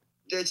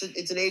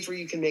 it's an age where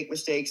you can make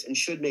mistakes and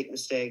should make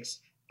mistakes,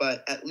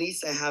 but at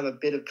least I have a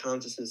bit of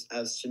consciousness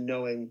as to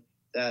knowing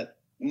that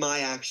my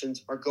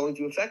actions are going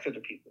to affect other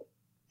people.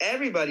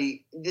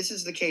 Everybody, this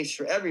is the case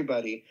for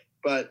everybody,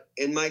 but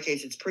in my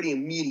case, it's pretty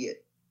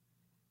immediate.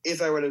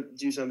 If I were to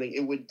do something,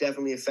 it would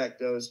definitely affect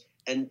those,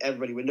 and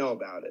everybody would know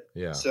about it.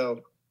 Yeah.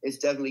 So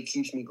it definitely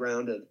keeps me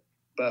grounded.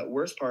 But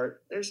worst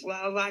part, there's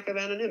a lack of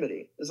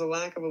anonymity. There's a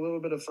lack of a little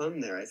bit of fun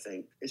there, I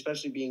think,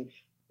 especially being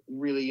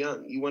really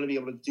young. You want to be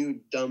able to do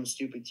dumb,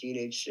 stupid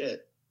teenage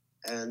shit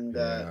and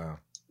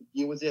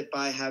deal with it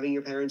by having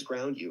your parents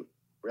ground you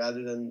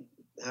rather than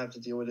have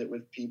to deal with it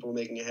with people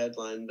making a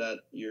headline that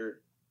you're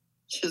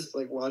just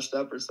like washed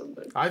up or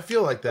something. I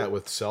feel like that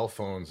with cell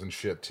phones and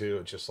shit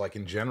too. Just like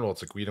in general,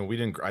 it's like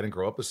I didn't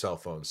grow up with cell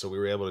phones, so we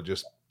were able to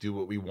just do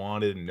what we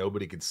wanted and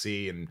nobody could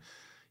see. And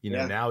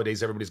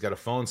nowadays everybody's got a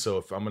phone, so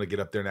if I'm gonna get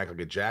up there and act like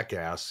a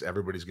jackass,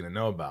 everybody's gonna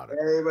know about it.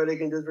 Everybody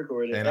can just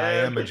record it. And I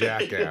am a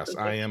jackass.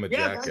 I am a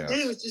jackass. Back then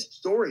it was just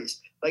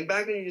stories. Like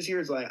back then you just hear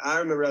it's like I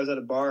remember I was at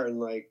a bar and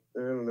like I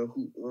don't know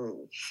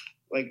who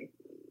like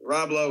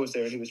Rob Lowe was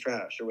there and he was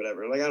trash or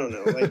whatever. Like, I don't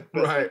know.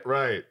 Like,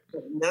 right.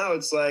 Now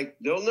it's like,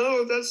 don't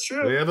know if that's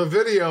true. We have a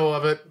video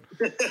of it.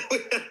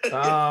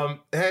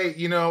 Hey,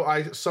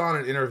 I saw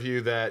in an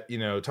interview that,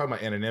 talking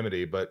about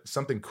anonymity, but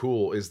something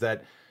cool is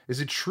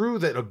it true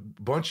that a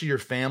bunch of your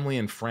family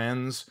and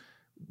friends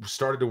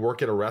started to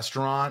work at a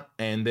restaurant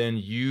and then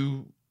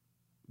you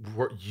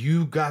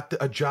got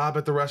a job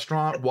at the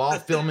restaurant while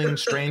filming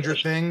Stranger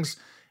Things?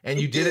 And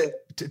you did it.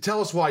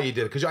 Tell us why you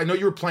did it, because I know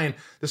you were playing.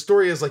 The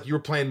story is like you were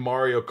playing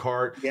Mario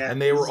Kart,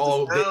 and they were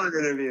all the Fallon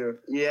interview.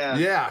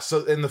 Yeah.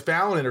 So in the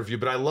Fallon interview,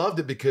 but I loved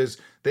it because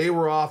they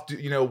were off,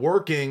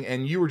 working,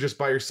 and you were just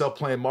by yourself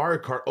playing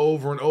Mario Kart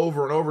over and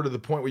over and over to the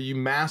point where you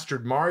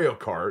mastered Mario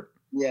Kart.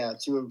 Yeah,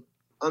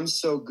 I'm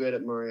so good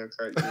at Mario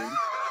Kart,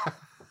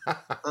 dude.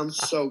 I'm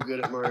so good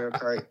at Mario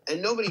Kart,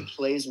 and nobody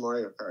plays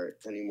Mario Kart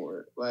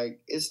anymore. Like,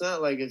 it's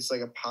not like it's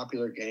like a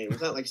popular game.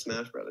 It's not like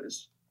Smash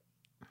Brothers.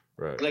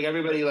 Right. Like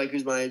everybody like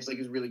who's my age like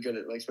is really good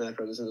at like Smash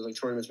Brothers and there's like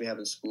tournaments we have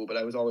in school, but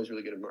I was always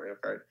really good at Mario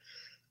Kart.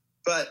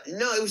 But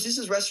no, it was just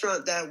this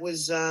restaurant that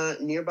was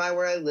nearby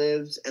where I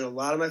lived, and a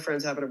lot of my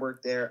friends happened to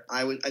work there.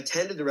 I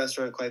attended the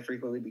restaurant quite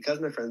frequently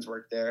because my friends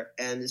worked there,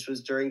 and this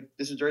was during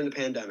the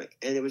pandemic,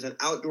 and it was an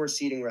outdoor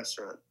seating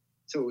restaurant,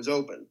 so it was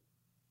open,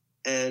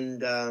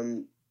 and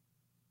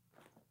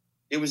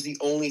it was the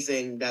only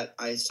thing that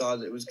I saw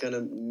that was going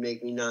to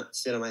make me not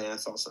sit on my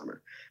ass all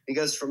summer.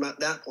 Because from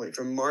that point,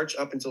 from March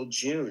up until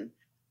June,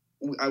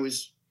 I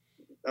was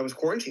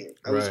quarantining.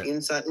 I was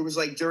inside. It was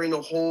like during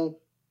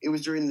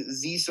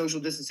the social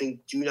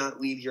distancing, do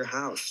not leave your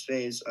house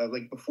phase,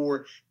 like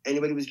before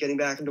anybody was getting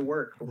back into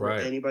work, before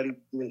anybody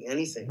doing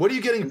anything. What are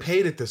you getting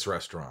paid at this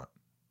restaurant?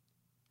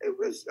 I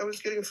was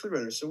getting a food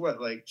runner. So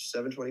what, like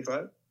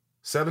 $7.25?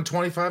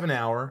 $7.25 an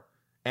hour.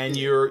 And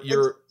you're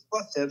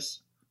plus tips.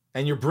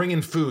 And you're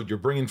bringing food. You're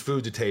bringing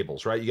food to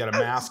tables, right? You got a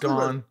mask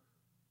on.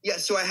 Yeah,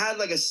 so I had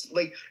like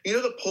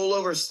the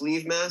pullover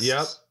sleeve masks?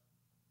 Yep.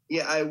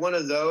 Yeah, I had one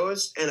of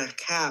those and a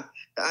cap.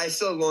 I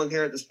still have long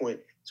hair at this point.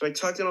 So I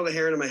tucked in all the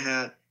hair into my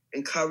hat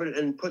and covered it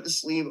and put the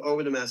sleeve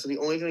over the mask. So the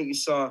only thing that you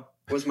saw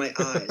was my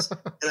eyes.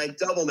 And I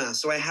double masked.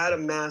 So I had a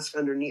mask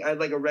underneath. I had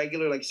like a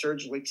regular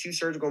two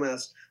surgical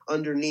masks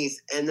underneath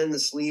and then the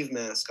sleeve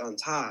mask on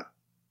top.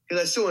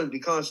 Because I still wanted to be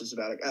conscious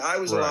about it. I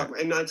was a lot more,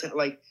 I'm not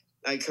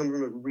I come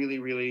from a really,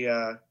 really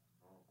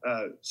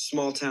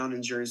small town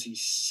in Jersey,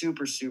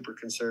 super, super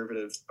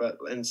conservative,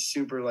 and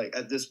super like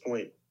at this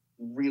point,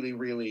 really,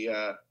 really,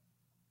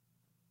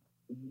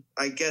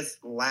 I guess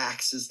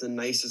lax is the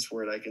nicest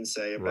word I can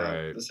say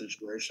about the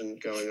situation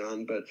going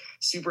on, but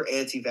super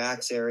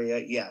anti-vax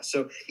area. Yeah.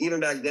 So even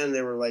back then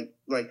they were like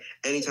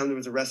anytime there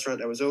was a restaurant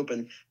that was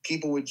open,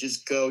 people would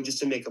just go just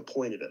to make a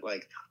point of it.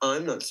 Like,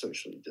 I'm not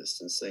socially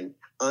distancing.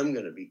 I'm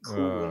going to be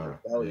cool and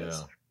rebellious.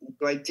 Yeah.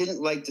 So I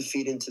didn't like to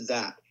feed into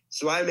that.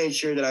 So I made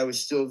sure that I was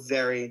still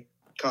very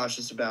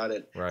cautious about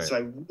it. Right. So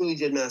I really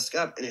did mask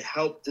up, and it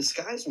helped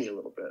disguise me a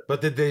little bit.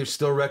 But did they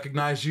still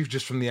recognize you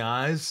just from the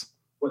eyes?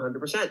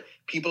 100%.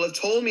 People have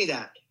told me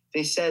that.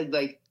 They said,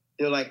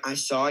 they're like, I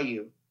saw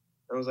you.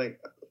 I was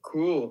like,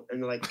 cool.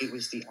 And they're like, it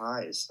was the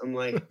eyes. I'm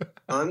like,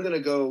 I'm going to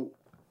go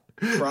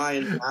cry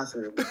in the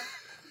bathroom.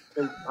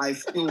 And I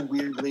feel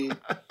weirdly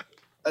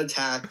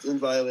attacked and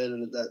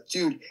violated at that.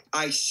 Dude,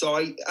 I saw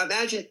you.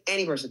 Imagine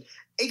any person.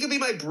 It could be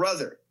my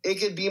brother. It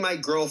could be my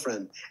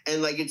girlfriend.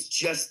 And it's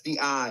just the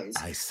eyes.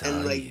 I saw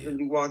and you. When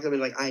you walk up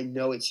and I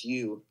know it's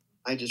you.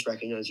 I just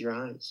recognize your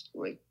eyes.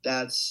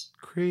 That's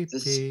creepy. The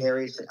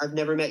scary thing. I've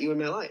never met you in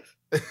my life.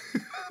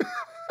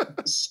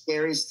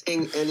 scariest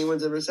thing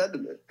anyone's ever said to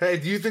me. Hey,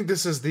 do you think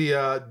this is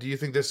the? Do you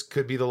think this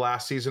could be the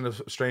last season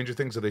of Stranger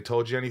Things? Have they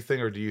told you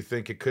anything, or do you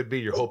think it could be?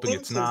 You're hoping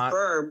it's not.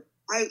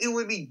 It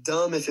would be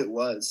dumb if it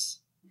was.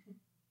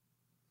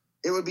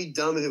 It would be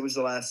dumb if it was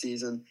the last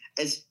season.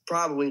 It's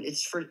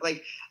for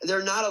like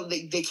they're not.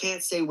 They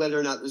can't say whether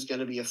or not there's going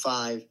to be a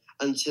 5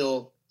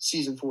 until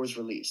season 4 is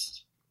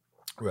released.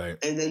 Right.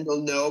 And then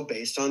they'll know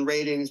based on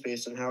ratings,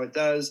 based on how it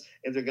does,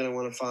 if they're going to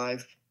want a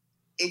 5.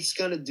 It's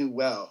going to do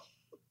well.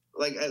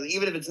 Like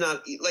even if it's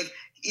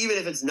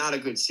not a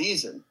good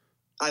season,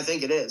 I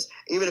think it is.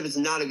 Even if it's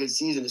not a good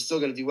season, it's still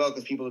going to do well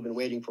because people have been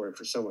waiting for it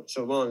for so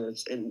long.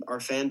 And our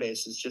fan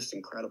base is just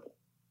incredible.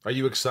 Are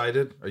you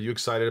excited? Are you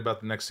excited about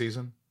the next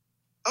season?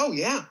 Oh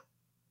yeah.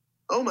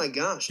 Oh my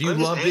gosh. Do you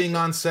love being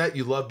on set?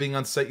 You love being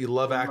on set? You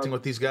love acting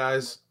with these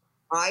guys?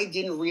 I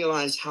didn't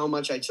realize how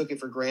much I took it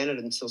for granted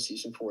until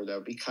season 4, though,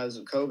 because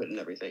of COVID and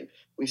everything.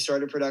 We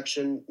started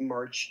production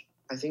March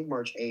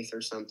 8th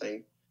or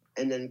something,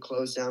 and then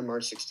closed down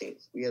March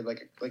 16th. We had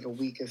like a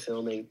week of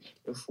filming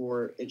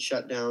before it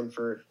shut down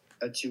for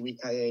a 2-week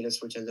hiatus,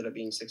 which ended up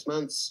being 6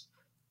 months.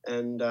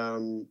 And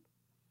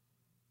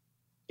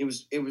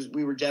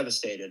we were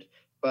devastated.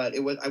 But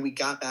we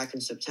got back in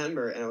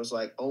September, and I was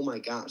like, oh my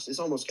gosh, this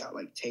almost got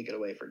like taken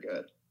away for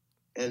good.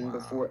 And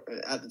before,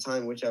 at the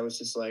time, which I was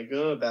just like,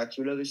 oh, back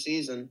to another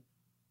season.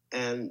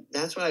 And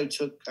that's what I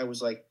took. I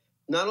was like,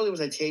 not only was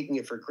I taking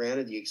it for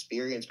granted, the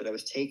experience, but I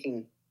was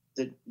taking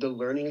the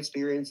learning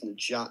experience and the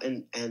job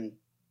and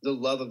the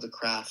love of the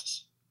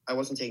crafts. I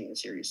wasn't taking it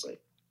seriously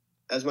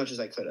as much as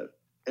I could have.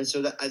 And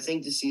so I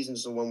think this season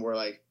is the one where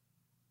like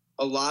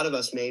a lot of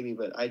us maybe,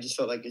 but I just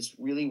felt like it's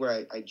really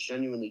where I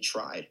genuinely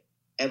tried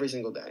every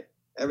single day.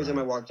 Every time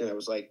I walked in, I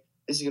was like,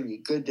 this is going to be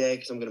a good day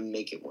because I'm going to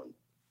make it one.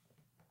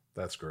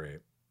 That's great.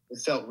 It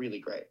felt really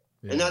great.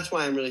 Yeah. And that's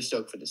why I'm really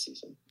stoked for this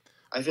season.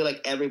 I feel like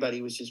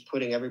everybody was just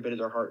putting every bit of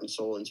their heart and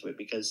soul into it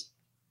because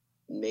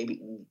maybe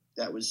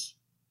that was,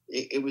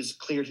 it was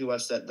clear to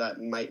us that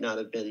might not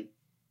have been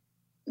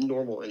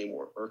normal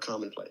anymore or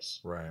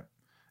commonplace. Right.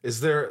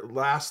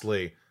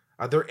 Lastly,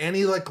 are there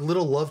any like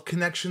little love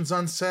connections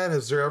on set?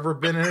 Has there ever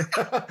been any?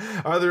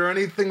 Are there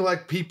anything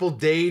like people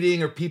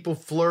dating or people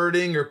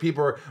flirting or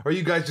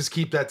you guys just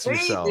keep that to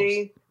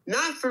yourselves?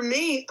 Not for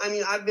me. I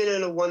mean, I've been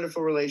in a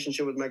wonderful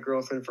relationship with my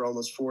girlfriend for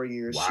almost 4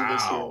 years. Wow. She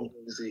lives here in New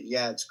Jersey.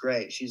 Yeah, it's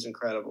great. She's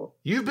incredible.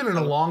 You've been in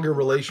a longer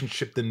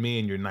relationship than me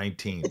and you're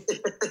 19.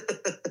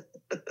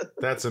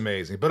 That's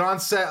amazing. But on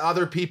set,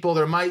 other people,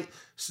 there might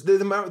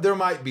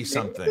be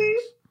some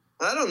things.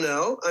 I don't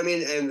know. I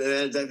mean, and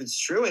if it's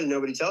true and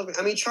nobody tells me.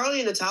 I mean, Charlie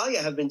and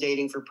Natalia have been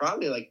dating for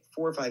probably like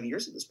 4 or 5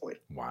 years at this point.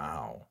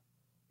 Wow.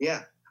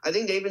 Yeah. I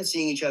think they've been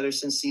seeing each other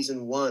since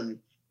season 1,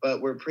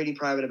 but we're pretty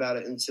private about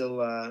it until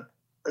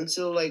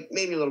like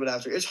maybe a little bit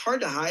after. It's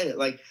hard to hide it.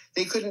 Like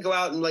they couldn't go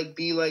out and like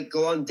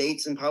go on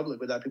dates in public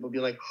without people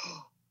being like,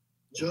 oh,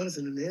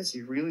 Jonathan and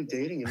Nancy really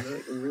dating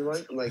in real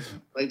life, and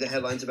like the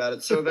headlines about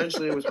it. So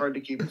eventually it was hard to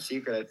keep it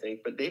secret, I think.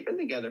 But they've been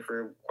together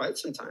for quite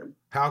some time.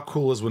 How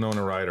cool is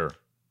Winona Ryder?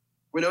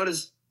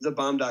 Winona's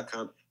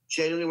thebomb.com.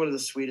 Genuinely one of the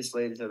sweetest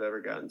ladies I've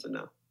ever gotten to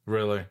know.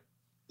 Really?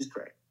 She's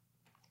great.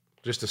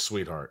 Just a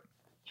sweetheart.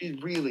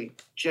 She's really,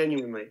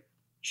 genuinely,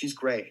 she's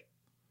great.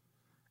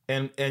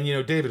 And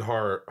David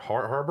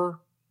Harbour?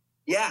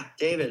 Yeah,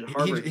 David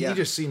Harbour. He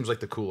just seems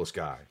like the coolest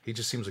guy. He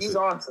just seems like he's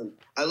awesome.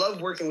 I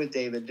love working with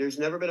David. There's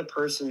never been a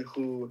person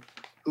who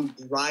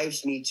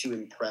drives me to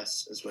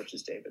impress as much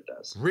as David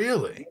does.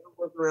 Really?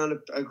 I work around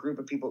a group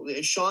of people.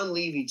 Sean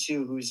Levy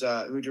too,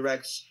 who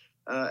directs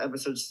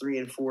episodes 3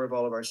 and 4 of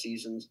all of our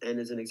seasons and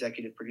is an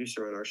executive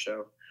producer on our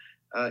show.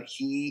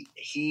 He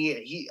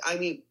I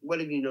mean, what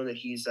have you known that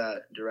he's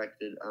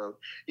directed?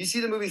 You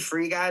see the movie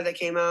Free Guy that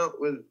came out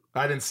with?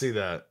 I didn't see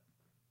that.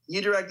 He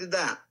directed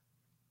that.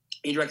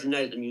 He directed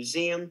Night at the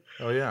Museum.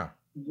 Oh yeah.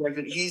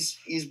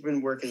 He's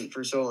been working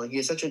for so long. He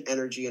has such an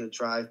energy and a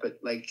drive, but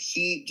like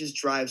he just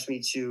drives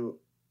me to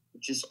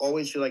just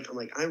always feel like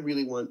I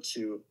really want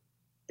to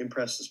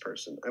impress this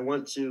person. I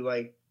want to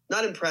like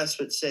not impress,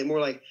 but say more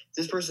like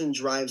this person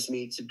drives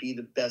me to be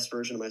the best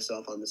version of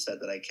myself on the set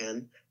that I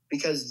can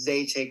because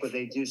they take what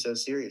they do so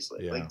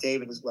seriously. Yeah. Like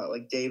David as well.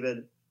 Like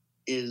David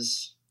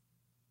is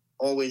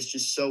always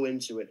just so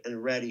into it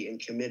and ready and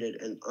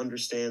committed and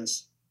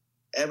understands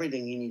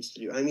everything he needs to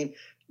do. I mean,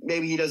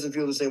 maybe he doesn't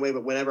feel the same way,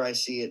 but whenever I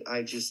see it,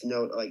 I just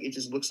know like it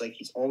just looks like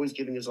he's always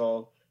giving his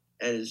all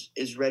and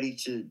is ready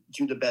to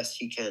do the best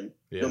he can,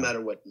 no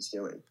matter what he's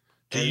doing.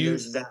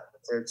 There's that.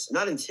 It's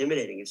not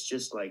intimidating. It's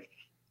just like,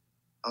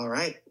 all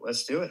right,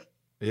 let's do it.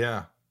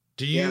 Yeah.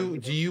 Do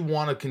you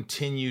want to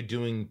continue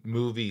doing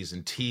movies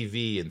and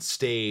TV and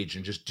stage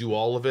and just do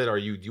all of it? Do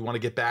you want to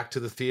get back to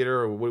the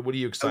theater, or what are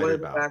you excited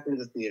about? I want to get back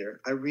into the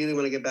theater. I really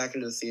want to get back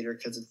into the theater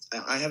because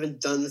I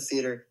haven't done the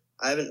theater.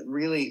 I haven't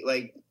really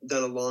like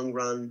done a long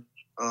run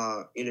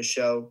in a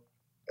show.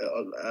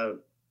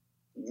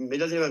 It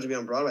doesn't even have to be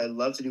on Broadway. I'd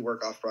love to do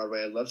work off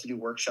Broadway. I'd love to do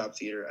workshop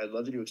theater. I'd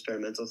love to do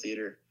experimental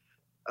theater.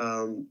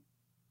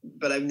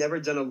 But I've never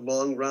done a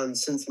long run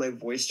since my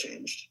voice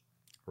changed.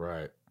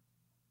 Right.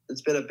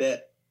 It's been a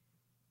bit.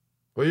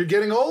 Well, you're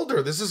getting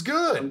older. This is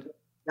good.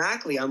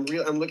 Exactly. I'm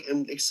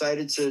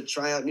excited to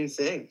try out new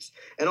things.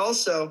 And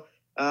also,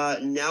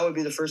 now would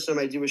be the first time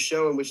I do a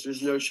show in which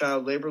there's no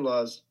child labor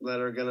laws that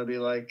are going to be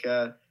like,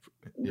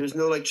 there's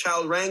no like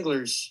child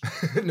wranglers.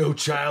 No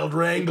child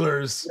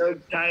wranglers. No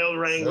child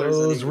wranglers.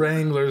 Those anymore.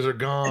 wranglers are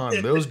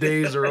gone. Those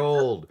days are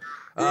old.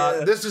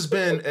 Yeah. This has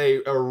been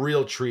a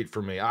real treat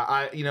for me.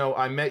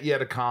 I met you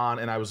at a con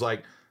and I was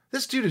like,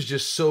 this dude is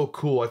just so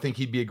cool. I think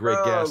he'd be a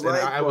great guest. And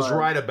I was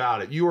right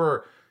about it. You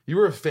were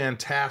a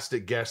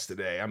fantastic guest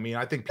today. I mean,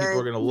 I think people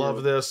are going to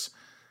love this.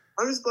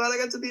 I'm just glad I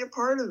got to be a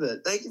part of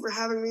it. Thank you for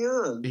having me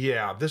on.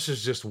 Yeah, this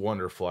is just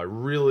wonderful. I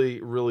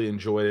really, really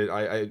enjoyed it.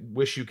 I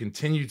wish you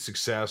continued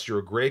success. You're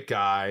a great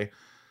guy.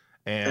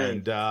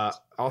 And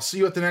I'll see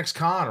you at the next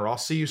con, or I'll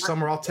see you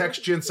somewhere. I'll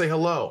text you and say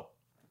hello.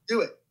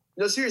 Do it.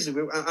 No, seriously,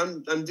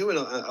 I'm doing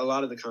a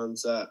lot of the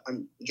cons.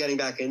 I'm getting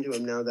back into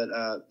them now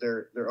that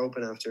they're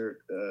open after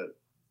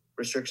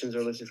restrictions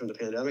are lifted from the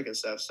pandemic and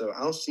stuff. So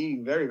I'll see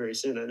you very, very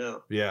soon. I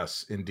know.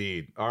 Yes,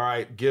 indeed. All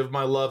right. Give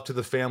my love to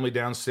the family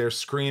downstairs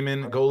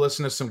screaming. Go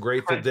listen to some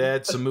Grateful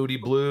Dead, some Moody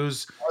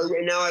Blues.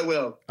 Now I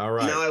will. All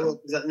right. Now I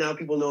will. Now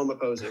people know I'm a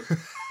poser.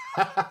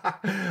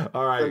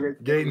 All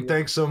right. Gaten,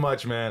 thanks so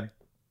much, man.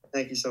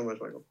 Thank you so much,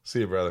 Michael. See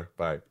you, brother.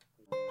 Bye.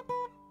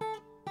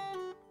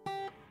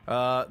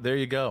 There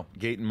you go.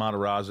 Gaten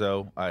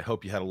Matarazzo. I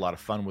hope you had a lot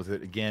of fun with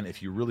it. Again,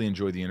 if you really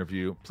enjoyed the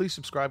interview, please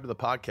subscribe to the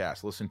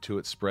podcast. Listen to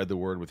it. Spread the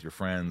word with your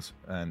friends.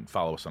 And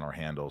follow us on our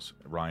handles.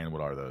 Ryan,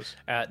 what are those?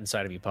 At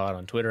Inside of You Pod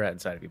on Twitter, at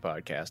Inside of You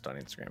Podcast on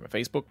Instagram and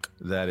Facebook.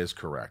 That is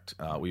correct.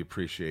 We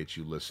appreciate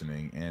you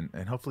listening.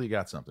 And hopefully you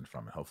got something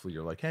from it. Hopefully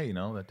you're like, hey,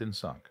 that didn't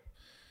suck.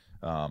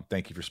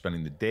 Thank you for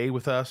spending the day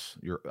with us.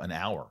 You're an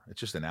hour. It's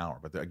just an hour.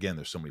 But again,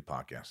 there's so many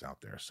podcasts out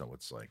there. So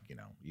it's like,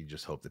 you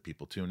just hope that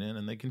people tune in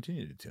and they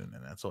continue to tune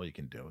in. That's all you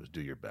can do is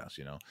do your best.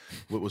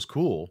 What was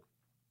cool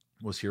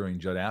was hearing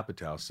Judd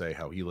Apatow say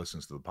how he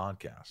listens to the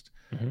podcast.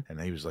 Mm-hmm.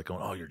 And he was like,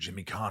 oh, your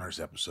Jimmy Connors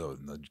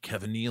episode and the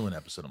Kevin Nealon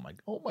episode. I'm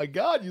like, oh my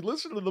God, you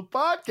listen to the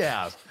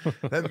podcast.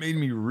 That made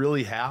me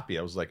really happy.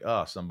 I was like,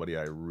 somebody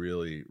I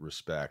really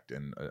respect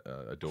and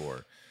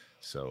adore.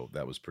 So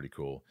that was pretty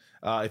cool.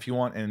 If you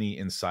want any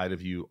Inside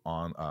of You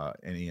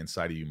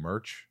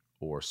merch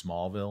or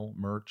Smallville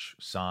merch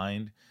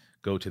signed,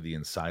 go to the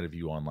Inside of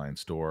You online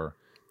store.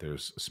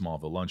 There's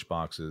Smallville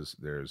lunchboxes.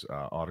 There's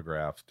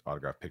autographed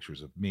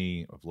pictures of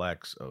me, of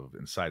Lex, of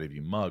Inside of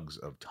You mugs,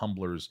 of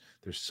tumblers.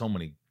 There's so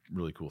many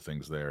really cool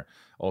things there.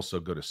 Also,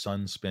 go to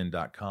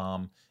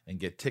sunspin.com and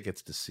get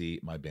tickets to see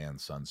my band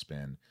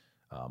Sunspin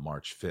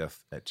March 5th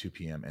at 2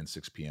 p.m. and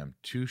 6 p.m.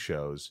 2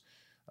 shows.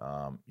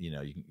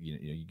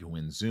 You can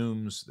win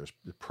Zooms, there's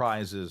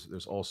prizes,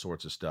 there's all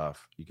sorts of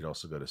stuff. You could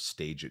also go to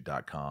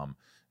stageit.com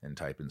and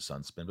type in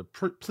Sunspin. But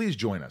please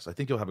join us. I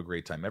think you'll have a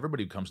great time.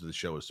 Everybody who comes to the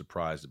show is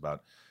surprised by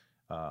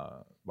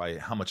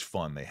how much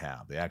fun they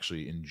have. They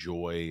actually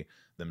enjoy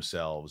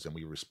themselves, and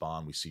we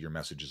respond. We see your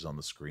messages on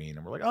the screen,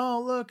 and we're like,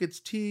 oh, look, it's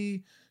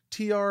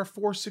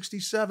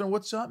TR467.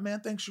 What's up,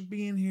 man? Thanks for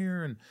being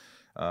here, and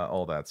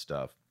all that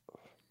stuff.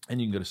 And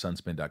you can go to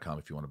sunspin.com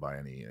if you want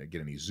to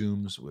get any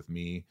Zooms with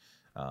me.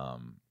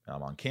 I'm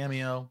on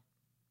Cameo,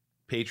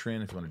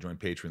 Patreon. If you want to join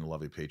Patreon, the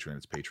lovely Patreon,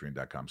 it's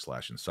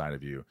patreon.com/inside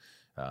of you.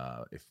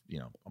 If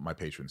my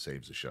patron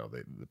saves the show.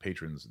 The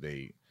patrons,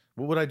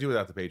 what would I do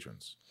without the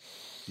patrons?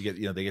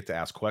 They get to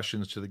ask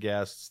questions to the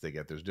guests.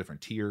 There's different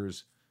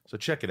tiers. So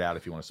check it out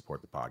if you want to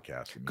support the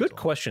podcast. Good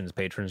questions,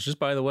 patrons. Just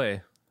by the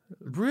way.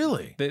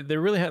 Really? They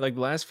really had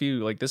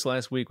this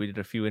last week we did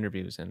a few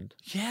interviews, and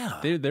yeah,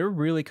 they're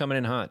really coming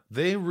in hot.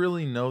 They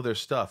really know their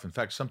stuff. In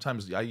fact,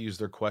 sometimes I use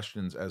their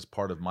questions as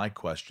part of my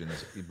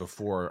questions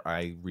before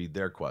I read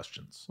their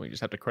questions. Well, you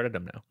just have to credit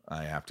them now.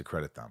 I have to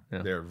credit them.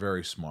 Yeah. They're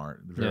very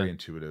smart, very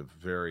intuitive,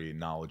 very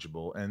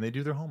knowledgeable, and they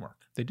do their homework.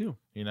 They do.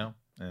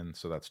 And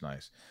so that's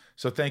nice.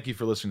 So thank you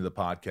for listening to the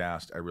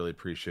podcast. I really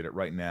appreciate it.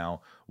 Right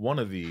now, one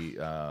of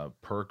the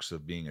perks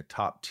of being a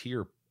top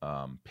tier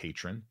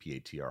patron,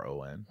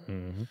 Patron,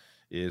 mm-hmm.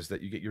 is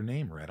that you get your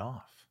name read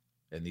off.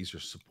 And these are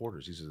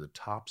supporters. These are the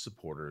top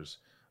supporters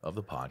of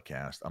the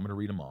podcast. I'm going to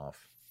read them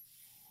off.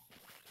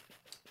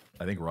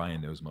 I think Ryan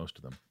knows most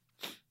of them.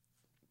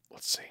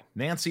 Let's see.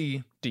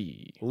 Nancy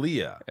D.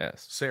 Leah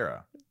S.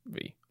 Sarah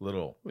V.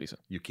 Little Lisa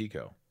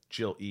Yukiko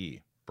Jill E.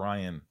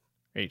 Brian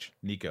H.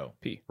 Nico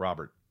P.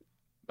 Robert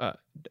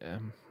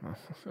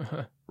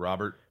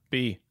Robert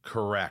B.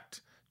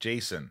 Correct.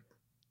 Jason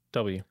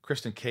W.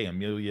 Kristen K.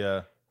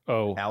 Amelia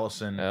O.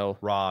 Allison L.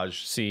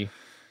 Raj C.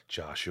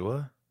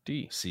 Joshua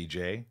D.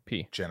 CJ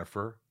P.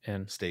 Jennifer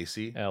N.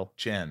 Stacy L.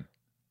 Jen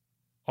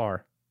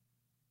R.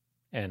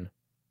 N.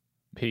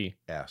 P.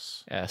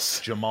 S. S.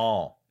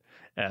 Jamal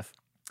F.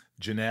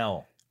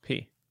 Janelle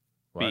P.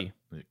 what? B.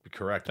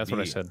 Correct. That's B.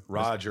 what I said.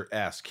 Roger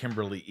S.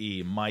 Kimberly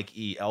E. Mike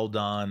E.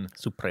 Eldon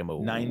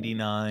Supremo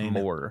 99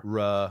 More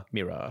Ra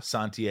Mira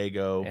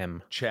Santiago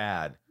M.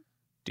 Chad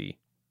D.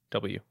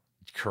 W.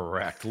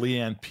 Correct.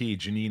 Leanne P.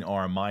 Janine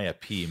R. Maya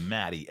P.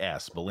 Maddie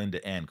S.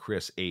 Belinda N.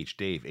 Chris H.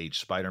 Dave H.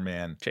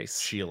 Spider-Man Chase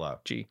Sheila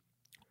G.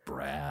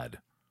 Brad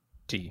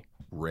T.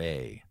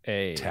 Ray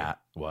A.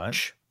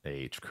 What?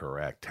 H,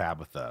 correct.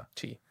 Tabitha.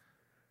 T.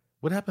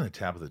 What happened to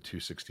Tabitha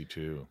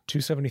 262?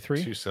 273?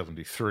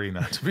 273,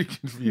 not to be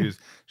confused.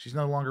 She's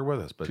no longer with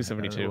us, but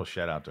 272. A little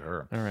shout out to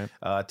her. All right.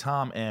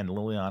 Tom N,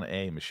 Liliana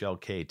A, Michelle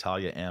K,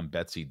 Talia M,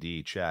 Betsy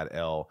D, Chad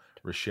L,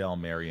 Rochelle,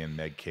 Marion,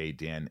 Meg K,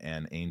 Dan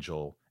N,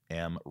 Angel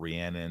M,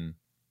 Rhiannon.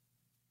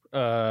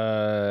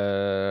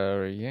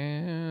 Rhiannon.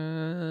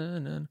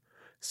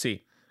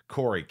 C.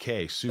 Corey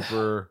K,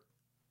 Super.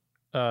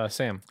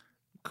 Sam.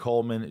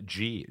 Coleman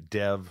G,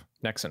 Dev.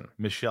 Nexon.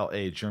 Michelle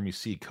A, Jeremy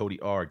C, Cody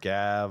R,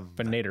 Gav.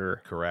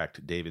 Venator.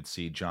 Correct. David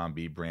C, John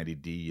B, Brandy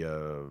D,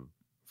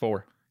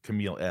 4.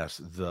 Camille S,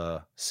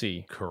 the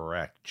C.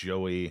 Correct.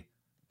 Joey.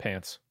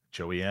 Pants.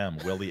 Joey M,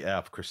 Willie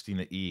F,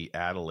 Christina E,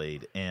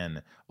 Adelaide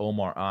N,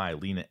 Omar I,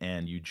 Lena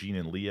N, Eugene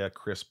and Leah,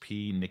 Chris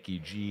P, Nikki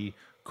G,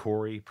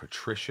 Corey,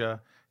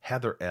 Patricia,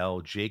 Heather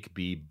L, Jake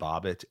B,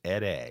 Bobbitt,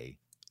 Ed A.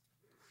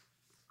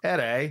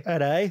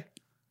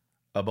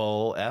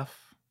 Abol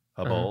F,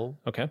 Abol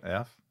Okay.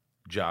 F,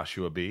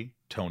 Joshua B,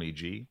 Tony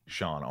G,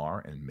 Sean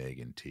R, and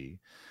Megan T.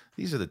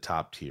 These are the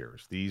top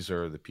tiers. These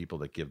are the people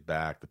that give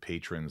back, the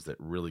patrons that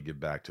really give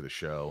back to the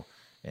show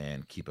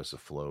and keep us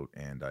afloat.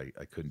 And I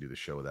couldn't do the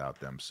show without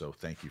them. So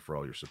thank you for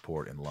all your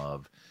support and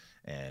love.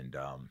 And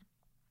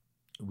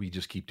we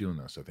just keep doing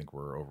this. I think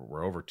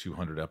we're over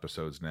 200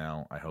 episodes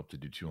now. I hope to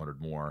do 200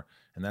 more,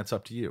 and that's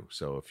up to you.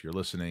 So if you're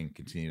listening,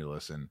 continue to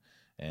listen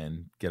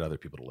and get other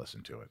people to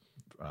listen to it.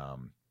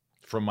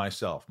 From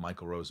myself,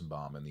 Michael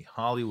Rosenbaum, in the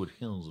Hollywood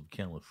Hills of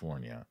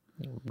California.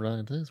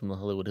 Right, this from the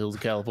Hollywood Hills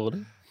of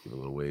California. Give a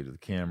little wave to the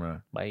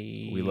camera.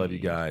 Bye. We love you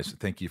guys.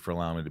 Thank you for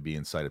allowing me to be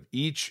inside of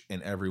each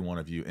and every one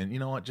of you. And you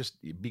know what?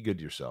 Just be good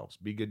to yourselves.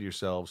 Be good to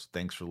yourselves.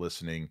 Thanks for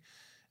listening.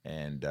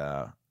 And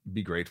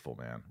be grateful,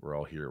 man. We're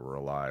all here. We're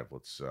alive.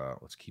 Let's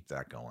keep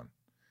that going.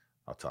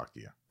 I'll talk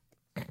to you.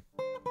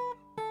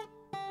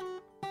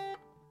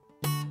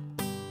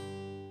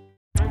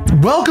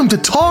 Welcome to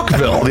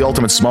Talkville, the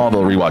ultimate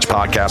Smallville rewatch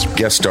podcast.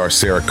 Guest star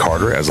Sarah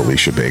Carter as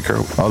Alicia Baker.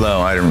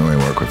 Although I didn't really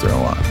work with her a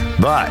lot.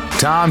 But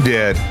Tom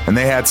did, and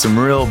they had some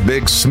real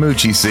big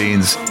smoochy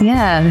scenes.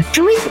 Yeah.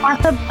 Can we talk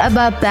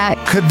about that?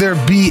 Could there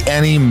be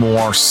any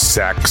more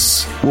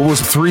sex? What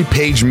was a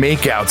 3-page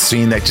makeout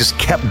scene that just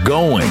kept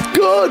going?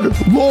 Good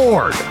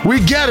Lord. We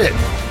get it.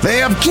 They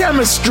have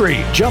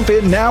chemistry. Jump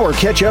in now or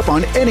catch up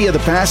on any of the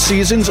past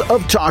seasons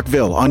of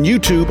Talkville on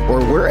YouTube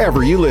or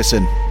wherever you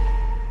listen.